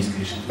отношений с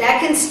Кришной.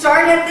 That can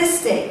start at this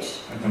stage.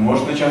 Это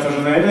может начаться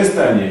уже на этой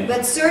стадии.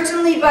 But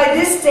certainly by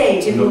this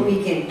stage it will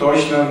begin.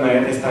 Точно на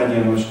этой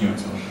стадии оно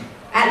начнется уже.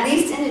 At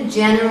least in a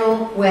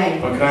general way.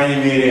 По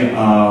крайней мере,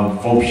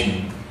 в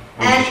общем.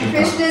 And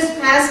Krishna's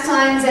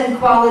pastimes and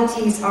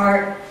qualities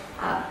are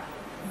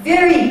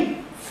very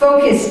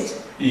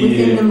focused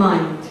within the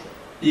mind.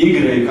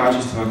 Игры и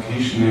качества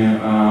Кришны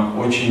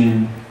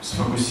очень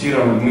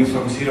сфокусированы, мы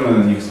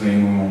сфокусированы на них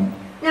своим умом.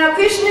 Now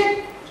Krishna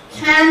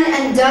can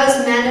and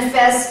does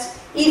manifest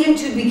even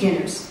to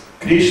beginners.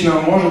 Кришна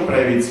может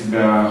проявить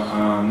себя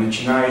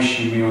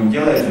начинающим, и он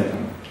делает это.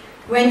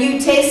 When you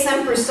taste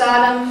some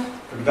prasadam,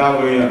 Когда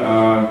вы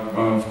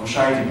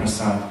вкушаете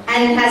прасад,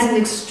 and it has an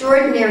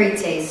extraordinary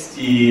taste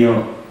и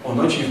он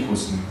очень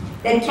вкусный,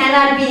 that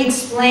cannot be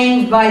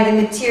explained by the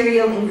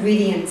material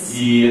ingredients.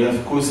 и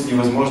этот вкус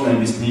невозможно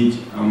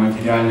объяснить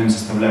материальными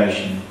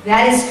составляющими.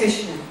 That is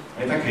Krishna.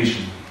 Это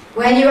Кришна.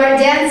 When you are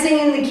dancing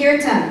in the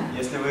kirtan,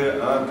 Если вы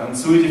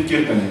танцуете в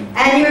киртане,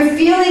 and you're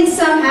feeling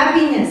some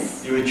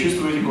happiness и вы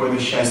чувствуете какое-то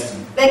счастье,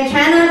 that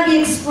cannot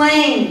be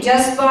explained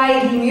just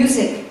by the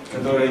music,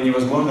 которое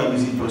невозможно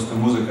объяснить просто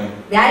музыкой,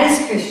 that is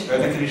Krishna.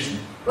 это Кришна.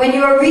 When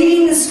you are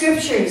reading the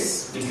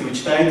scriptures, Если вы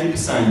читаете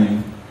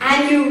Писание,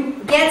 and you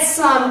get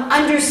some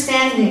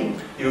understanding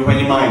и вы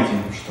понимаете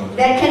что-то,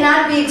 that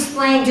cannot be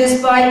explained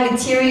just by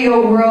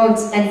material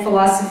worlds and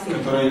philosophy,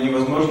 которое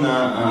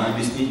невозможно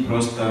объяснить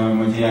просто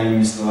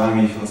материальными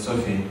словами и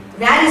философией,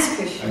 that is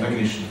Krishna. это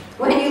Кришна.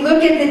 When you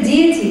look at the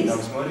deities, Когда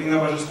вы смотрите на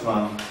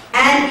божества,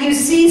 and you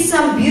see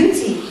some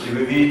beauty и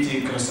вы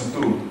видите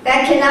красоту,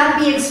 that cannot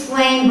be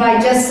explained by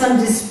just some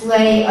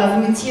display of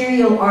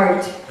material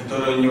art,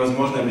 которую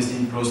невозможно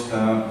объяснить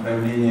просто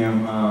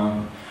проявлением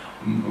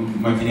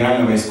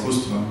материального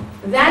искусства,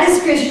 that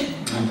is Krishna.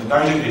 это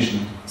также Кришна.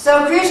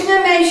 So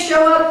Krishna may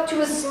show up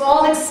to a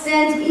small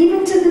extent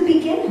even to the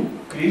beginning.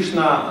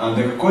 Кришна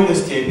до какой-то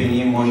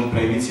степени может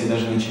проявить себя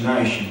даже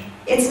начинающим.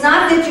 It's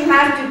not that you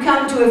have to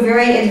come to a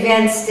very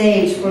advanced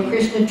stage for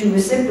Krishna to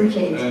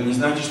reciprocate. Не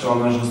значит, что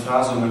вам нужно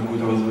сразу на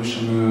какую-то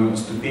возвышенную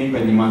ступень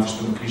подниматься,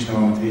 чтобы Кришна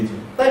вам ответил.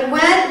 But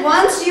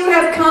once you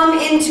have come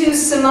into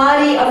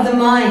samadhi of the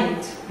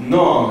mind,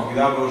 Но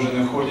когда вы уже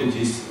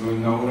находитесь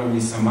на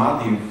уровне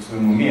самадхи в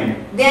своем уме,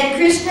 then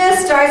Krishna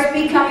starts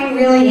becoming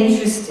really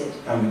interested.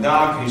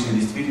 тогда Кришна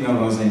действительно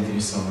вас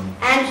заинтересован,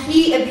 And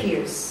he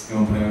appears. и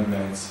он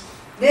проявляется.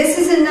 This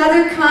is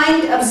another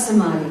kind of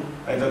samadhi.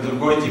 Это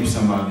другой тип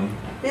самадхи.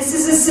 This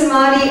is a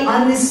samadhi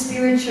on the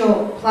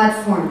spiritual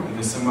platform,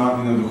 Это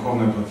самадхи на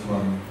духовной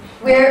платформе,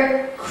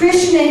 where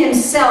Krishna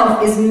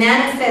himself is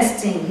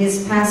manifesting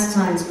his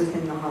pastimes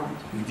within the heart.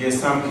 где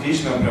сам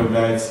Кришна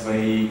проявляет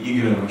свои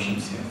игры в вашем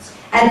сердце.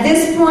 At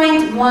this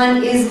point,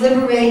 one is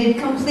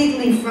liberated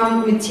completely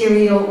from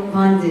material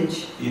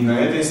bondage. И на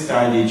этой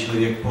стадии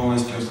человек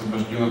полностью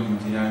освобожден от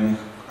материальных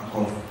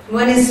оков.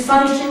 One is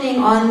functioning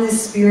on the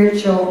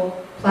spiritual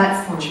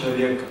platform.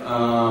 Человек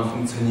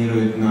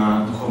функционирует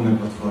на духовной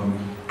платформе.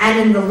 And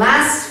in the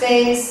last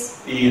phase,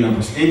 И на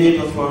последней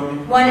платформе,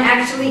 one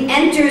actually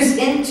enters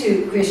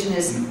into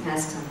Krishna's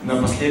pastime.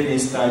 на последней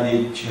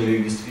стадии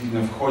человек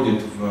действительно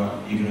входит в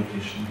игры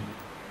Кришны.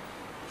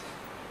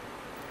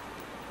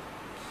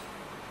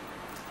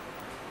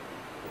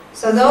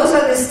 So those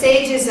are the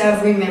stages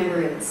of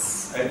remembrance.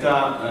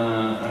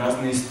 Это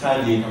разные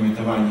стадии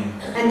памятования.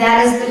 And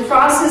that is the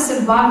process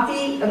of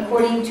bhakti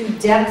according to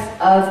depth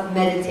of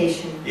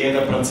meditation. И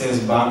это процесс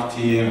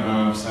бхакти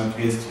в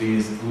соответствии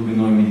с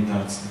глубиной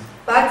медитации.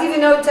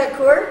 Bhaktivinoda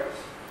Thakur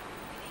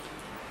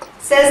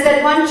says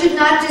that one should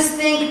not just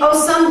think, oh,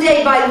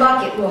 someday by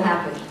luck it will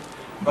happen.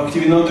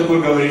 Бхактивинод Такур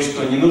говорит,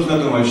 что не нужно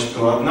думать,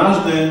 что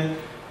однажды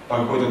по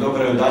какой-то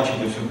доброй удаче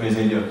это все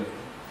произойдет.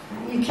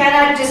 You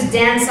cannot just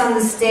dance on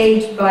the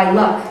stage by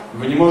luck.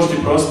 Вы не можете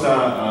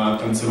просто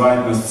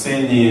танцевать на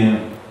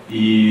сцене,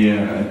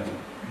 и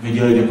вы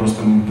делаете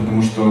просто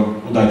потому, что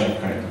удача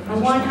какая-то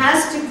One произошла.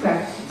 has to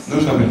practice.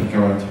 Нужно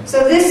практиковать.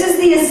 So this is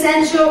the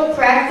essential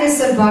practice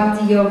of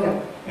bhakti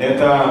yoga.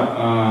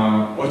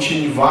 Это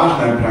очень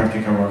важная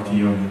практика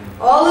бхакти-йоги.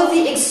 All of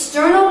the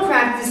external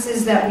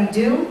practices that we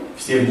do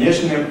Все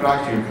внешние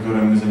практики,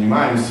 которыми мы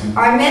занимаемся,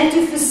 are meant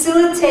to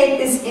facilitate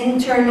this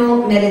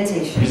internal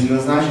meditation.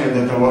 предназначены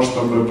для того,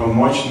 чтобы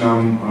помочь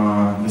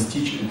нам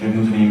достичь этой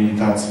внутренней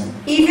медитации.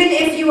 Even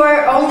if you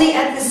are only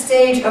at the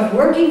stage of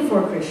working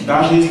for Krishna,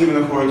 Даже если вы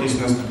находитесь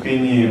на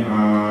ступени,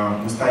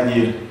 на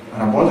стадии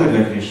работы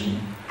для Кришны,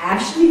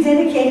 actually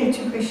dedicate it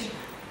to Krishna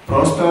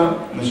просто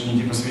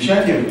начните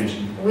посвящать ее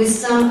Кришне with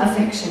some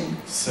affection.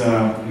 с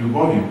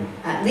любовью.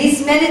 At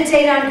least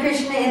meditate on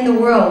Krishna in the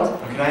world,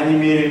 По крайней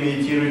мере,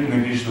 медитируйте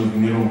на Кришну в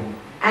миру.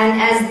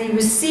 and as the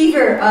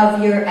receiver of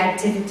your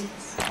activities.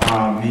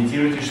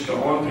 Медитируйте, что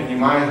Он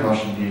принимает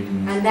вашу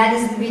деятельность. And that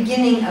is the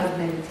beginning of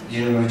И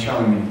meditation. это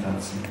начало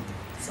медитации.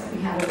 So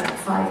we have about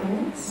 5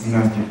 minutes. У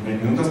нас где-то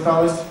 5 минут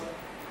осталось.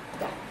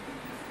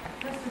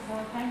 First of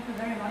all, thank you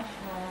very much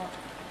for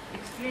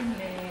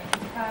extremely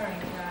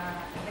inspiring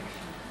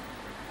lecture.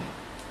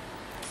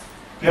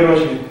 В первую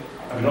очередь,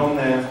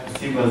 огромное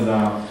спасибо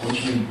за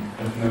очень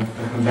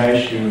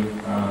вдохновляющую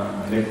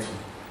лекцию.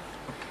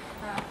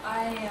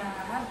 I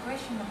have a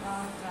question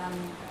about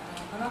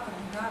Golaka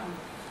Vrindavan.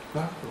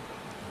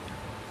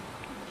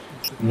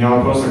 У меня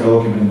вопрос о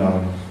Галоке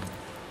Вриндаване.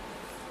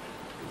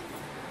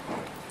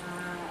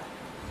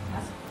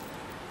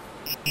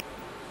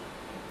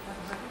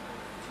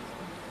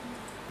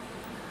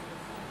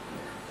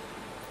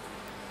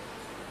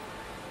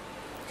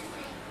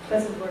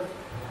 Doesn't work.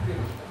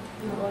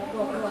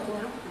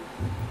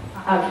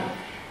 Okay.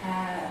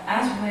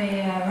 As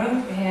we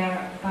wrote here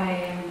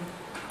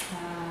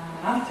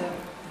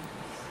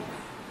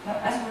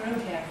as we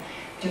wrote here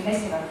to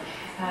festival,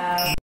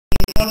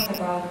 we talked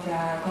about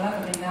Golaka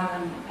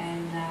Vrindavan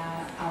and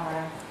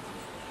our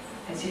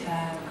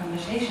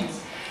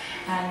conversations.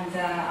 And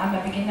I'm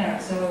a beginner,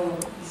 so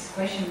this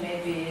question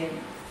may be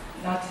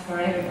not for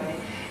everybody.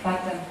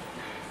 But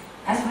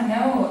as we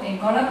know, in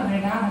Golaka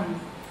Vrindavan,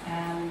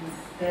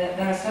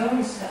 there are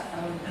souls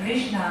of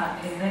Krishna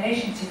in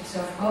relationships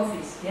of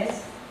gopis,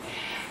 yes?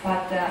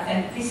 But,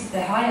 and this is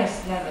the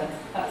highest level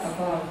of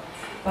all.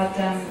 But,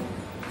 and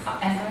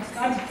I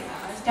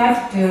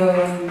started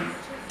to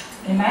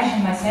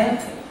imagine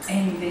myself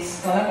in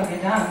this Golaka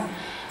Vrindavan,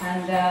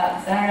 and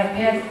there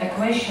appeared a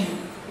question: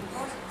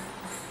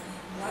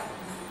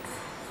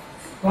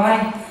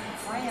 why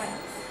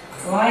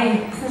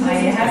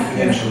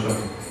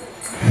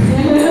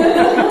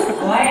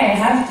I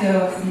have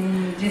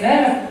to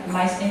develop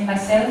in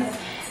myself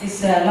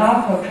this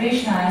love for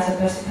Krishna as a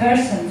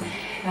person.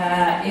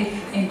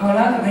 If in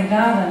Golaka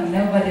Vrindavan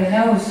nobody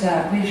knows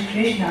who is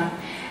Krishna,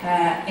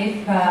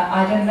 if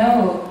I don't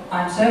know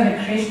I'm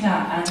serving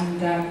Krishna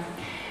and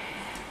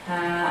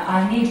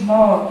I need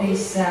more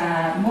this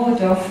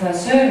mode of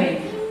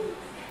serving,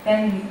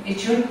 then it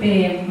should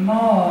be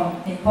more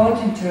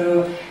important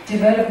to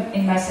develop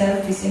in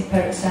myself this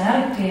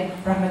impersonality,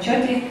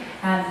 brahmacharya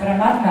and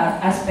paramatma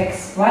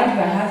aspects. Why do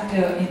I have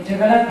to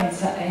develop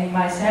in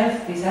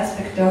myself this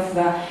aspect of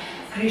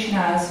Krishna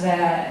as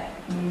the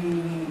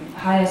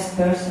highest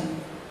person?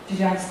 Did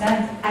you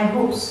understand? I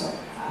hope so.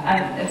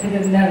 I'm a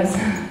bit nervous.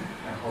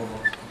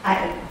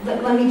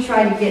 Let me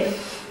try to get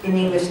in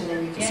English and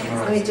then you just,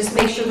 Yeah. let me just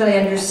make sure that I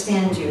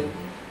understand you.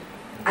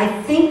 I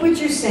think what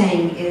you're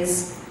saying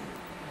is,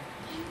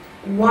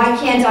 why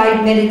can't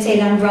I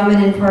meditate on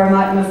Brahman and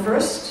Paramatma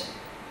first?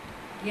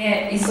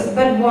 Yeah,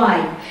 But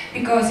why?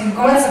 because in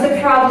What's the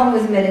Golaka, problem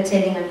with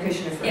meditating on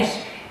Krishna first?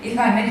 yes, if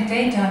I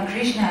meditate on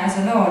Krishna as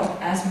a Lord,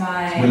 as Мы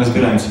my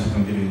разбираемся,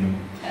 потом перейдем.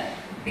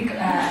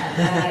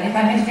 if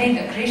I meditate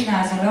on Krishna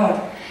as a Lord,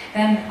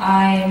 then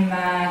I'm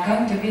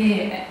going to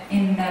be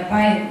in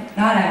by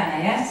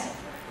Narayana, yes?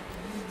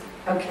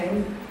 Okay.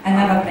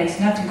 Another place,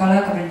 not in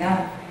Golaka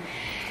Vrindavan.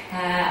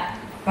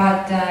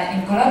 But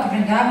in Golaka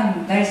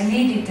Vrindavan, there is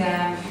needed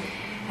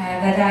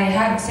that I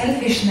have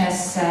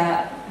selfishness,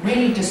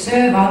 really to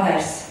serve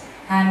others,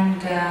 and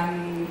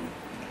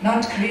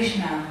not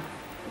Krishna.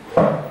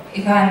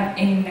 If I'm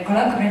in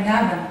Golaka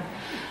Vrindavan,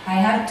 I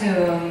have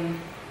to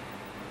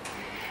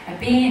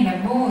be in a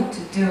mood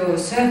to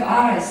serve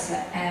others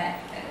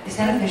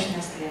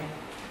selfishnessly,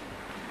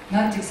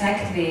 not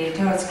exactly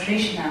towards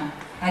Krishna.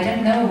 I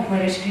don't know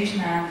where is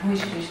Krishna and who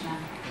is Krishna.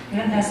 You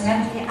don't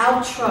understand? Okay,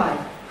 I'll try.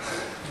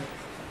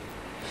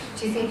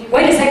 Do you think you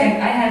Wait a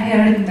second, I have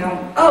here written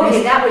down.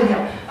 Okay, that would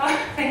help. Oh,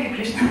 thank you,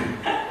 Krishna.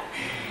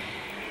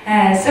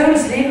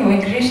 Souls live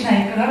with Krishna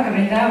in Golaka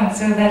Vrindavan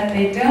so that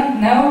they don't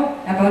know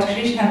about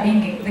Krishna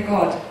being the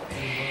God.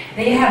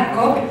 They have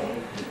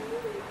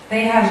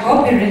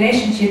gopi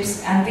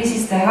relationships, and this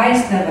is the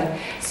highest level.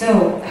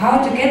 So,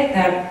 how to get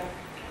there?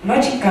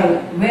 Logical,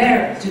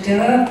 where to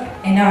develop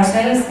in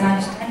ourselves the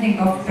understanding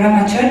of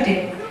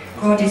Brahmacharya,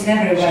 God is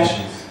everywhere,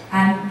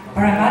 and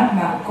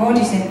Paramatma, God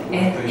is in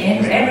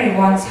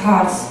everyone's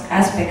heart's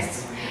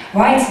aspects.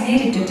 Why it's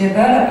needed to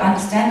develop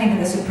understanding of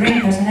the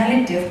Supreme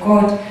Personality of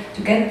God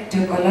to get to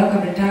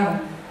Golaka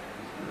Vrindavan?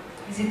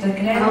 Is it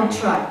clear? I'll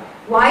try.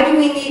 Why do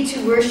we need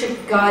to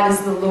worship God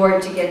as the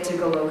Lord to get to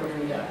Goloka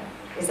Vrindavan?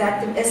 Is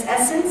that the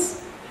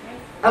essence?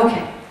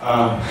 Okay.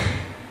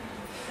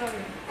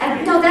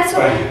 No, that's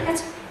okay.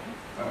 That's...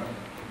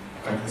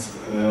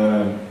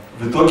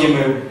 В итоге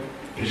мы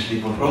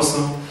пришли к вопросу,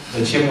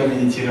 зачем нам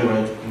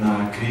медитировать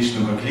на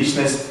Кришну как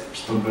личность,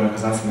 чтобы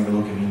оказаться на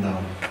Галоке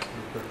Вриндавана.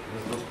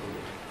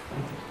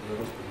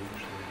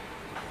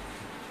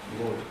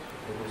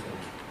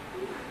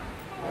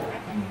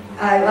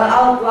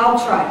 I'll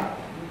try.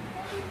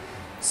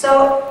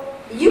 So,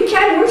 you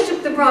can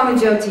worship the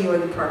Brahmajyoti or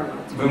the Paramatma.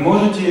 Вы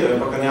можете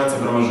поклоняться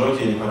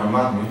Брамаджоти или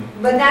Параматме,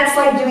 But that's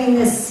like doing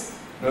this.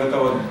 но это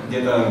вот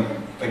где-то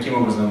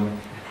таким образом.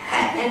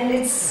 And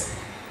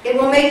it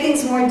will make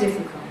things more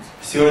difficult.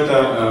 Все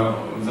это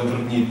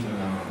затруднит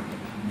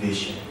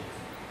вещи.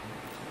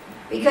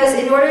 Because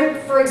in order,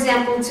 for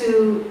example,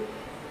 to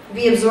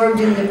be absorbed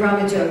in the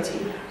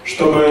Brahmajyoti,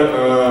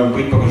 Чтобы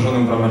быть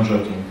погруженным в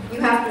Брамаджоти,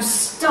 you have to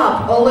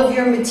stop all of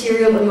your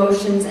material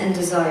emotions and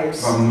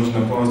desires. вам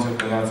нужно полностью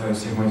отказаться от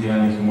всех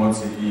материальных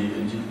эмоций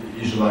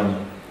и желаний.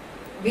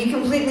 Be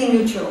completely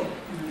neutral.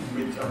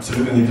 Быть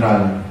абсолютно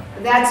нейтральным.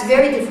 That's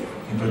very difficult.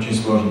 Это очень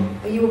сложно.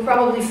 You will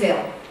probably fail.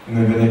 И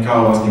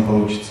наверняка у вас не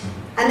получится.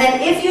 And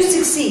then if you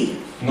succeed,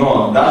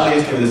 Но даже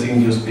если вы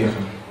достигнете успеха,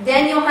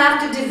 then you'll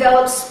have to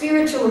develop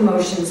spiritual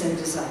emotions and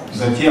desires.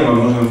 затем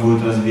вам нужно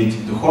будет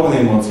развить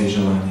духовные эмоции и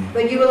желания.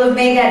 But you will have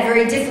made that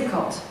very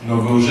difficult. Но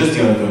вы уже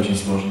сделали это очень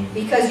сложно.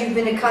 Because you've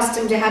been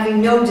accustomed to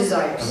having no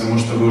desires. Потому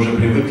что вы уже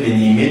привыкли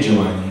не иметь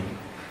желаний.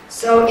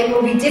 So it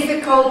will be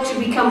difficult to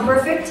become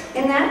perfect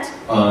in that.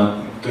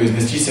 То есть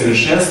достичь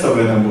совершенства в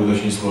этом будет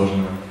очень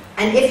сложно.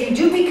 And if you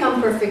do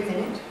become perfect in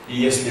it, И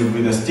если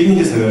вы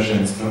достигнете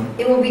совершенства,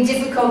 it will be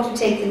difficult to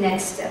take the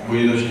next step.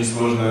 будет очень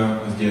сложно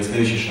сделать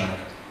следующий шаг.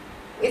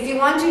 If you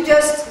want to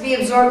just be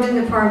absorbed in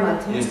the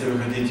Paramatma, Если вы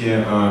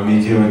хотите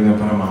медитировать на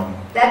Параматму,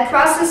 that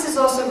process is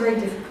also very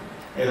difficult.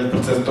 этот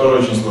процесс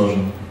тоже очень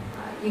сложный.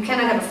 You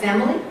cannot have a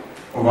family,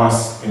 У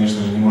вас,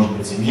 конечно же, не может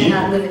быть you семьи,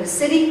 cannot live in a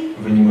city,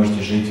 вы не можете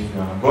жить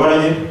в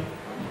городе.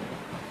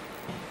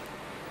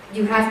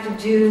 you have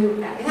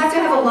to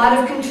have a lot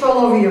of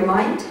control over your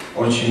mind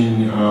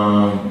Очень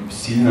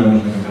сильно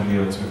нужно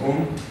контролировать свой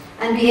ум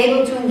and be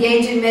able to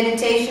engage in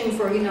meditation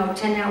for,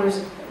 10 hours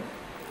a day.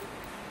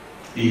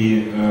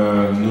 и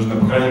нужно,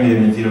 по крайней мере,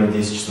 медитировать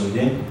 10 часов в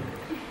день.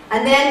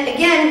 And then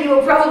again, you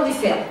will probably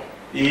fail.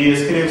 И,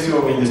 скорее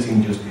всего, вы не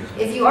достигнете успеха.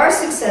 If you are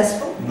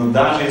successful, Но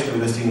даже если вы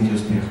достигнете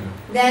успеха,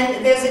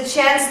 then there's a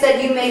chance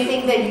that you may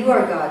think that you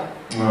are God.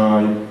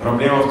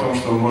 Проблема в том,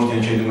 что вы можете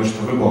начать думать,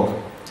 что вы Бог.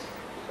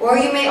 Or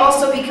you may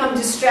also become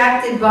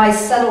distracted by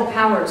subtle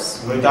powers.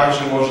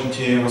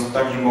 Вас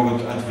также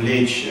могут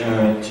отвлечь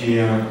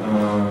те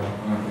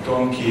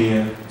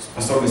тонкие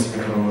способности,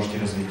 которые вы можете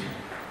развить.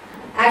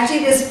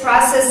 Actually, this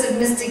process of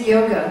mystic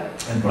yoga,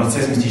 Это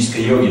процесс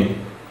мистической йоги.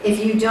 if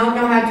you don't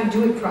know how to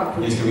do it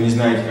properly, Если вы не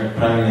знаете, как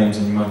правильно им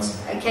заниматься,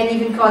 can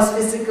even cause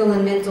physical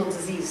and mental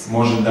disease.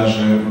 может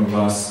даже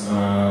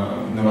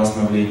на вас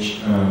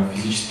навлечь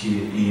физические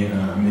и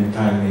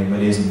ментальные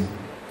болезни.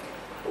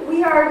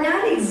 We are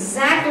not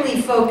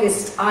exactly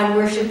focused on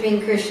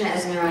worshiping Krishna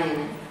as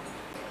Narayana.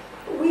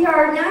 We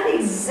are not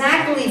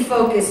exactly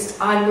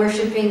focused on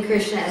worshiping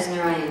Krishna as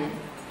Narayana.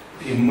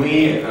 И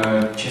мы,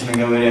 честно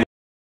говоря,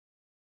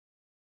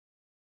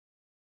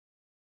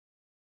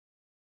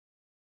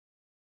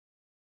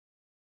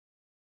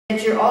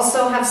 That you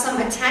also have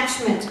some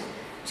attachment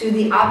to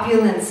the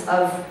opulence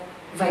of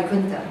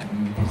Vaikuntha.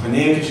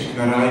 поклонение Кришне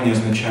Нараяне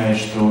означает,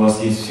 что у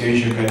вас есть все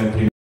еще какая-то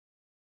привязка.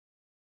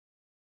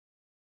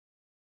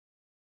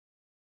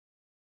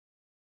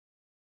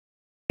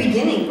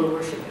 Beginning, we're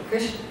worshiping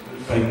Krishna.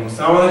 Поэтому с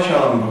самого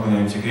начала мы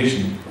поклоняемся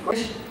Кришне.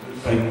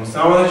 Поэтому с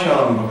самого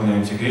начала мы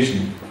поклоняемся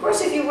Кришне. Of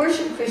course, if you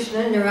worship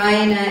Krishna,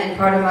 Narayana and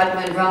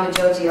Paramatma and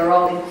Brahmajyoti are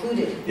all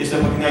included. Если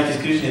вы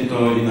поклоняетесь Кришне,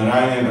 то и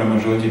Нараяна, и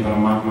Брамаджоти, и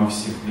Параматма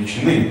все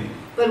включены.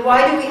 But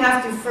why do we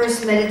have to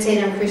first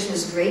meditate on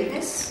Krishna's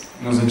greatness?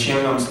 Но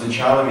зачем нам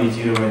сначала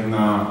медитировать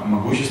на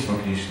могущество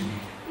Кришны?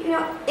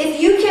 If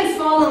you can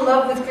fall in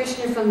love with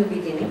Krishna from the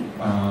beginning,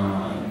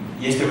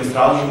 Если вы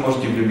сразу же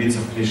можете влюбиться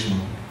в Кришну,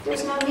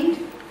 there's no need.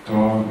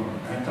 то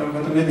в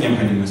этом нет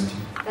необходимости.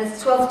 That's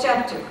the 12th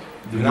chapter.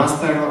 12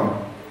 глава.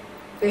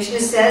 Krishna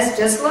says,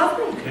 just love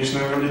me. Кришна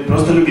говорит,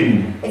 просто люби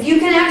меня. If you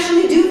can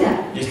actually do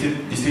that, Если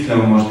действительно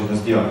вы можете это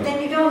сделать,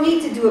 then you don't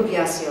need to do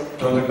abhyas yoga.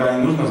 то тогда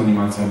не нужно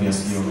заниматься It's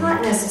абьяс-йогой.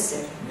 not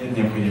necessary. Нет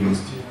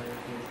необходимости.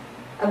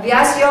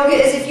 Abhyas yoga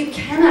is if you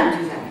cannot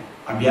do that.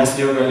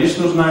 Абьяс-йога лишь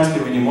нужна, если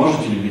вы не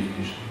можете любить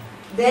Кришну.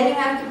 Then you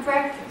have to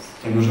practice.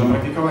 Тебе нужно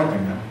практиковать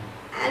тогда.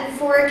 And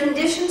for a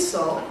conditioned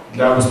soul,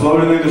 Для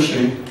обусловленной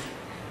души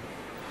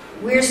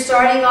we're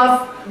starting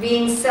off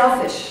being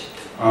selfish.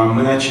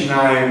 мы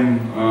начинаем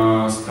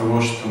с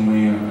того, что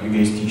мы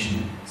эгоистичны.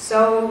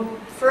 So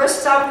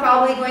first I'm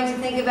probably going to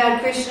think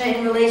about Krishna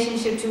in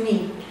relationship to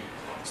me.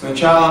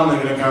 Сначала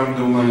наверняка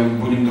мы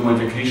будем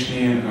думать о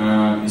Кришне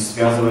и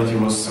связывать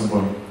его с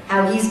собой.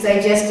 How he's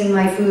digesting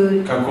my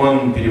food. Как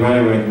он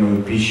переваривает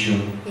мою пищу.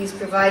 He's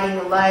providing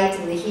the light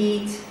and the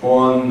heat.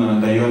 Он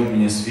дает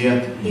мне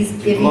свет и He's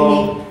giving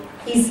тепло.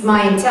 me, he's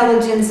my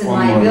intelligence and Он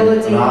my мой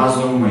ability.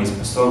 разум, мои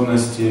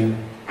способности.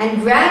 And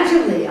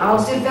gradually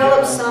I'll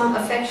develop some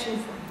affection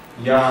for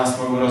him. Я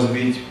смогу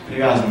развить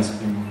привязанность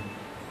к нему.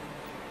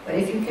 But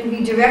if you can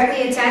be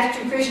directly attached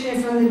to Krishna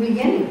from the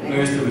beginning, Но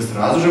если вы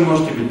сразу же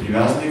можете быть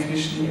привязаны к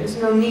Кришне, there's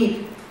no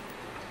need.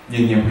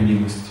 нет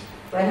необходимости.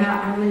 But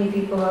how many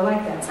people are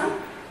like that? Some.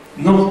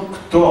 Ну,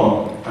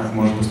 кто так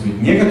может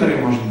поступить? Некоторые,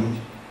 может быть.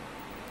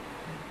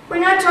 We're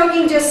not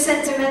talking just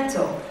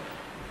sentimental.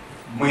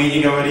 Мы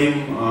не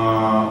говорим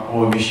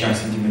о вещах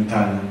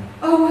сентиментальных.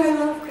 Oh, I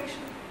love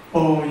Krishna.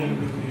 О, я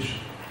люблю Кришну.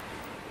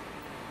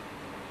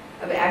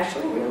 Of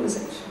actual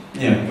realization.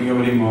 Нет, мы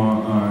говорим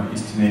о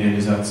истинной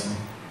реализации.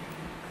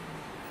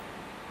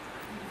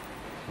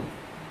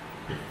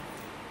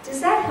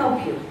 Does that help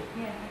you?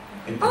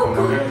 Это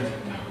помогает?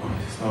 Ой,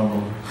 слава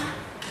Богу.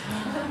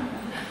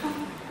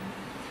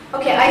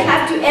 Okay, I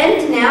have to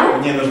end now.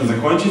 Мне нужно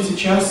закончить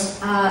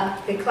сейчас.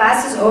 The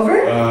class is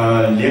over.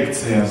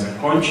 Лекция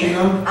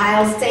закончена.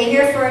 I'll stay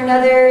here for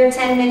another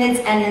 10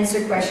 minutes and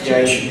answer questions. Я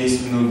еще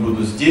 10 минут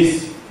буду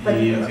здесь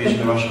и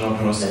отвечу на ваши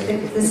вопросы.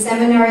 The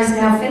seminar is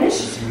now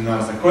finished.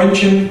 Семинар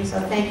закончен. So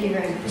thank you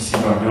very much.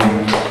 Спасибо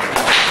огромное.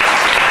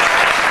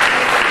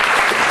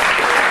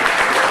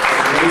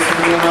 HG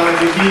Urmila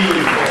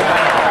Mataji.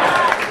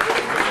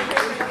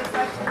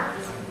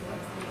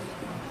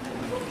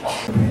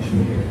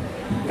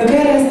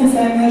 Какая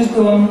разница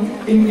между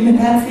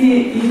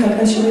имитацией и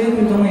когда человек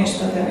придумает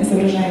что-то,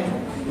 изображает?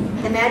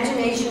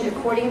 Imagination,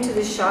 according to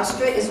the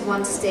Shastra, is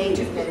one stage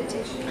of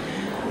meditation.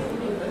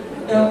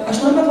 А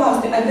что надо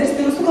класть? А здесь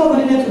ты русского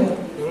говорили нет?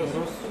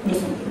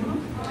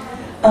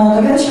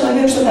 Когда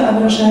человек что-то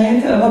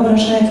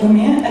воображает в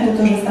уме, это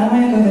то же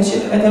самое, когда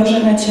это уже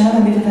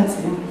начало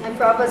медитации. And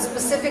Prabhupada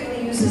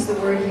specifically uses the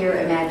word here,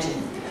 imagine.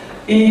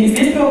 И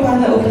здесь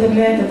Прабхупада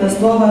употребляет это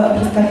слово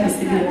 «представьте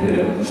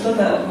себе»,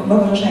 что-то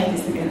воображайте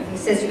себе. He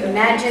says you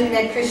imagine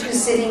that Krishna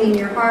is sitting in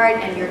your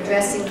heart and you're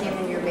dressing him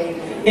and you're bathing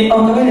him. И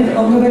он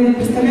говорит,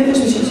 представляете,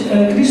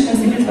 что Кришна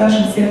сидит в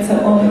вашем сердце,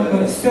 он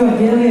все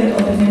делает,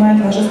 он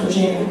принимает ваше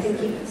служение.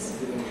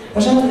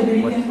 Пожалуйста,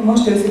 берите, вы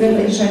можете у себя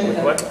решать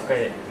это. What if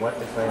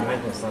I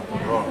imagine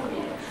something wrong?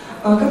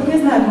 Как не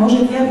знаю,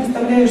 может я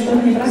представляю что-то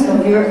So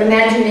неправильно? your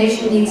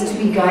imagination needs to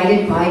be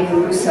guided by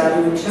Guru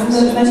Sadhu and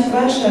Shastra. Значит,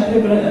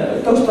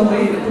 то, что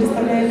вы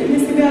представляете для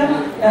себя,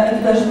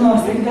 это должно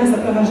всегда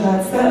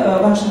сопровождаться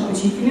вашим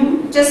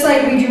учителем. Just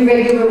like we do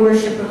regular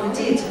worship of the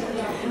deity.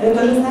 Это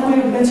то же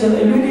самое, когда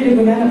люди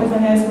регулярно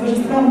поклоняются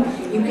божествам.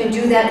 You can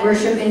do that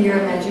worship in your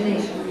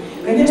imagination.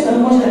 Конечно,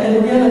 можно это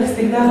делать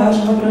всегда в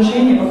вашем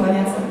воображении,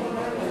 поклоняться.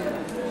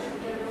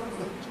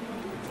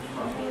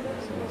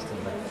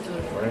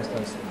 For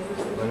instance,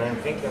 when I'm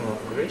thinking of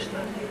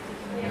Krishna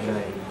and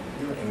I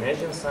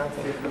imagine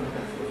something,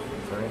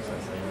 for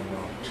instance,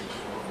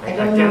 I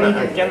don't know.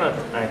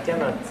 I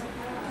cannot.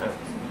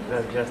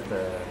 That's just.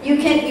 You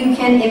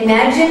can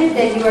imagine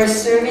that you are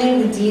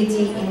serving the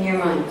deity in your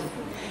mind.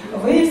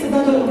 Вы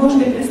всегда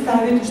можете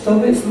представить, что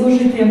вы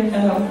служите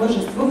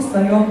божеству в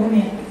своем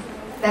уме.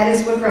 That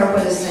is what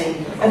Prabhupada is saying.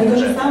 Это то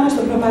же самое,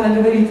 что Прабхупада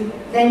говорит.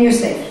 Then you're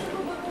safe.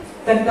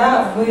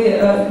 Тогда вы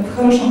в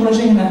хорошем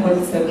положении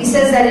находитесь. He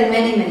says that in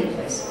many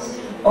places.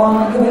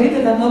 Он говорит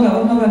это во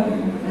много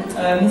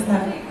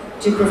местах.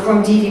 To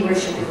perform deity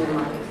worship in your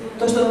mind.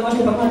 То, что вы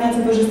можете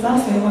поклоняться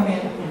божествам в своем уме.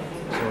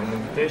 So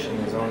meditation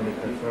is only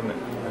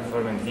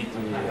performing deity.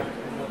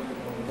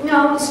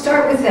 No,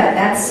 start with that.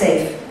 That's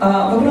safe.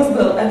 Вопрос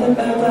был, это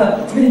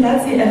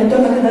медитация, это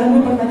только когда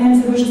мы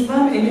поклоняемся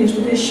божествам или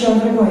что-то еще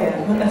другое?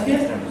 Вот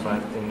ответ.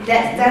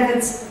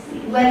 That's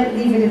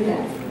leave it at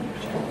that.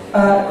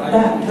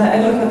 Да,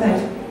 этого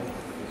хватает.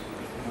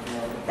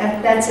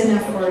 That's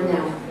enough for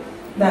now.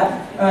 Да,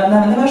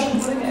 на вашем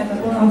уровне это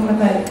полного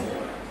хватает.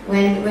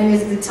 When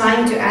is the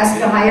time to ask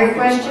a higher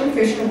question,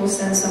 Krishna will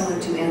send someone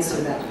to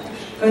answer that.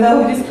 Когда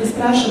вы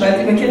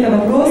спрашиваете какие-то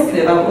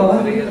вопросы,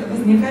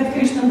 возникает,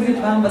 Кришна будет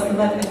вам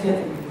посылать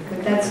ответы.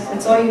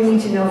 That's all you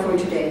need to know for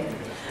today.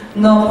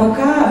 Но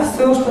пока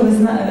все, что вы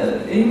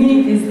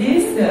имеете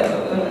здесь,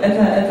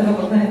 это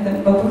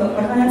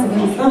поклоняться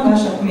божествам в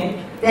вашем уме.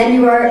 Then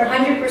you are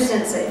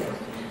 100% safe.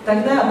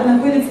 Тогда вы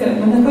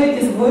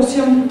находитесь в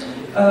очень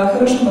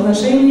хорошем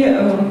положении,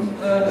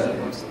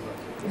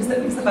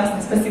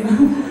 безопасности. Спасибо.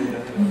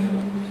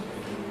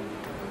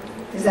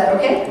 Is that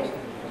okay?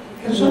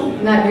 Хорошо?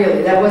 Not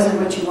really. That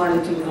wasn't what you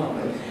wanted to know.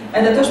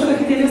 Это то, что вы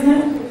хотели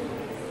узнать?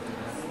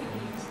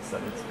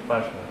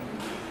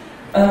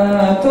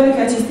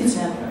 Только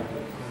частично.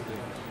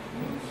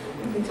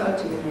 We can talk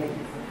to you later.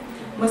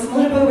 Мы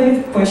сможем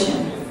поговорить позже.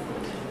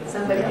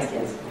 Somebody else,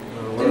 yes.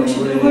 When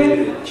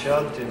we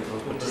chanting or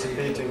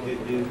participating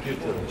in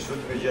kirtan,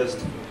 should we just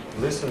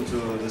listen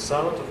to the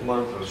sound of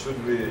mantra? Should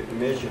we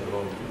imagine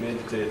or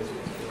meditate?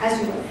 As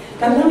you want.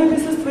 Когда мы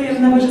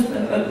присутствуем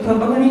на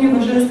поклонению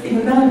божеств и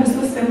когда мы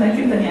присутствуем на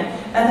киртане,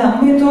 это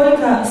мы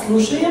только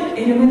слушаем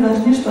или мы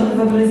должны что-то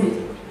вообразить?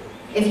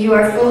 If you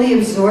are fully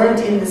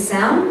absorbed in the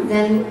sound,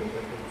 then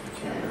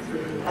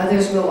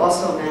others will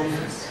also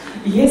manifest.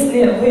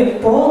 Если вы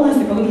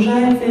полностью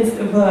погружаетесь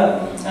в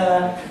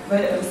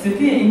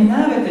святые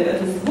имена, в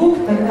этот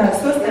звук, тогда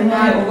все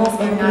остальное у вас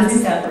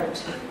вообразится.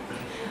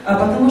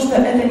 потому что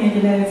это не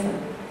отделяется.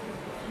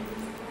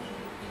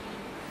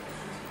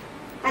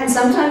 And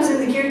sometimes in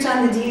the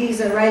kirtan, the deities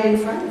are right in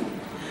front.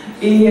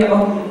 И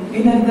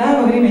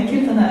иногда во время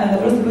киртана это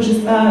просто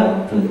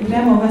божества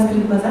прямо у вас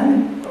перед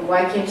глазами.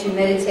 Why can't you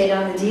meditate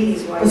on the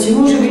deities?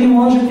 Почему же вы не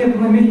можете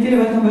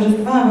медитировать на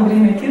божества во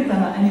время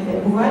киртана? Они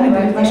буквально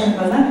перед вашими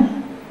глазами.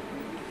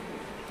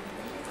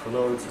 For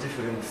now, it's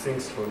different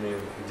things for me.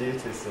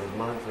 Deities and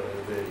mantra,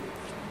 they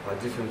are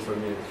different for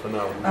me for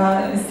now.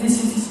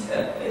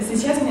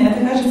 Сейчас мне это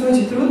кажется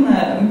очень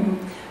трудно.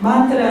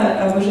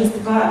 Мантра,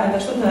 божества, это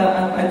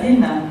что-то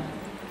отдельное.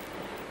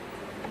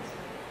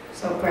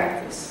 So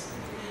practice.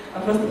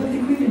 Просто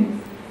практикуйте.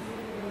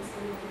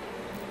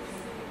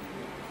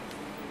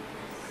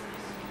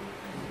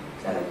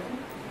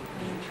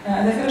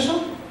 Это хорошо?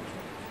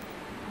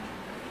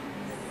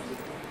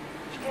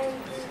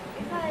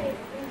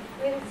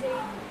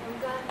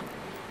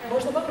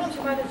 Можно погромче,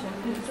 Матаджи?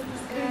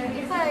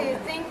 If I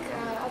think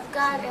of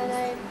God and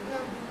I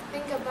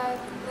think about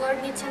Lord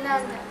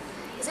Nityananda,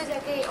 is it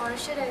okay or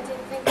should I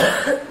think of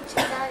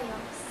Chaitanya,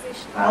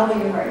 Krishna? Follow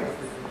your heart.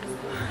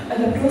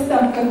 Это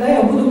просто, когда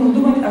я буду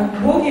думать о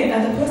Боге,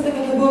 это просто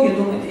как о Боге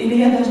думать. Или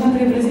я должна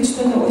преобразить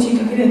что-то очень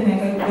конкретное,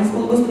 как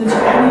Господа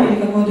Чайтаньи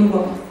или какого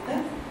другого.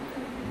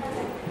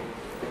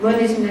 Lord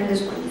Nityananda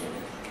is one.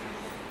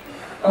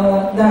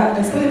 Да,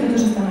 Господь это то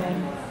же самое.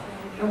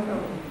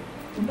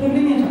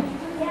 Проблем нет.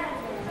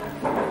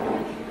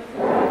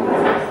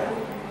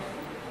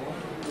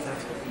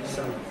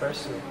 Some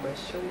personal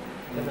question.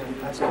 Can I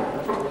ask you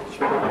after?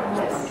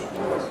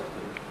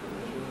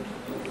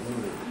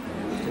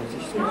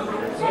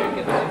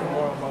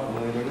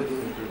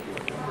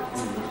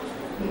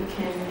 You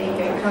can make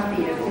a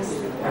copy of this.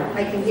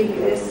 I can give you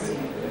this.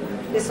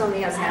 This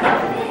only has half.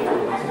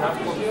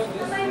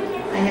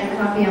 I have a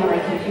copy on my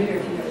computer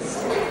if you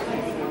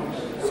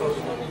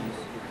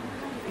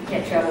I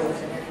can't travel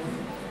with it anymore.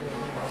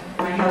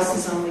 My house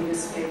is only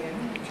this big.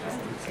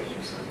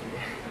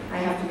 I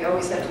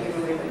always have to give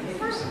away my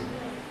papers.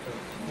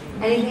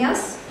 Anything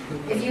else?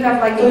 If you have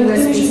like a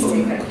USB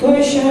stick, Кто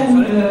еще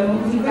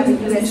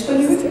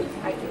что-нибудь?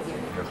 I can give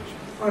you.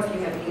 Or if you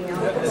have an email.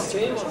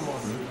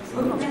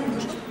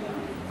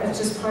 That's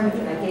just part of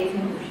it. I gave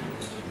him.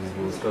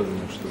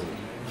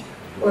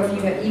 Or if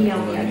you have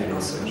emailed me, I can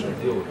also.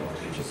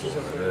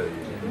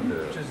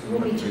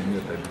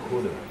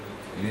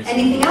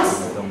 Anything else?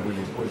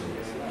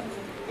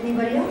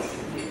 Anybody else?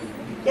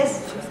 Yes?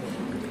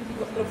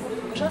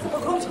 Пожалуйста,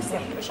 погромче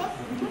всем, хорошо?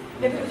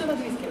 Я переведу на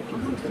английский.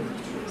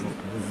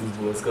 Здесь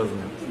было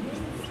сказано,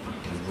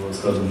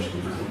 что в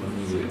духовном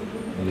мире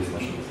есть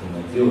наше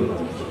духовное тело,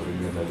 там это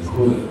предмет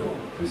обихода.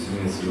 То есть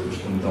имеется в виду,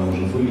 что мы там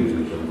уже были,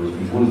 или как бы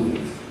этим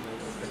пользовались.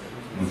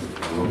 Ну, это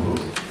вопрос.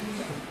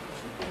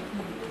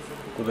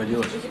 Куда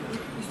делать?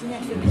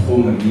 В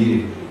духовном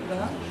мире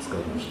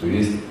сказано, что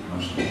есть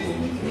наше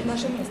духовное тело.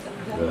 Наше место.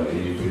 Да,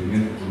 и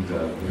предмет каким-то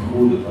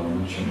обихода, там,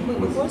 ну, чем мы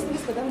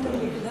пользуемся. Когда мы там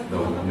были, да? Да,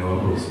 вот у меня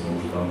вопрос, мы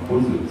уже там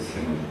пользуемся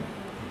всем этим?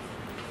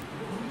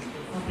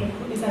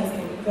 He's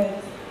asking that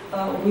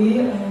we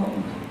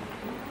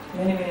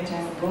many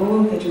times ago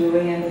that we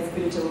were in the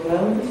spiritual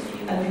world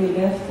and we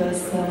left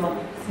some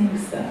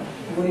things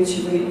which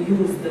we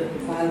used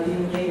while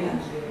being there.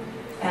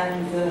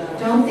 And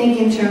don't think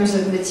in terms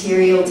of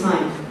material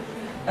time.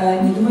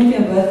 Не думайте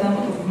об этом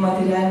в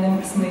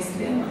материальном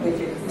смысле, в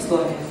этих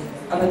условиях,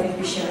 об этих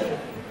вещах.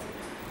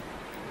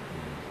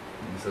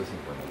 Не совсем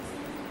понятно.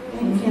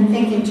 You can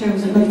think in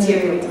terms of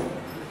material time.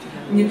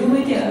 Не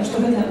думайте,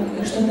 что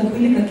это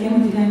были какие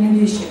материальные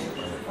вещи.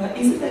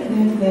 Is it like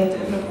that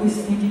Prabhu is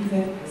thinking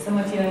that some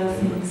material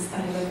things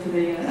are left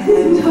there?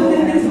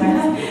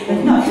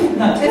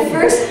 Not.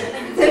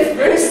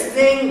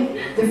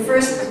 The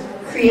first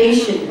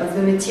creation of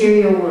the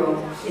material world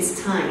is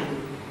time.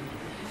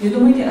 Не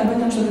думайте об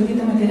этом, что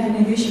какие-то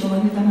материальные вещи вы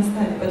могли там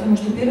оставить, потому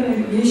что первая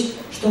вещь,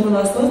 что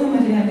было создано в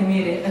материальном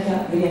мире,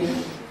 это время.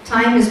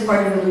 Time is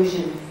part of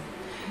illusion.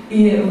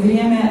 И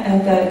время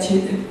это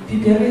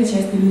первая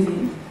часть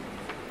иллюзии.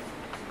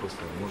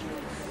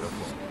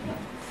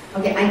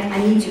 Okay, I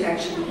need to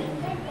actually.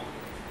 Okay?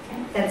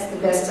 That's the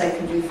best I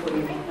can do for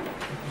you.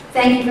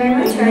 Thank you very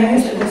much.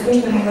 Это все,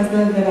 что я могла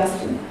сделать для вас.